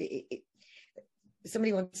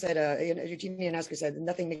somebody once said, Eugenia Ionescu said,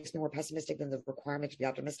 nothing makes me more pessimistic than the requirement to be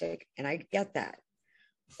optimistic. And I get that.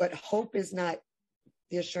 But hope is not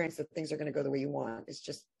the assurance that things are going to go the way you want. It's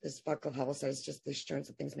just, as Václav Havel says, it's just the assurance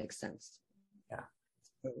that things make sense. Yeah.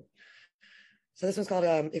 So this one's called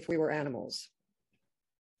If We Were Animals.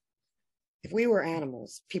 If we were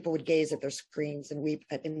animals, people would gaze at their screens and weep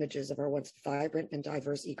at images of our once vibrant and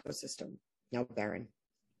diverse ecosystem, now barren.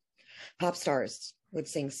 Pop stars would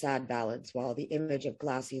sing sad ballads while the image of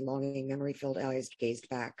glassy, longing, memory-filled eyes gazed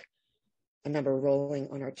back, a number rolling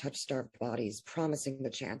on our touch-starved bodies, promising the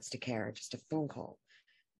chance to care, just a phone call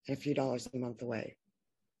and a few dollars a month away.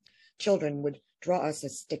 Children would draw us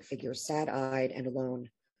as stick figures, sad-eyed and alone,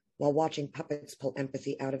 while watching puppets pull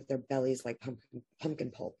empathy out of their bellies like pumpkin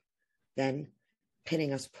pulp. Then,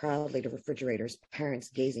 pinning us proudly to refrigerators, parents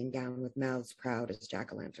gazing down with mouths proud as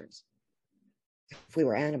jack-o'-lanterns. If we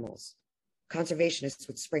were animals, conservationists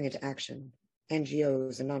would spring into action.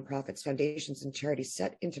 NGOs and nonprofits, foundations and charities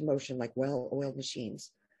set into motion like well-oiled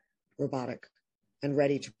machines, robotic and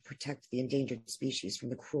ready to protect the endangered species from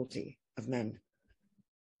the cruelty of men.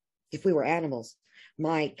 If we were animals,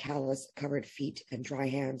 my callus-covered feet and dry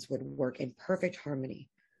hands would work in perfect harmony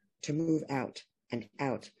to move out and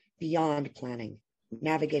out, beyond planning,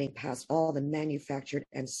 navigating past all the manufactured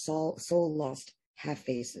and soul-lost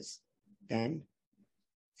half-faces. Then,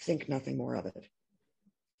 think nothing more of it.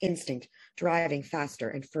 Instinct driving faster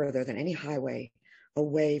and further than any highway,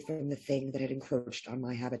 away from the thing that had encroached on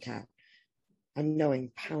my habitat. Unknowing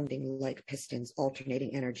pounding like pistons,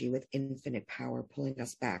 alternating energy with infinite power, pulling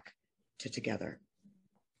us back to together.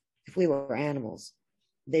 If we were animals,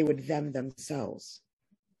 they would them themselves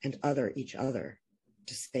and other each other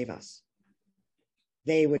to save us.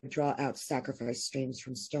 They would draw out sacrifice streams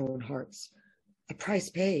from stone hearts. A price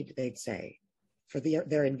paid, they'd say, for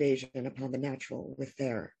their invasion upon the natural with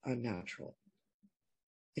their unnatural.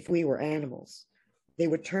 If we were animals, they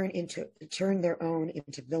would turn their own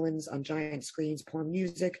into villains on giant screens, pour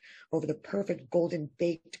music over the perfect golden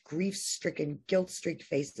baked, grief-stricken, guilt-streaked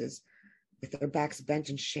faces with their backs bent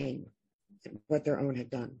in shame at what their own had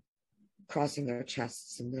done, crossing their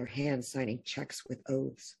chests and their hands signing checks with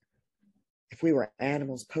oaths. If we were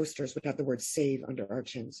animals, posters would have the word save under our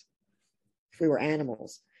chins. If we were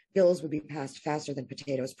animals, bills would be passed faster than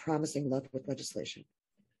potatoes, promising love with legislation.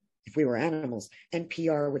 If we were animals,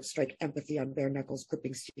 NPR would strike empathy on bare knuckles,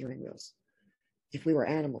 gripping steering wheels. If we were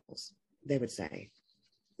animals, they would say,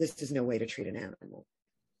 this is no way to treat an animal.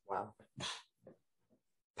 Wow.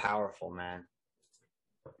 Powerful, man.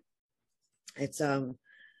 It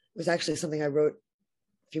was actually something I wrote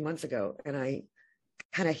a few months ago, and I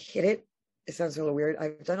kind of hid it. It sounds a little weird.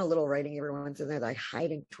 I've done a little writing every once in there that I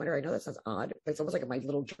hide in Twitter. I know that sounds odd, but it's almost like my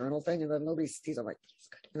little journal thing, and then nobody sees. I'm like, it's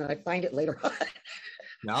good. And then I find it later on.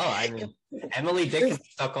 No, I mean, Emily Dickinson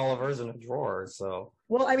stuck all of hers in a drawer, so.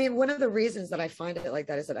 Well, I mean, one of the reasons that I find it like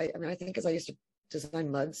that is that I think as I used to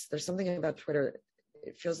design mugs, there's something about Twitter,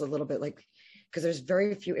 it feels a little bit like, because there's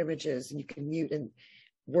very few images and you can mute, and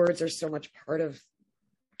words are so much part of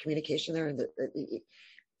communication there, and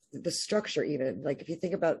the structure even. Like, if you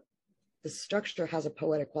think about the structure has a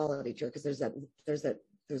poetic quality to it, because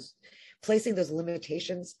there's placing those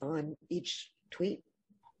limitations on each tweet.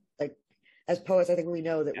 Like, as poets, I think we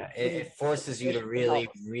know that it forces you to really,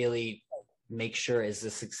 really make sure, is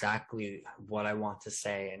this exactly what I want to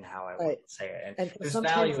say and how I want to say it? And there's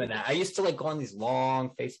value in that. I used to like go on these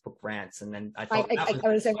long Facebook rants, and then I thought I was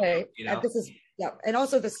the same way. you know? This is and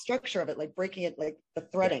also the structure of it, like breaking it, like the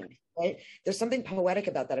threading, right? There's something poetic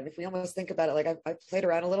about that. I mean, if we almost think about it, like I've played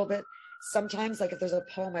around a little bit. Sometimes, like if there's a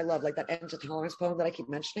poem I love, like that End to Tolerance poem that I keep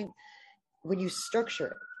mentioning, when you structure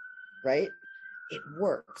it, right, it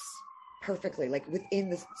works perfectly, like within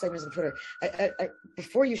the segments of Twitter. I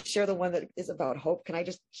before you share the one that is about Hope, can I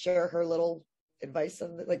just share her little advice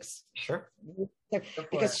on like Sure.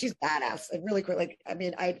 Because she's badass and really quick. Like, I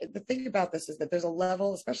mean, the thing about this is that there's a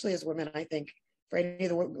level, especially as women, I think, for any of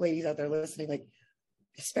the ladies out there listening, like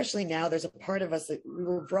especially now, there's a part of us that we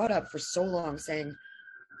were brought up for so long saying,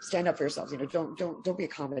 stand up for yourselves, you know, don't be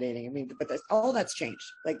accommodating. I mean, but all that's changed.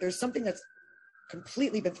 Like there's something that's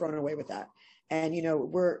completely been thrown away with that. And, you know,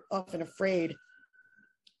 we're often afraid,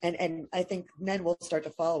 and I think men will start to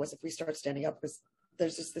follow us if we start standing up, because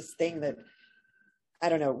there's just this thing that, I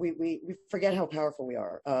don't know, we forget how powerful we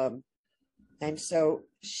are. And so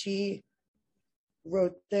she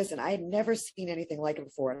wrote this, and I had never seen anything like it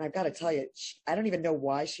before. And I've got to tell you, I don't even know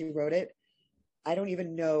why she wrote it. I don't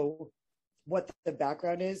even know what the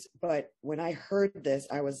background is. But when I heard this,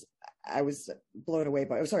 I was blown away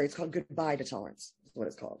by, it's called Goodbye to Tolerance, is what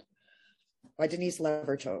it's called, by Denise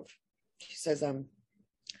Levertov. She says,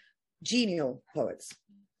 genial poets,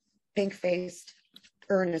 pink-faced,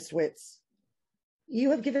 earnest wits,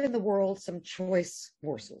 you have given the world some choice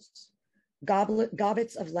morsels,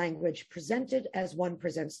 gobbets of language presented as one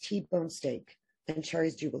presents T-bone steak and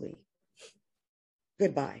Cherry's Jubilee.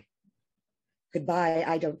 Goodbye. Goodbye,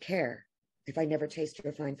 I don't care if I never taste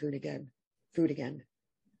your fine food again.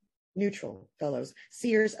 Neutral, fellows,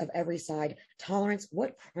 seers of every side, tolerance,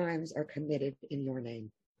 what crimes are committed in your name?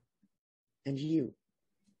 And you,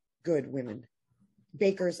 good women,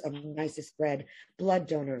 bakers of nicest bread, blood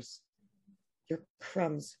donors, your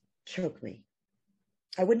crumbs choke me.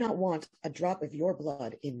 I would not want a drop of your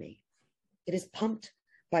blood in me. It is pumped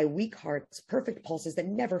by weak hearts, perfect pulses that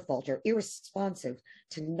never falter, irresponsive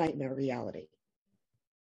to nightmare reality.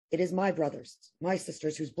 It is my brothers, my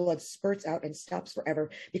sisters, whose blood spurts out and stops forever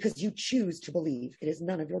because you choose to believe it is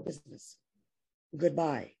none of your business.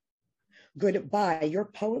 Goodbye. Goodbye. Your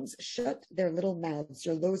poems shut their little mouths.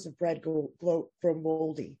 Your loaves of bread grow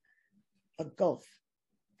moldy. A gulf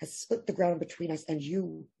has split the ground between us, and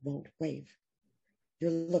you won't wave.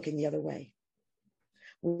 You're looking the other way.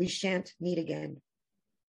 We shan't meet again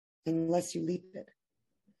unless you leap it,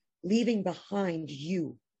 leaving behind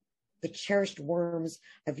you the cherished worms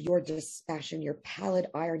of your dispassion, your pallid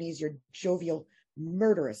ironies, your jovial,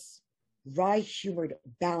 murderous, wry-humored,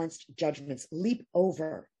 balanced judgments. Leap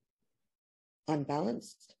over.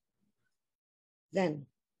 Unbalanced? Then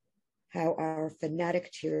how our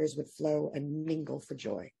fanatic tears would flow and mingle for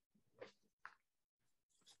joy.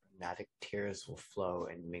 Fanatic tears will flow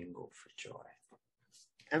and mingle for joy.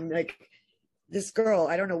 I'm like, this girl,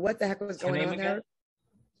 I don't know what the heck was going on there.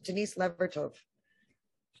 Denise Levertov.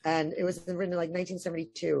 And it was written in like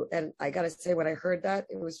 1972. And I got to say, when I heard that,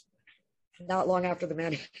 it was not long after the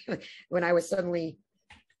man, when I was suddenly,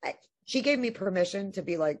 she gave me permission to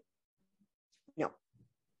be like, no,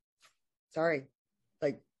 sorry.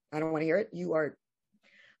 Like, I don't want to hear it. You are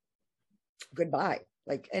goodbye.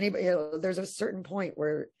 Like anybody, you know, there's a certain point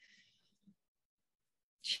where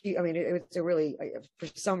she, I mean, it was a really, for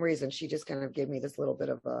some reason, she just kind of gave me this little bit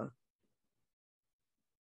of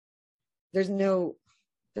there's no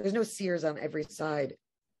seers on every side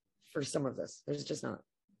for some of this. There's just not.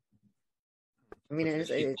 I mean,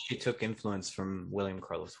 she took influence from William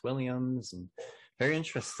Carlos Williams, and very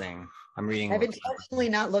interesting. I'm reading. I've intentionally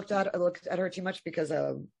not looked at her too much because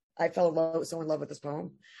I fell so in love with this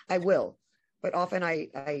poem. I will, but often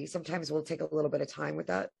I sometimes will take a little bit of time with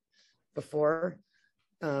that before.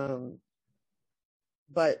 But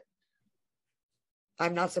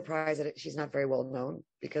I'm not surprised that she's not very well known,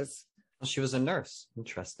 because she was a nurse.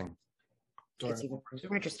 Interesting. It's even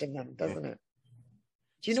more interesting then, doesn't it?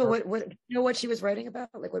 Do you know what she was writing about?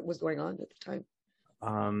 Like what was going on at the time?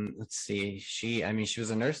 Let's see. She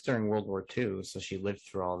was a nurse during World War II, so she lived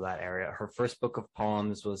through all that area. Her first book of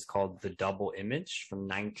poems was called The Double Image from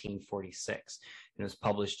 1946. It was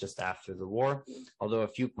published just after the war. Although a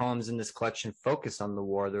few poems in this collection focus on the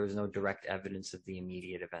war, there is no direct evidence of the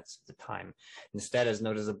immediate events of the time. Instead, as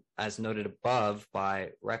noted above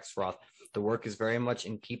by Rexroth, The work is very much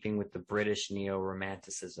in keeping with the British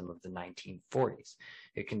neo-romanticism of the 1940s.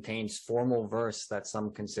 It contains formal verse that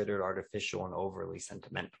some considered artificial and overly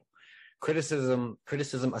sentimental. Criticism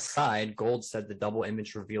aside, Gold said the double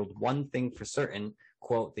image revealed one thing for certain,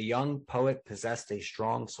 quote, the young poet possessed a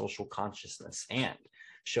strong social consciousness and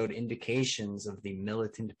showed indications of the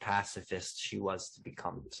militant pacifist she was to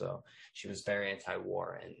become. So she was very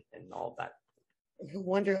anti-war and all that. You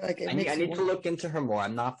wonder, like, I need to look into her more.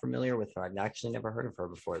 I'm not familiar with her. I've actually never heard of her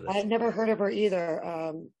before this. I've never heard of her either.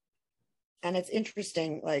 And it's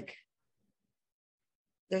interesting, like,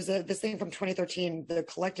 there's this thing from 2013, the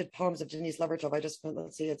collected poems of Denise Levertov.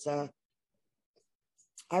 Let's see, it's I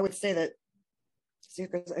would say that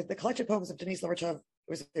the collected poems of Denise Levertov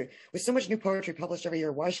was with so much new poetry published every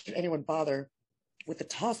year. Why should anyone bother with the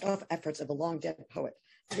tossed off efforts of the long dead poet?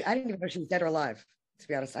 I didn't even know she was dead or alive, to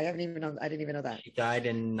be honest. I didn't even know that. She died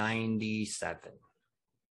in 97.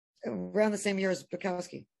 Around the same year as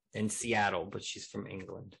Bukowski. In Seattle, but she's from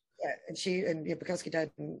England. Yeah, and Bukowski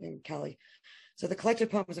died in Cali. So the collected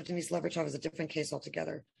poems of Denise Levertov is a different case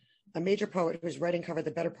altogether. A major poet whose writing covered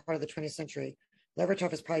the better part of the 20th century,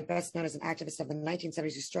 Levertov is probably best known as an activist of the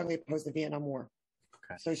 1970s who strongly opposed the Vietnam War.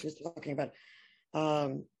 Okay. So she was talking about.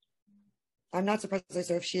 I'm not surprised.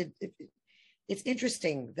 So it's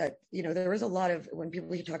interesting that there is a lot of when people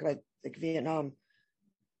talk about like Vietnam.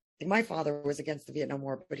 Like my father was against the Vietnam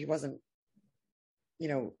War, but he wasn't. He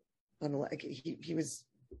was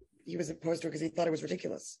opposed to it because he thought it was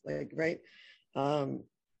ridiculous. Like right. In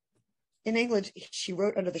England, she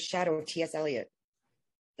wrote under the shadow of T.S. Eliot.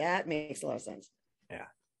 That makes a lot of sense. Yeah.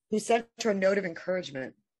 Who sent her a note of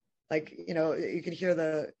encouragement. Like, you could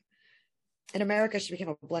hear in America, she became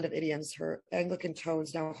a blend of idioms, her Anglican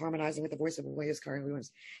tones now harmonizing with the voice of Williams Carey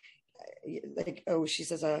Williams. Like, she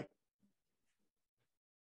says, her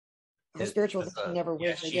spiritual never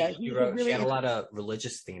was. She had a lot of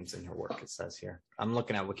religious themes in her work, it says here. I'm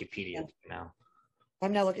looking at Wikipedia now.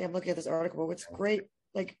 I'm looking at this article. What's great,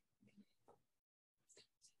 like,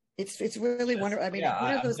 it's really wonderful. I mean,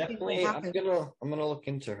 one of those things happen. I'm gonna look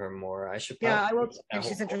into her more. I should. I will.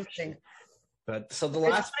 She's interesting. But so the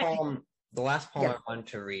last poem I wanted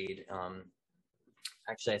to read.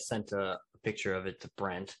 Actually, I sent a picture of it to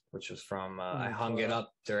Brent, which was from. I hung it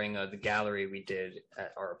up during the gallery we did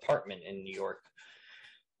at our apartment in New York.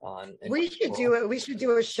 We should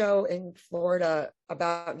do a show in Florida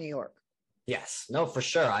about New York. Yes, no, for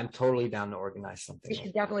sure. I'm totally down to organize something. We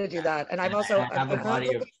should definitely do that. And I have a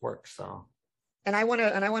body of work, so. And I want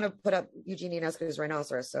to put up Eugene Ionesco's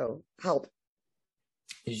Rhinoceros. So help.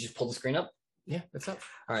 Did you just pull the screen up? Yeah, it's up.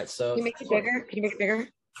 All right, so. Can you make it bigger? Can you make it bigger?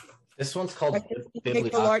 This one's called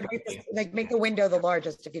Bibliography. Make the window the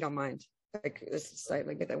largest, if you don't mind. Like this side,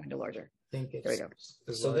 like make that window larger. There we go.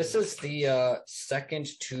 So this is the second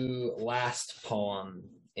to last poem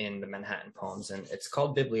in the Manhattan Poems, and it's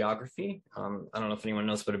called Bibliography. I don't know if anyone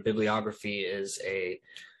knows, but a bibliography is a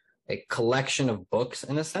collection of books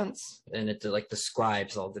in a sense, and it like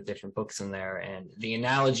describes all the different books in there. And the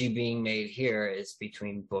analogy being made here is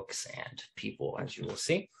between books and people, as you will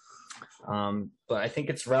see. But I think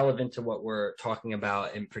it's relevant to what we're talking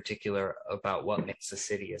about in particular about what makes a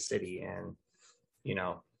city. And,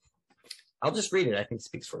 I'll just read it. I think it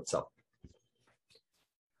speaks for itself.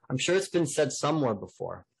 I'm sure it's been said somewhere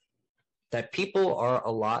before that people are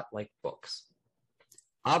a lot like books.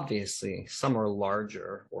 Obviously, some are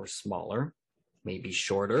larger or smaller, maybe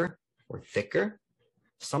shorter or thicker.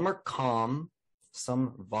 Some are calm,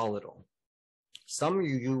 some volatile. Some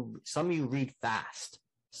you read fast,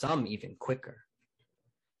 some even quicker.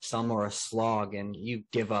 Some are a slog and you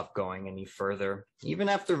give up going any further, even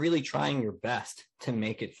after really trying your best to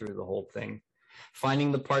make it through the whole thing.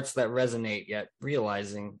 Finding the parts that resonate, yet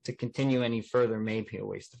realizing to continue any further may be a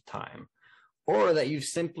waste of time, or that you've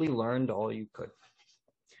simply learned all you could.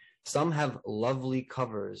 Some have lovely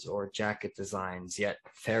covers or jacket designs, yet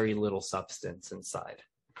very little substance inside.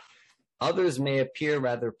 Others may appear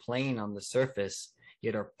rather plain on the surface,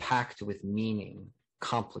 yet are packed with meaning,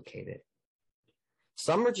 complicated.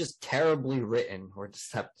 Some are just terribly written or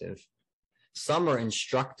deceptive. Some are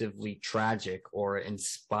instructively tragic or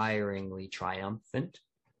inspiringly triumphant.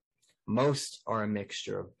 Most are a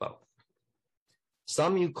mixture of both.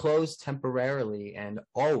 Some you close temporarily and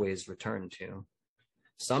always return to.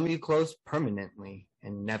 Some you close permanently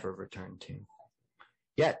and never return to.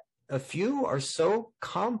 Yet a few are so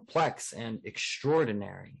complex and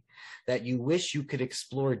extraordinary that you wish you could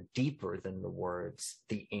explore deeper than the words,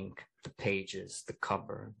 the ink, the pages, the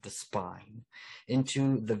cover, the spine,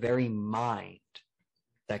 into the very mind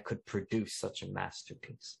that could produce such a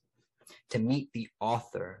masterpiece, to meet the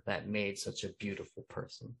author that made such a beautiful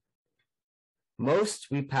person. Most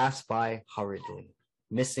we pass by hurriedly,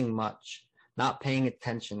 missing much, not paying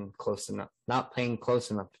close enough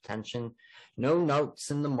attention, no notes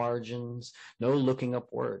in the margins, no looking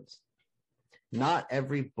up words. Not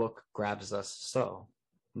every book grabs us so,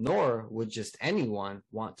 nor would just anyone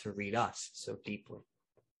want to read us so deeply.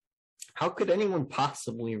 How could anyone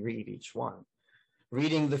possibly read each one?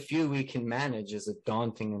 Reading the few we can manage is a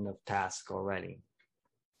daunting enough task already.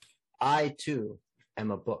 I, too, am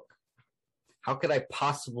a book. How could I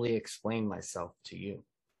possibly explain myself to you?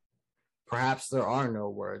 Perhaps there are no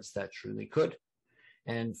words that truly could.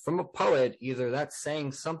 And from a poet, either that's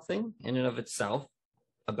saying something in and of itself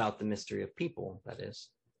about the mystery of people, that is,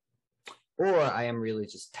 or I am really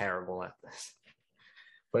just terrible at this.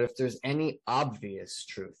 But if there's any obvious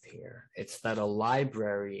truth here, it's that a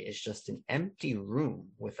library is just an empty room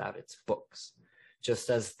without its books,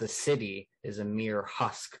 just as the city is a mere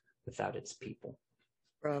husk without its people.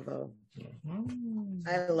 Bravo. Mm.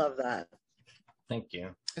 I love that. Thank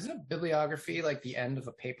you. Isn't a bibliography like the end of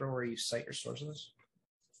a paper where you cite your sources?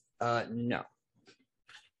 No.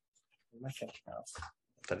 What am I thinking of?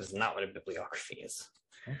 That is not what a bibliography is.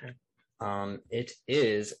 Okay. It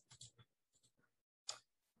is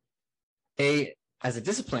as a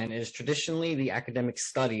discipline, it is traditionally the academic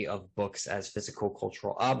study of books as physical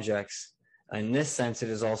cultural objects. In this sense, it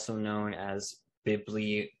is also known as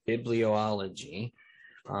bibliology.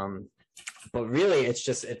 But really,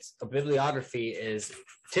 it's a bibliography is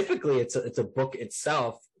typically it's a book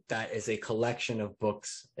itself that is a collection of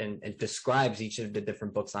books and describes each of the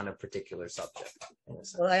different books on a particular subject.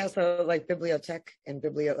 Well, I also like bibliotech and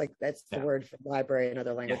like that's the word for library in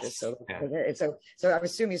other languages. Yes. So I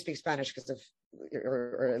assume you speak Spanish because of,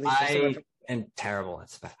 or at least I am terrible at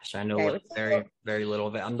Spanish. I know very, very little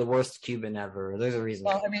of it. I'm the worst Cuban ever. There's a reason.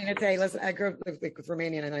 Well, I mean, listen, I grew up with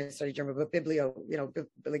Romanian and I studied German, but biblio,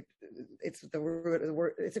 like it's the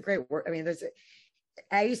word. It's a great word. I mean,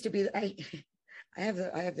 I used to be. I have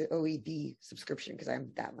the OED subscription because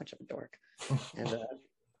I'm that much of a dork. And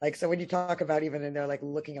so when you talk about even in there, like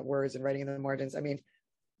looking at words and writing in the margins, I mean,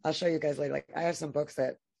 I'll show you guys later. Like I have some books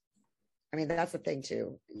that, I mean, that's the thing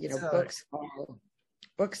too.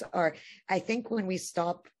 Books are, I think when we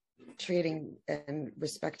stop treating and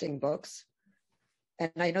respecting books,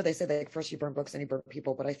 and I know they say that first you burn books and you burn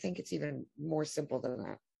people, but I think it's even more simple than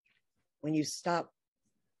that. When you stop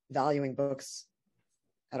valuing books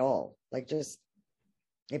at all, like just,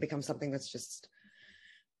 it becomes something that's just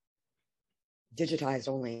digitized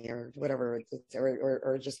only or whatever,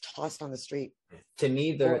 or just tossed on the street. To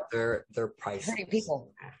me, they're priceless.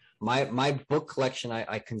 People. My book collection,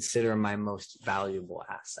 I consider my most valuable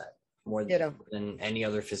asset more than any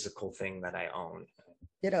other physical thing that I own.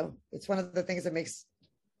 It's one of the things that makes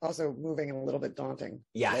also moving a little bit daunting.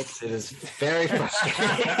 Yes, it is very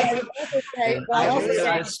frustrating.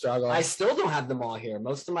 I still don't have them all here.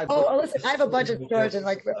 Most of my books. Oh, listen, I have a bunch of storage, and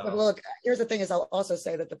look, here's the thing: is I'll also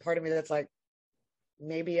say that the part of me that's like,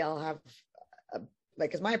 maybe I'll have,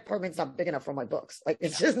 because my apartment's not big enough for my books. Like,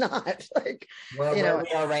 it's just not. Like, where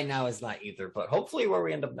we are right now is not either. But hopefully, where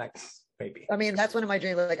we end up next, maybe. I mean, that's one of my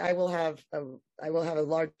dreams. Like, I will have a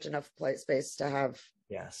large enough space to have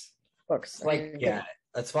books.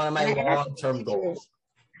 That's one of my long-term goals.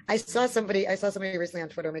 I saw somebody recently on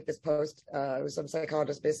Twitter make this post. It was some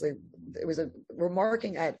psychologist, basically. It was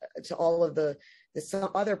remarking to all of some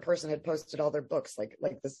other person had posted all their books, like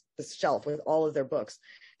this shelf with all of their books,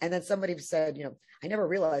 and then somebody said, I never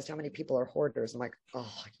realized how many people are hoarders. I'm like,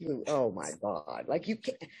 oh my god, like you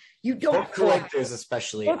don't book collectors,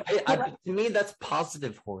 especially. To me, that's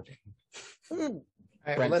positive hoarding.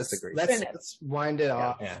 All right, let's wind it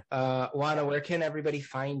off. Ooana, where can everybody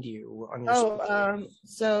find you on your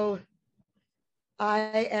so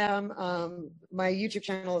I am my YouTube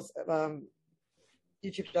channel is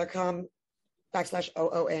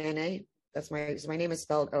youtube.com/OOANA. That's my name is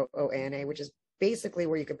spelled OOANA, which is basically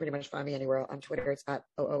where you can pretty much find me anywhere. On Twitter, it's at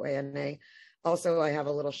OOANA. Also, I have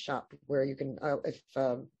a little shop where you can I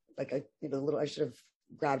should have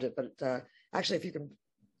grabbed it, but actually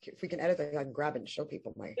if we can edit it, I can grab it and show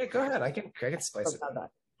people my. Yeah, go ahead. I can spice it.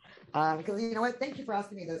 Because you know what? Thank you for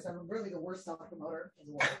asking me this. I'm really the worst self-promoter in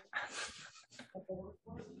the world.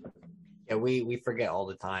 Yeah, we forget all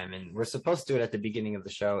the time, and we're supposed to do it at the beginning of the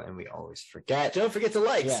show, and we always forget. Don't forget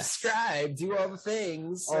to subscribe, do all the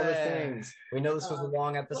things. We know this was a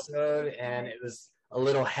long episode, and it was a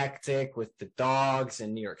little hectic with the dogs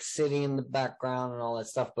and New York City in the background and all that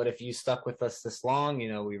stuff. But if you stuck with us this long,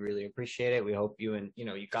 we really appreciate it. We hope you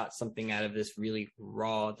got something out of this really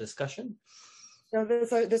raw discussion. So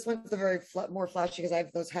this one's the very more flashy because I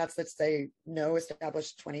have those hats that say no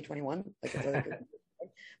established 2021.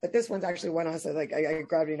 But this one's actually one also like I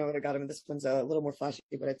grabbed, what I got him. And this one's a little more flashy,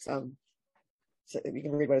 but it's so you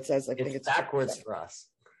can read what it says. I think it's backwards for us.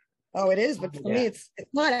 Oh, it is, but for me, it's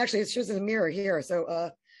not actually. It shows in the mirror here.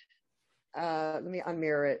 So, let me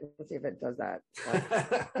unmirror it. Let's see if it does that.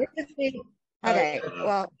 Okay.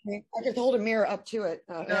 Well, I just hold a mirror up to it.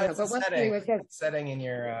 No, it's a setting in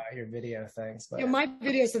your video things. But my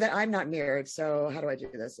video so that I'm not mirrored. So how do I do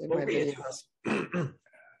this in my video?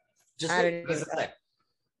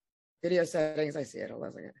 Video settings. I see it. Hold on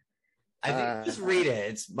a second. I think just read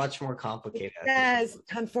it. It's much more complicated. It says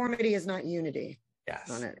conformity is not unity.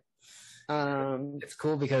 Yes. On it. It's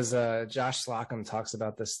cool because Josh Slocum talks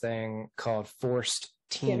about this thing called forced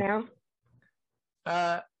team.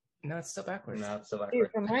 No, it's still backwards. No, it's still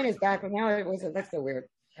backwards. Dude, mine is backwards. Now it wasn't. That's so weird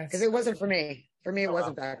because it wasn't for me. For me, it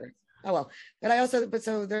wasn't backwards. Oh well. But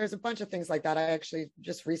so there's a bunch of things like that. I actually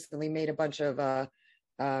just recently made a bunch of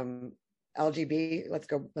LGB. Let's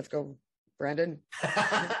go, Brandon.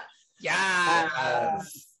 Yeah.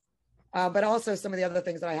 But also some of the other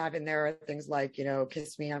things that I have in there are things like,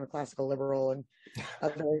 kiss me, I'm a classical liberal, and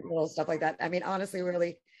other little stuff like that. I mean, honestly,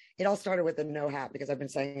 really, it all started with the no hat because I've been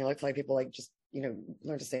saying, let's like people like just,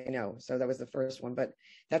 learn to say no. So that was the first one, but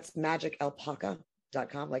that's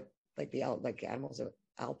magicalpaca.com, like animals of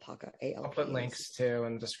alpaca, A-L-P. I'll put links too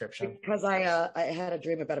in the description. Because I had a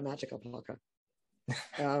dream about a magic alpaca.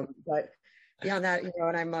 But beyond that,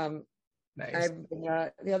 and I'm, nice.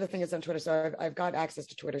 The other thing is on Twitter. So I've got access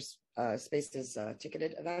to Twitter's Spaces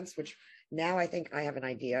ticketed events, which now I think I have an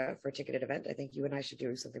idea for a ticketed event. I think you and I should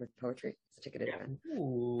do something with poetry. It's a ticketed event.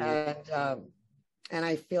 Ooh. And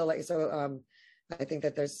I feel like I think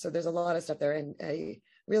that there's a lot of stuff there, and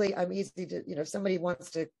really I'm easy to if somebody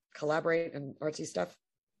wants to collaborate and artsy stuff,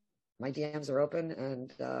 my DMs are open,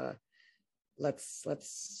 and let's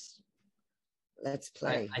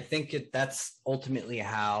play. I think that's ultimately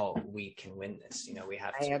how we can win this. We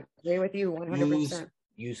have to. I agree with you 100%.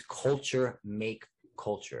 Use culture, make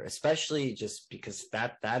culture, especially just because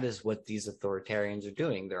that is what these authoritarians are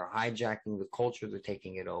doing. They're hijacking the culture, they're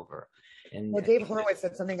taking it over. And Dave Horowitz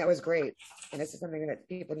said something that was great, and this is something that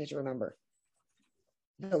people need to remember.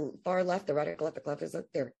 The far left, the radical left, the leftists,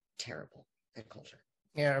 they're terrible at culture.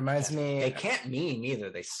 Yeah, it reminds me. They can't meme either.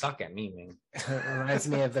 They suck at memeing. It reminds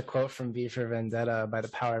me of the quote from V for Vendetta: "By the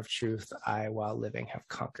power of truth, I, while living, have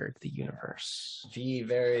conquered the universe."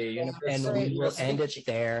 Very and we will end it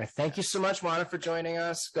there. Thank you so much, Ooana, for joining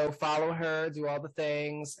us. Go follow her, do all the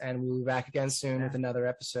things, and we'll be back again soon with another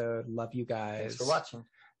episode. Love you guys. Thanks for watching.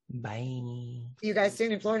 Bye. See you guys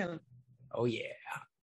soon in Florida. Oh yeah.